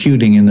not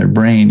computing in their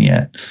brain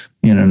yet.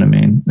 You know what I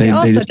mean?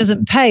 It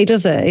doesn't pay,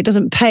 does it? It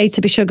doesn't pay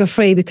to be sugar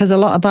free, because a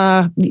lot of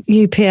our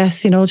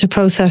UPS, ultra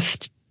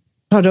processed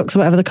products or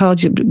whatever they're called,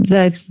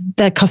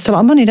 they cost a lot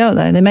of money, don't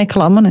they? They make a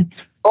lot of money.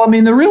 Well, I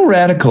mean, the real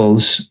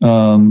radicals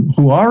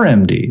who are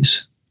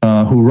MDs,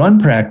 who run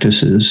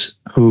practices,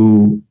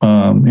 who,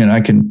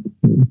 I can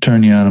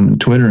turn you on them on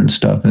Twitter and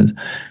stuff, is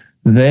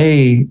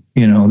they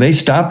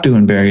stopped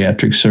doing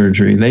bariatric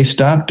surgery. They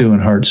stopped doing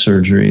heart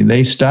surgery.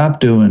 They stopped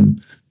doing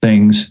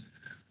things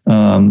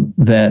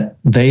that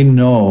they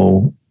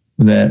know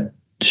that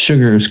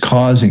sugar is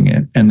causing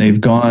it. And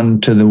they've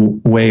gone to the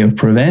way of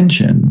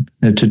prevention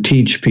to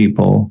teach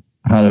people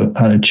how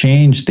to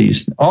change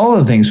these, all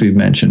the things we've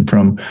mentioned,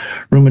 from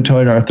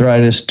rheumatoid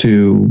arthritis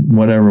to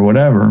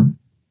whatever.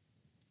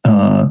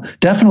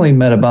 Definitely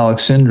metabolic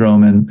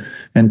syndrome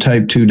and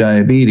type 2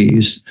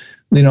 diabetes.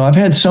 I've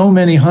had so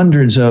many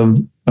hundreds of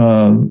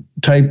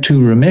type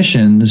 2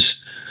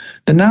 remissions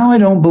that now I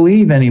don't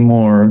believe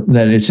anymore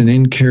that it's an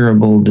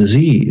incurable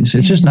disease.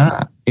 It's just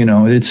not.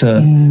 It's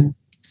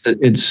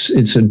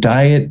a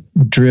diet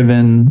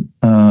driven,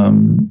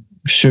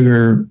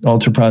 sugar,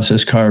 ultra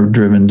processed carb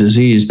driven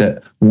disease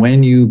that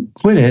when you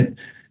quit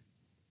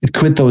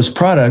those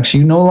products,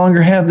 you no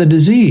longer have the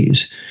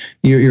disease.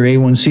 Your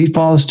A1C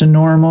falls to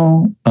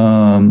normal.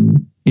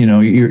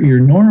 You're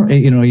normal.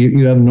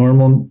 You have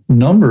normal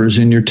numbers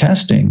in your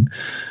testing,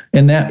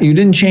 and that you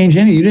didn't change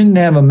any. You didn't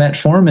have a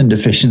metformin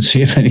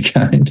deficiency of any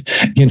kind.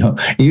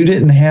 You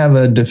didn't have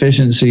a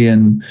deficiency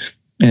in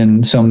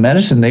some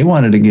medicine they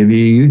wanted to give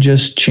you. You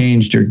just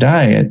changed your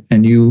diet,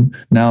 and you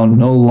now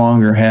no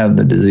longer have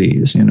the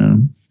disease.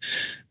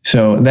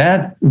 So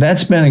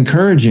that's been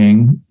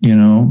encouraging.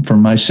 For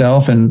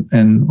myself and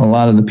a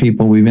lot of the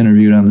people we've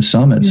interviewed on the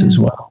summits as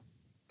well.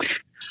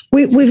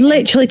 We've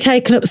literally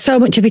taken up so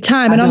much of your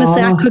time, and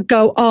honestly, I could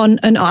go on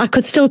and I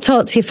could still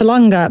talk to you for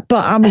longer,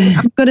 but I'm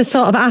going to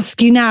sort of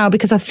ask you now,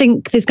 because I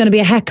think there's going to be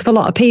a heck of a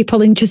lot of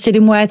people interested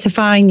in where to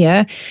find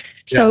you.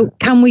 So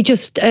can we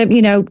just,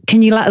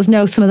 can you let us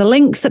know some of the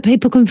links that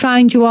people can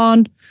find you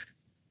on?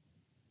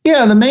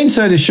 Yeah, the main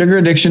site is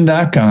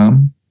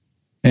sugaraddiction.com,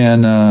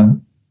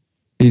 and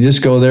you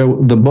just go there.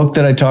 The book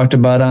that I talked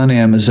about on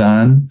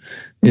Amazon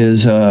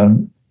is,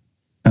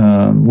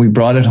 we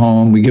brought it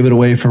home. We give it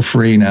away for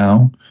free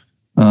now.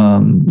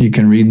 You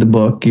can read the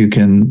book.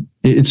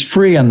 It's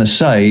free on the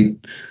site.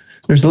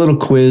 There's a little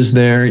quiz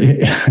there.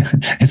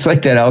 It's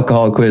like that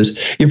alcohol quiz.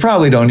 You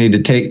probably don't need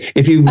to take,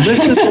 if you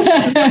listen to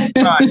the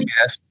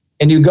podcast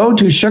and you go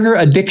to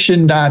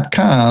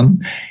sugaraddiction.com,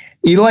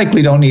 you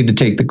likely don't need to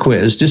take the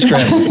quiz. Just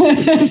grab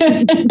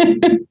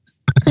it.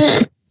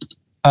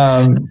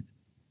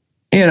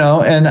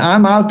 and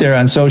I'm out there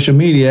on social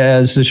media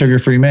as the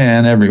sugar-free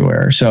man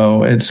everywhere.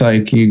 So it's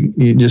like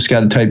you just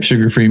got to type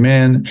sugar-free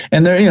man,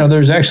 and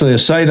there's actually a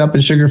site up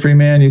at Sugar-Free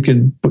Man. You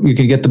can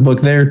get the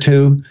book there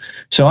too.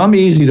 So I'm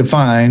easy to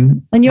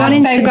find. And you're on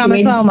Instagram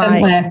as well,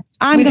 Mike.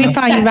 I'm going to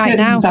find you right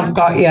now. I've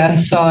got you.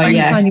 So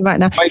yeah, find you right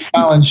now. Mike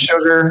Collins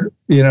Sugar.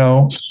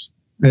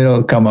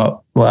 It'll come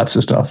up. Lots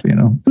of stuff.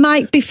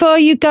 Mike, before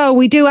you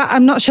go,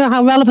 I'm not sure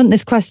how relevant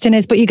this question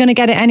is, but you're going to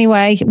get it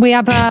anyway. We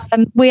have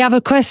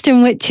a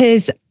question which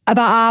is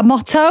about our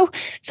motto.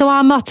 So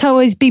our motto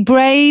is be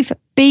brave,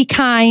 be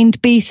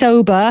kind, be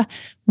sober.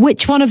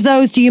 Which one of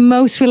those do you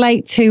most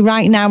relate to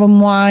right now,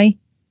 and why?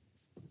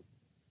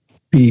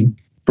 Be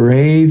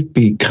brave,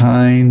 be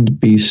kind,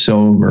 be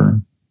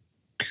sober.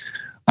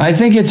 I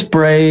think it's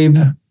brave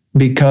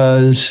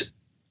because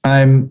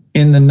I'm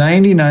in the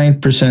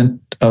 99%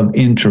 of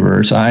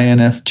introverts,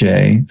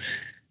 INFJ,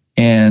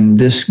 and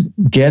this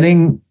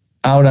getting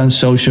out on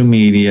social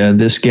media,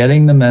 this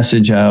getting the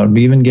message out,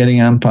 even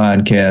getting on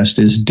podcast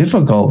is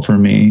difficult for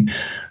me.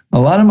 A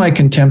lot of my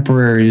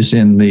contemporaries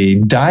in the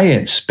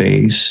diet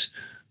space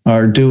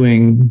are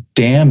doing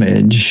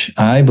damage,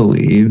 I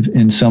believe,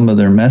 in some of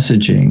their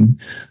messaging.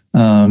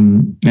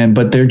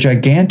 But they're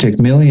gigantic,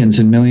 millions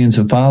and millions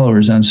of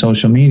followers on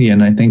social media.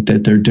 And I think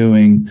that they're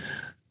doing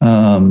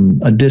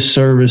a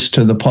disservice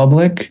to the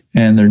public,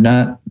 and they're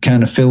not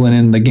kind of filling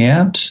in the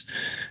gaps.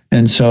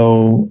 And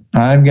so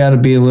I've got to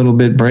be a little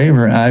bit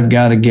braver. I've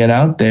got to get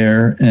out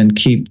there and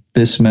keep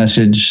this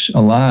message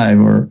alive,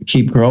 or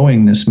keep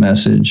growing this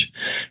message.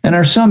 And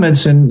our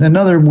summits, and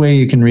another way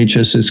you can reach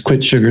us is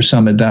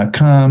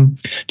quitsugarsummit.com.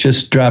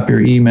 Just drop your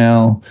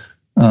email,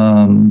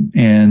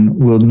 and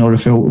we'll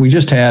notify. We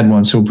just had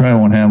one, so we probably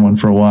won't have one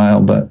for a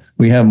while, but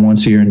we have them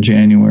once a year in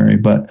January.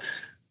 But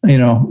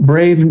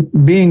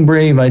being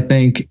brave, I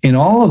think, in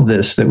all of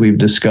this that we've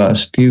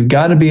discussed, you've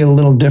got to be a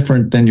little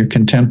different than your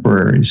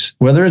contemporaries.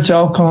 Whether it's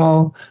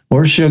alcohol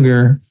or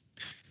sugar,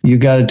 you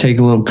got to take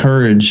a little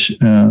courage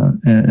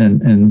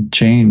and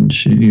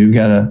change. You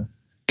got to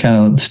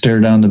kind of stare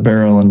down the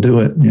barrel and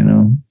do it,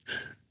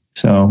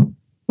 So,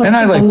 and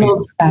I like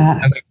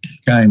that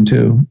kind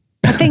too.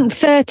 I think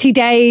 30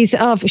 days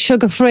of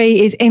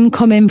sugar-free is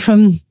incoming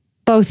from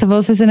both of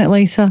us, isn't it,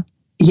 Lisa?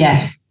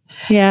 Yeah.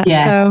 Yeah.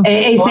 So.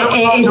 It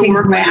is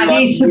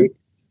incredible.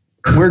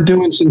 We're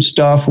doing some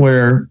stuff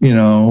where,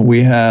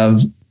 we have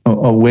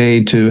a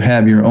way to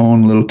have your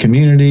own little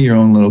community, your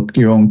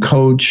own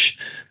coach,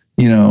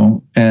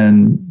 and,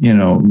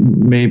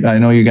 maybe I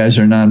know you guys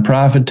are a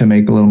nonprofit to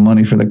make a little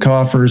money for the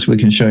coffers. We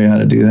can show you how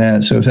to do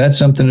that. So if that's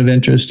something of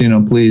interest,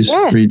 please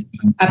reach.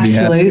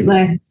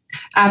 Absolutely.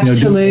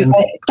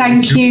 Absolutely.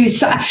 Thank you.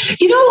 So, what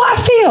I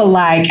feel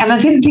like, and I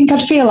didn't think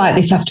I'd feel like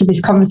this after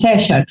this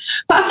conversation,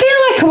 but I feel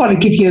like I want to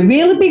give you a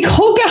really big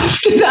hug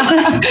after that.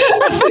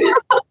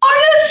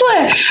 Honestly.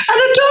 And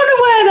I don't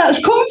know where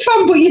that's come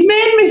from, but you've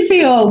made me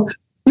feel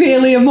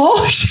really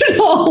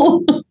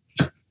emotional.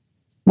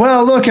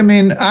 Well, look, I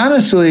mean,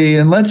 honestly,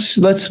 and let's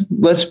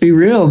be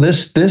real.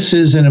 This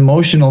is an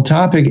emotional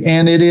topic,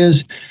 and it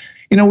is.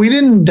 We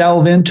didn't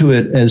delve into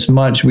it as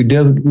much. We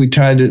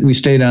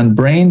stayed on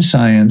brain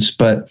science,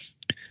 but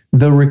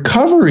the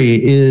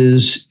recovery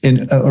is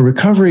a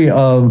recovery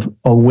of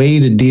a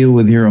way to deal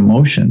with your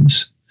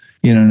emotions.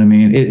 You know what I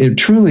mean? It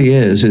truly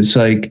is. It's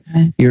like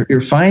you're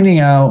finding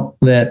out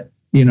that,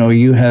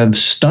 you have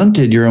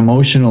stunted your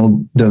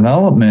emotional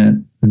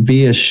development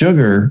via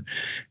sugar.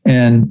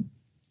 And,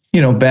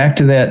 back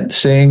to that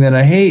saying that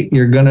I hate,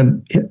 you're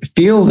going to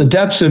feel the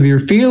depths of your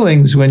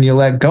feelings when you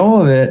let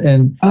go of it.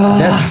 And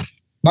that's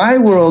my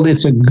world,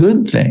 it's a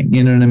good thing.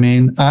 You know what I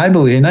mean? I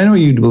believe, and I know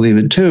you believe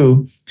it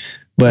too,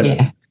 but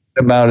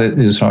about it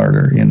is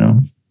harder,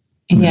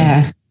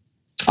 Yeah.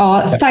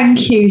 Oh,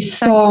 thank you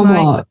so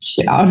much.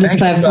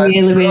 Honestly, I've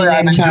really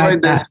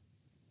enjoyed that.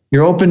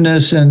 Your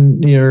openness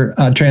and your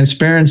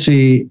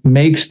transparency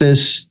makes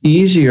this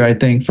easier, I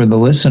think, for the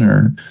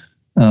listener.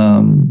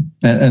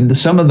 And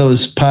some of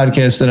those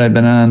podcasts that I've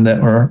been on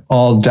that are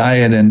all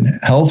diet and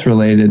health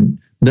related,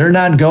 they're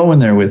not going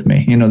there with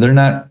me. They're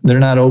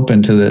not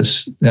open to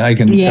this. I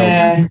can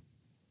tell you.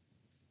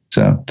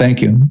 So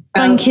thank you.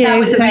 Thank you. That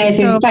was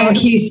amazing.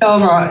 Thank you so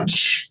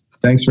much.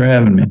 Thanks for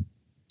having me.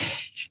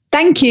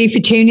 Thank you for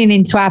tuning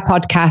into our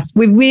podcast.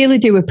 We really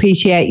do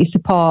appreciate your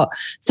support.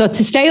 So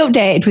to stay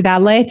updated with our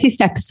latest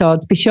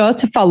episodes, be sure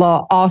to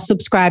follow or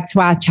subscribe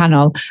to our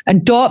channel.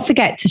 And don't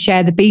forget to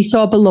share the Be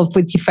Sober love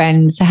with your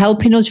friends,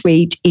 helping us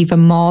reach even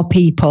more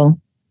people.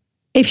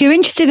 If you're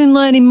interested in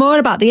learning more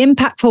about the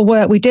impactful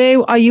work we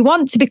do, or you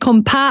want to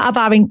become part of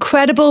our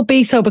incredible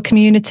Be Sober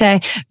community,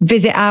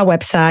 visit our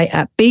website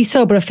at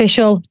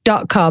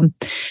besoberofficial.com.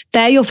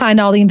 There you'll find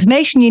all the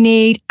information you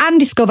need and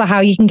discover how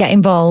you can get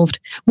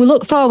involved. We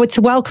look forward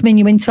to welcoming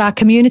you into our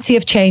community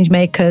of change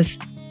makers.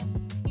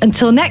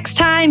 Until next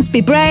time,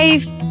 be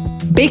brave,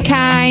 be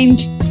kind,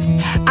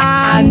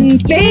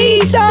 and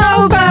be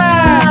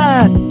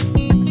sober.